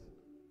 because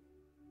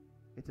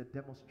it's a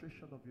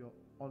demonstration of your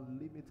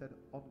unlimited,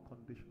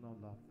 unconditional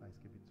love that is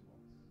given to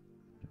us.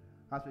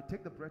 As we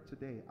take the bread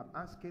today, I'm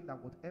asking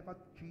that whatever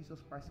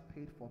Jesus Christ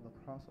paid for on the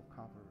cross of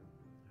Calvary,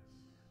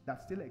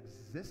 that still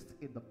exists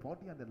in the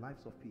body and the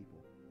lives of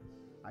people,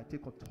 I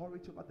take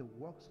authority over the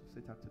works of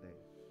Satan today.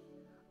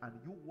 And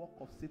you work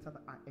of Satan,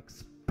 I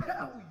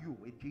expel you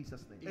in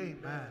Jesus' name.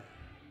 Amen.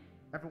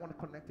 Everyone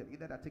connected,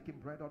 either they're taking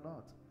bread or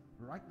not.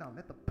 Right now,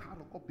 let the power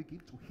of God begin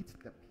to hit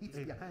them,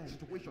 hit their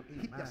situation,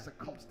 hit their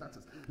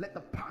circumstances. Let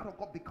the power of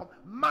God become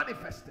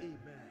manifested.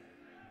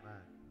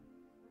 Amen.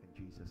 In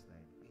Jesus'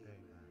 name. Amen.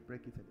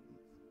 Break it and eat.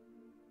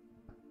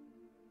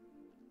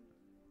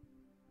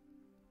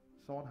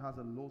 Someone has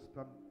a low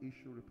sperm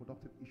issue,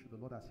 reproductive issue, the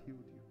Lord has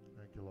healed you.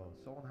 Thank you, Lord.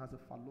 Someone has a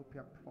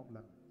fallopian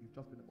problem, you've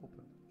just been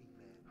opened.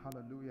 Amen.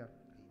 Hallelujah.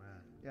 Amen.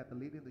 Yeah, the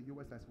lady in the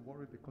US that's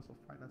worried because of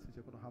finances,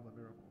 you're going to have a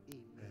miracle.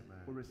 Amen.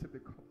 Amen. We'll receive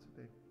the cup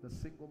today. The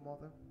single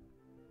mother,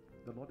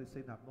 the Lord is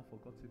saying, I've not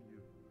forgotten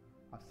you.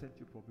 I've sent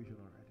you provision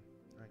already.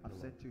 I've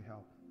sent you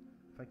help.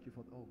 Thank you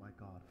for oh my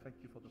God.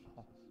 Thank you for the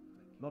cup.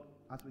 Lord,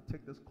 as we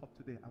take this cup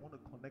today, I want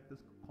to connect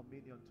this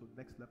communion to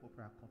Next Level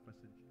Prayer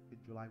Conference in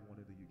July 1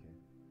 in the UK.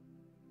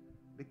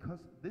 Because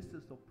this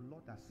is the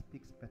blood that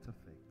speaks better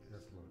things.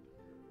 Yes, Lord.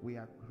 We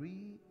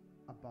agree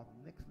about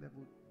Next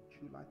Level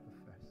July the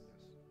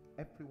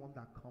 1st. Everyone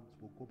that comes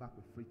will go back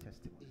with free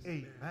testimonies.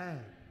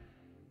 Amen.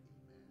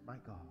 My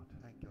God.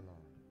 Thank you,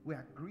 Lord. We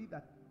agree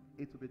that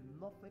it will be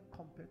nothing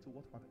compared to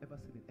what I've ever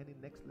seen in any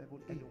Next Level,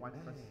 any one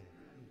person.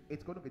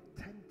 It's going to be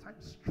 10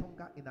 times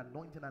stronger in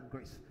anointing and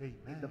grace. Amen.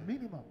 In the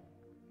minimum,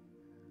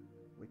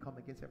 we come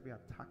against every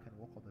attack and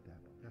work of the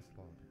devil. Yes,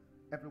 Lord.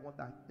 Everyone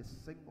that is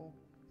single,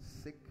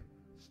 sick,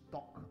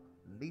 stuck,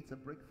 needs a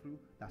breakthrough,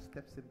 that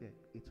steps in there,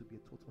 it will be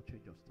a total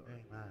change of story.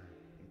 Amen.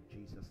 In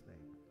Jesus'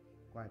 name.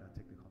 Go ahead and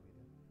take the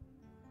communion.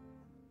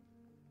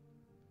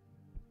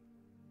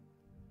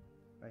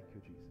 Thank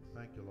you, Jesus.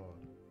 Thank you,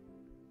 Lord.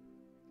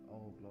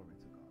 Oh, glory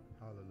to God.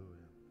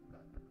 Hallelujah.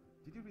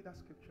 Did you read that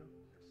scripture?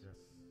 Yes.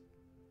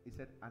 He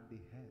said, and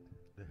they heard.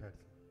 The head.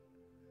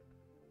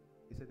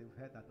 He said they've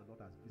heard that the Lord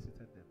has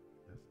visited them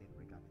Yes. in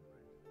regarding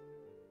bread.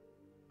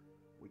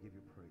 We give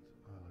you praise.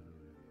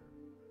 Hallelujah.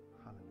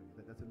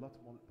 Hallelujah. There's a lot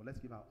more, but let's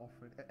give our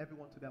offering.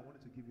 Everyone today, I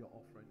wanted to give your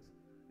offerings.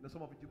 You know,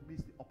 some of you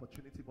missed the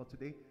opportunity, but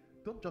today,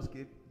 don't just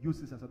give. Use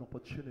this as an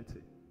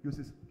opportunity. Use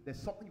this. There's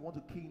something you want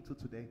to key into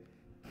today.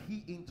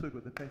 Key into it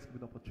with the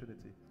Thanksgiving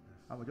opportunity.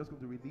 Yes. And we're just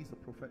going to release the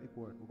prophetic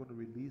word. We're going to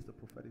release the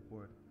prophetic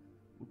word.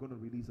 We're going to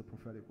release the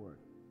prophetic word.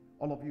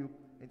 All of you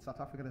in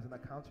South Africa, there's an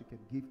account you can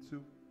give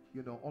to.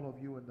 You know, all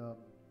of you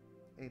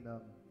in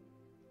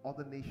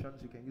other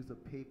nations, you can use the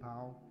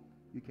PayPal.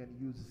 You can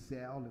use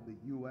Zelle in the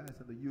US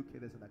and the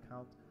UK. There's an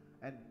account.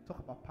 And talk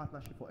about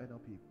partnership for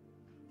NLP.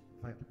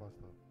 Thank you,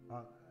 Pastor.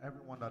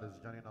 Everyone that is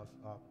joining us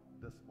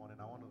this morning,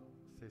 I want to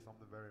say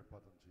something very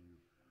important to you.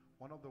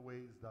 One of the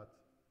ways that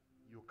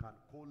you can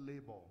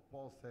co-labor,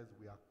 Paul says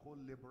we are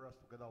co-laborers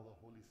together with the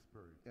Holy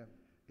Spirit,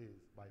 is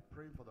by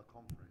praying for the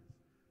conference,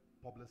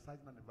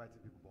 publicizing and inviting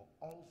people, but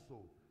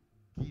also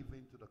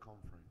giving to the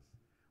conference.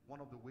 One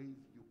of the ways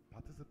you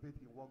participate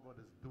in what God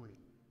is doing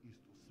is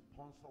to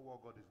sponsor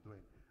what God is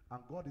doing.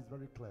 And God is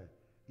very clear.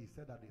 He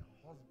said that the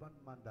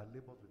husbandman that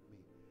labors with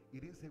me,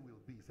 he didn't say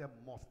will be, he said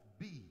must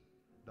be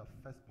the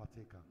first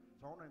partaker.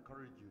 So I want to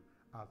encourage you,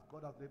 as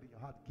God has laid in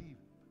your heart,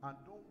 give. And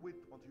don't wait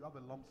until you have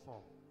a lump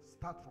sum.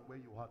 Start from where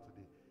you are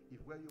today. If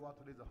where you are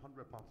today is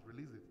 £100,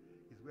 release it.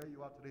 If where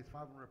you are today is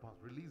 £500,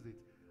 release it.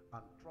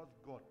 And trust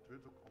God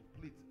to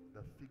complete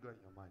the figure in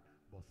your mind.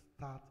 But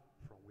start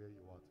from where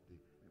you are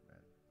today.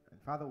 Amen. And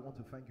Father, we want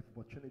to thank you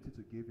for the opportunity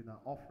to give in our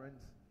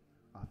offerings,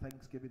 our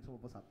Thanksgiving. Some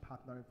of us are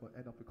partnering for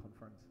NLP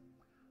conference.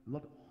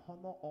 Lord,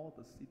 honor all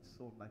the seeds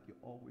sown like you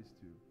always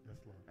do.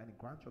 Yes, Lord. And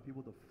grant your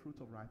people the fruit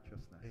of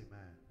righteousness.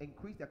 Amen.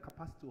 Increase their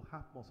capacity to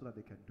have more so that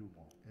they can do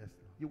more. Yes,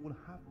 Lord. You will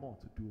have more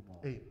to do more.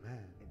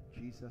 Amen. In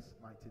Jesus'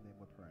 mighty name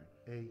we pray.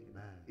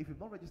 Amen. If you've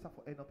not registered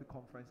for NLP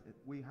conference,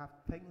 we have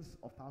tens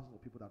of thousands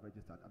of people that have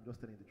registered. I'm just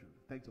telling you the truth.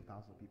 Tens of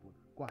thousands of people.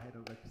 Go ahead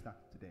and register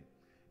today.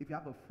 If you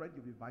have a friend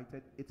you've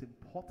invited, it's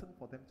important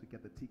for them to get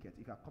the ticket.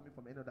 If you're coming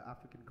from any other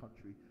African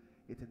country,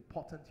 it's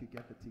important you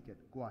get the ticket.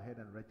 Go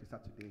ahead and register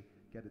today.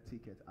 Get a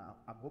ticket.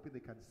 I'm hoping they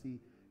can see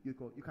you.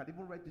 You can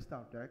even register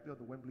directly on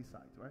the Wembley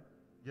site, right?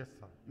 Yes,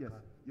 sir.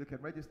 You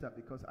can register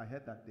because I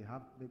heard that they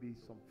have maybe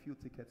some few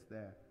tickets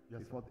there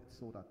before it's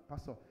sold out.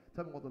 Pastor,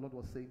 tell me what the Lord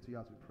was saying to you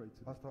as we prayed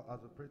today. Pastor, as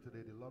we prayed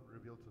today, the Lord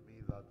revealed to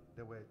me that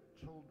there were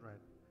children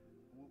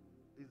who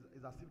is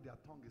as if their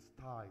tongue is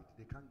tied.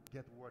 They can't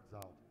get words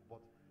out.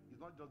 But it's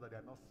not just that they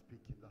are not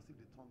speaking. It's as if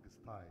the tongue is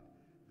tied.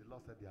 The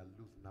Lord said they are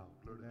loose now.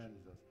 Glory to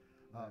Jesus.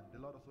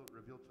 The Lord also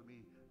revealed to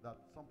me that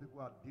some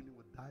people are dealing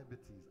with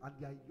diabetes, and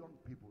they are young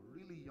people,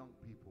 really young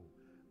people.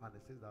 And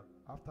it says that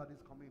after this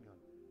communion,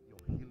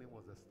 your healing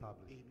was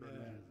established. Amen. Glory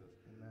to Jesus.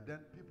 Amen. Then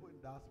people in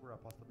diaspora,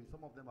 Pastor B,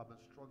 some of them have been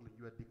struggling.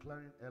 You were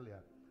declaring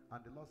earlier, and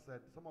the Lord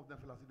said some of them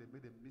feel as if they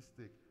made a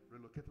mistake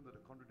relocating to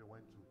the country they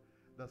went to.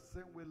 The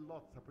same way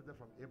Lot separated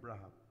from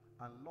Abraham,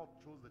 and Lot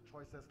chose the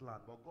choicest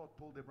land, but God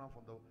told Abraham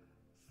from the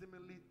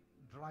seemingly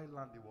dry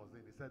land he was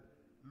in, he said,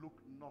 look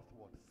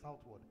northward,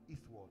 southward,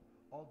 eastward.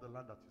 All the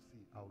land that you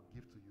see, I will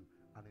give to you.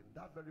 And in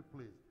that very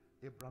place,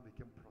 Abraham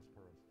became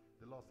prosperous.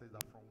 The Lord says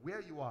that from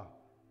where you are,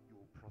 you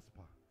will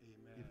prosper.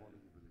 Amen. If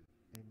only you believe.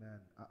 Amen.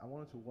 I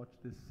wanted to watch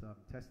this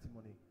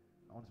testimony.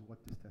 I want to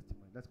watch this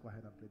testimony. Let's go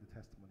ahead and play the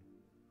testimony.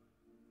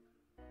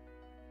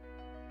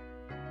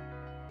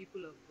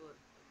 People of God,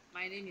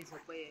 my name is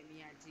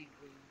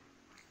Pbnextlevel.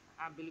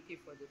 I've been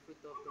looking for the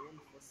fruit of the womb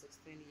for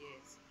 16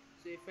 years.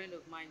 So a friend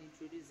of mine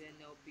introduced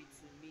NLP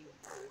to me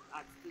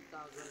at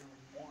 2001.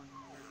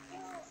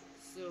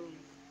 So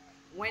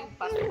when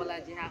Pastor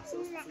Bolaji asks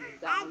us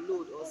to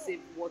download or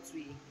save what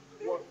we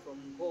want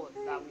from God,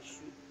 that we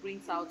should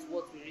print out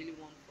what we really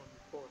want from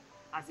God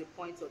as a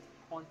point of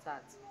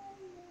contact.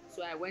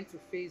 So I went to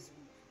Facebook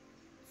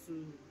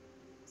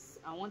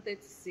I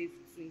wanted to save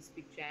twins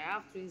picture. I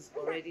have twins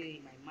already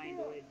in my mind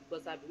already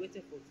because I've been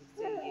waiting for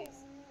 15 years.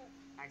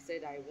 I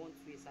said I want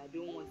twins. I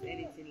don't want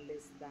anything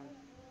less than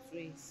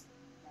twins.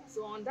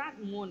 So on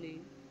that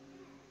morning,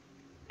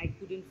 I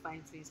couldn't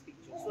find twins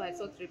picture. So I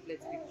saw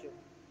triplets picture.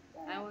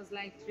 I was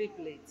like,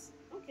 triplets,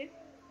 okay,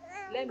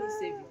 let me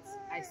save it.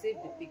 I saved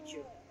the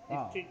picture,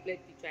 the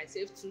triplet picture. I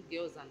saved 2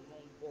 girls and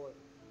 1 boy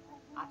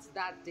at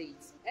that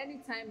date.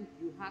 Anytime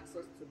you ask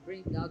us to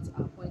bring out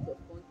our point of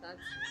contact,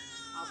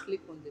 I'll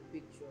click on the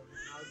picture.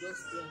 I'll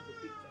just go on the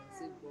picture and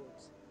say,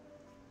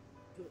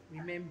 God,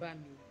 remember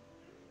me.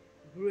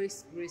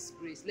 Grace, grace,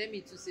 grace. Let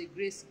me to say,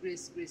 grace,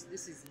 grace, grace.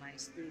 This is my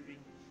story.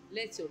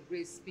 Let your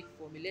grace speak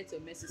for me. Let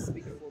your mercy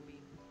speak for me.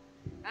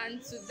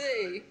 And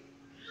today,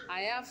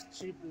 I have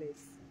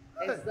triplets.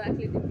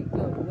 Exactly the picture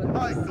of what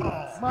My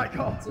God, my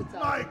God,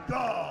 my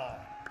God.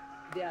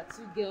 There are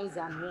 2 girls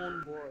and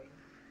 1 boy.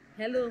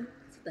 Hello,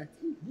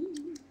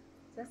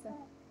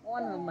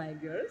 one of my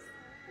girls.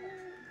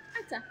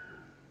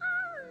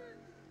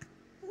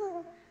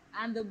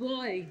 And the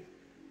boy.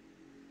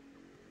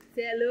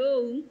 Say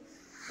hello.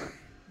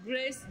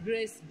 Grace,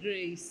 grace,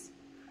 grace.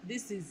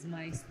 This is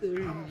my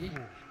story.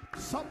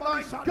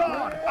 Somebody,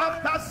 God,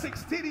 after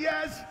 16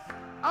 years,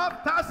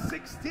 after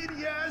 16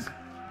 years,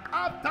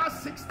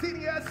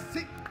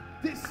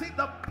 see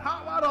the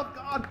power of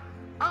God.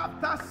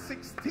 After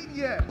 16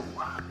 years.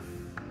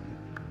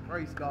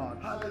 Praise God.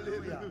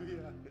 Hallelujah.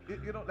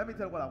 You know, let me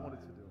tell you what I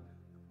wanted to do.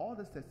 All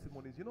these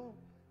testimonies, you know,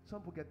 some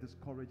people get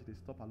discouraged, they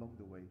stop along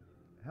the way.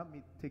 Help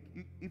me take,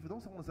 if you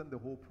don't want to send the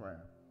whole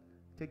prayer,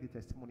 take the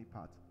testimony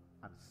part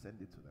and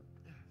send it to them.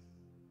 Yes.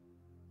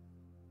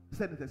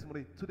 Send the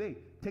testimony today.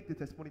 Take the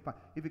testimony part.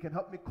 If you can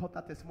help me cut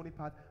that testimony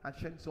part and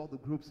share it to all the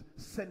groups,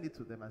 send it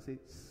to them and say,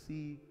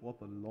 see what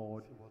the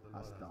Lord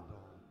has done.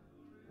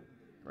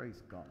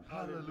 Praise God.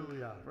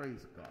 Hallelujah.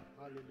 Praise God.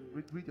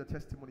 Hallelujah. Read your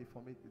testimony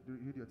for me.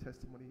 Read your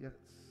testimony. Yes.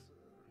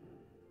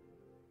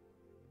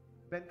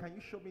 Ben, can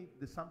you show me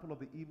the sample of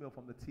the email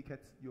from the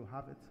tickets? You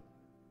have it?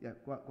 Yeah,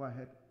 go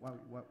ahead.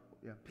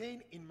 Yeah.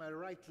 Pain in my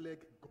right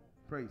leg.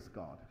 Praise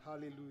God.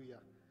 Hallelujah.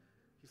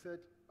 He said,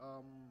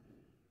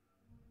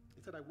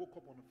 I woke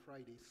up on a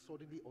Friday,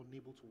 suddenly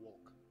unable to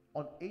walk.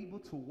 Unable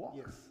to walk?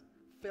 Yes.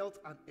 Felt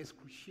an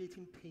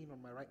excruciating pain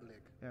on my right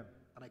leg. Yeah.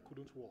 And I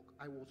couldn't walk.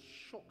 I was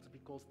shocked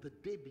because the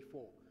day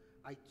before,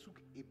 I took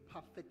a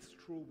perfect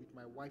stroll with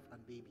my wife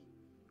and baby,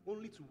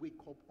 only to wake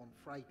up on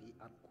Friday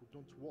and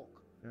couldn't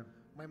walk. Yeah.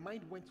 My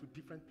mind went to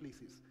different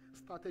places,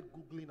 started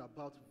Googling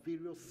about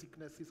various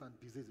sicknesses and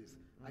diseases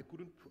I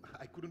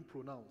couldn't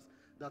pronounce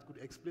that could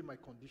explain my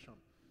condition,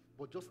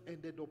 but just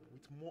ended up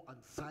with more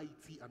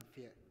anxiety and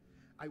fear.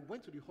 I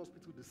went to the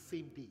hospital the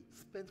same day,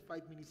 spent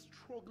 5 minutes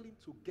struggling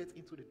to get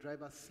into the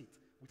driver's seat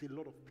with a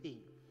lot of pain.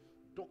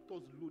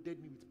 Doctors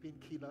loaded me with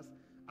painkillers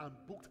and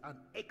booked an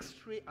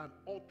X-ray and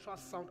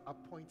ultrasound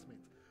appointment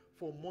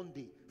for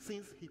Monday,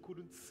 since he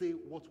couldn't say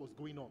what was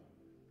going on.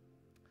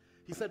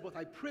 He said, but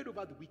I prayed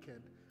over the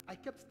weekend. I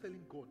kept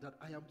telling God that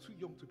I am too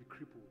young to be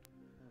crippled.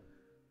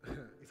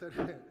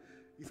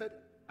 He said,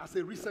 as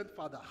a recent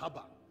father,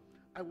 Haba,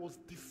 I was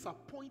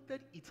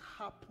disappointed it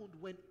happened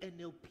when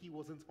NLP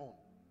wasn't on,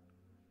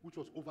 which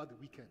was over the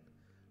weekend.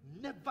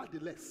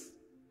 Nevertheless,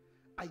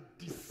 I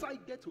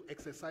decided to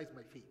exercise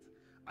my faith.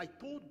 I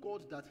told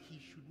God that he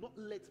should not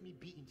let me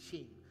be in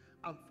shame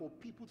and for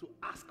people to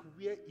ask,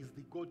 where is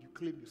the God you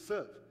claim you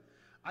serve?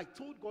 I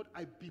told God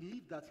I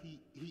believe that he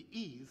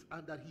is,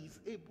 and that he is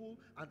able,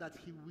 and that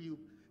he will,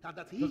 and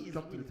that he is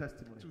willing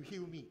to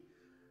heal me.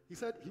 He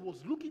said he was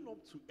looking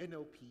up to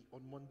NLP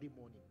on Monday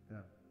morning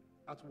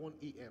at 1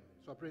 a.m.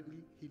 So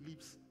apparently he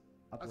lives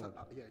abroad.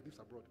 He lives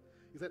abroad.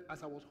 He said,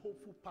 as I was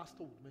hopeful,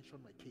 Pastor would mention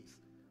my case.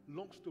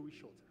 Long story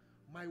short,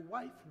 my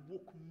wife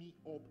woke me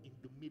up in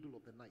the middle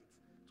of the night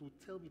to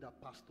tell me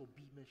that Pastor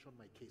B mentioned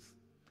my case.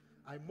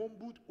 I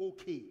mumbled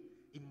okay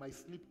in my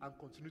sleep and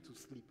continued to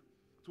sleep.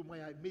 To my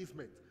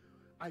amazement,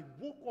 I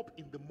woke up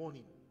in the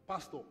morning,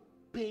 Pastor,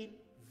 pain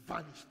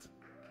vanished.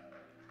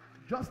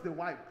 Just the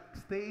wife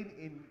staying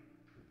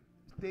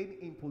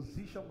in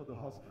position with the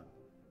husband.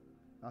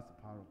 That's the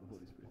power of the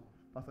Holy Spirit.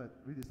 Pastor,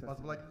 read this.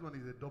 Pastor, like this one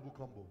is a double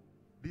combo.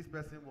 This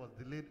person was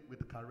delayed with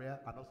the career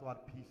and also had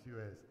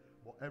PCOS,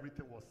 but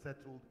everything was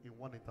settled in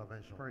one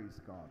intervention. Praise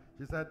God.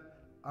 She said,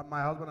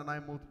 my husband and I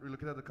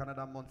relocated to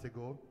Canada months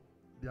ago.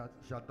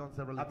 She had done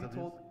several interviews. Have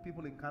you told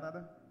people in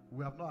Canada?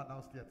 We have not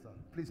announced yet, sir.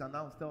 Please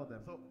announce, tell them.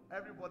 So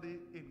everybody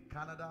in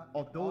Canada,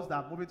 or those that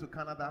are moving to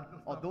Canada,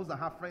 or those that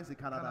have friends in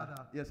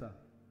Canada. Yes, sir.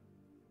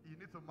 You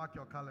need to mark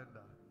your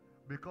calendar,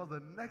 because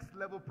the next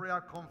level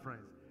prayer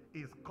conference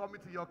is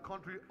coming to your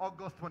country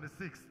August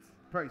 26th.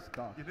 Praise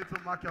God. You need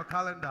to mark your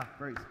calendar.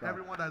 Praise God.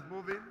 Everyone that's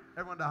moving,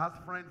 everyone that has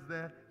friends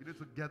there, you need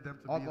to get them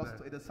to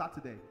August, be there. It's a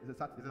Saturday. It's a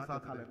Saturday. It's a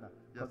Saturday. Calendar.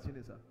 Yes.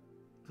 Continue, sir.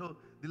 So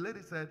the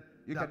lady said,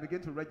 you can begin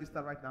to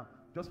register right now.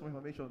 Just for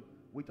information,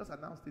 We just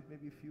announced it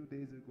maybe a few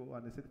days ago,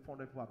 and they said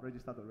 400 people have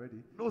registered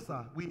already. No,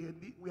 sir. We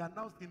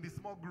announced in the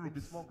small groups. In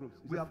the small groups.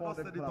 We have not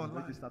said it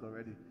online. Registered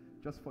already.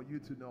 Just for you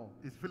to know.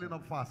 It's filling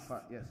up fast.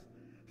 Yes.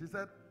 She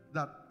said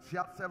that she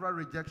had several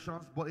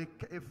rejections, but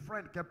a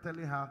friend kept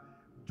telling her,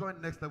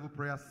 join Next Level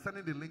Prayers,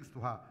 sending the links to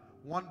her.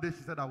 One day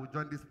she said, I will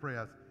join these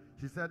prayers.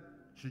 She said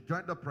she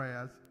joined the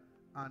prayers,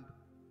 and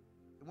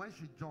when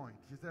she joined,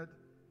 she said,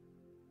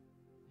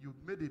 you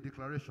made a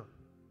declaration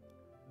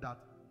that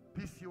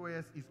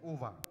PCOS is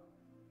over.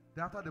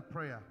 Then after the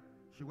prayer,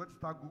 she went to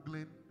start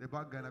Googling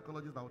about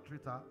gynecologists that would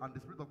treat her, and the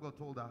Spirit of God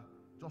told her,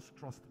 just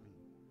trust me.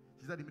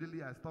 She said,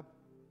 immediately I stopped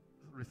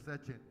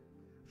researching.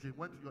 She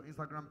went to your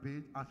Instagram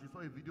page, and she saw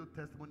a video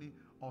testimony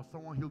of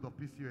someone healed of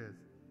PCOS.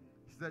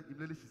 She said,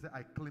 immediately she said,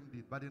 I claimed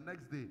it. By the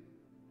next day,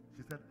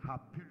 she said her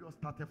period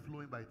started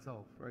flowing by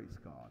itself. Praise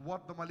God.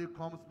 What normally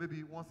comes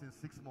maybe once in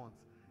 6 months,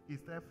 it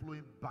started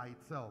flowing by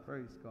itself.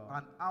 Praise God.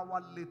 An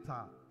hour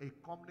later, a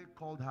company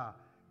called her,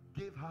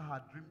 gave her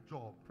her dream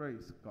job.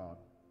 Praise God.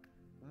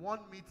 1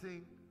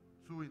 meeting,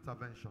 2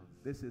 interventions.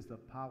 This is the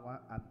power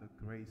and the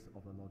grace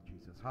of the Lord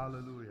Jesus Christ.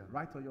 Hallelujah.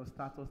 Write on your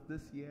status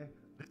this year.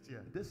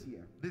 This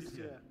year.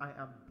 I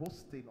am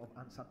boasting of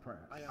answered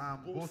prayers. I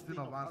am boasting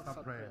of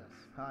answered prayers.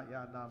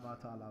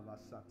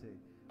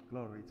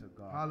 Glory to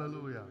God.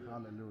 Hallelujah.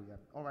 Hallelujah.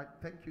 All right.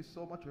 Thank you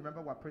so much.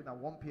 Remember, we're praying at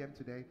 1 p.m.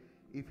 today.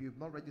 If you've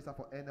not registered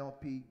for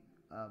NLP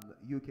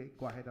UK,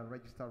 go ahead and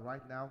register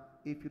right now.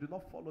 If you do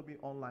not follow me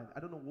online, I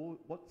don't know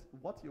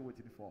what you're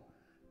waiting for.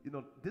 You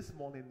know, this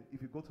morning,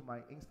 if you go to my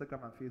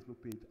Instagram and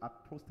Facebook page, I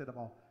posted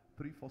about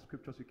 3-4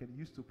 scriptures you can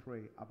use to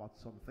pray about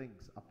some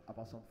things.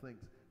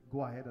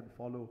 Go ahead and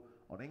follow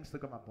on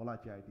Instagram at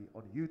Bolaji ID,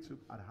 on YouTube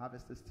at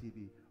Harvesters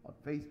TV, on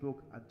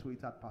Facebook and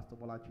Twitter at Pastor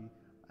Bolaji,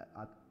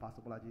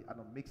 and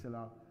on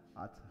mixlr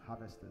at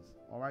Harvesters.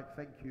 All right,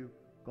 thank you.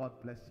 God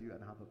bless you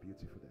and have a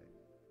beautiful day.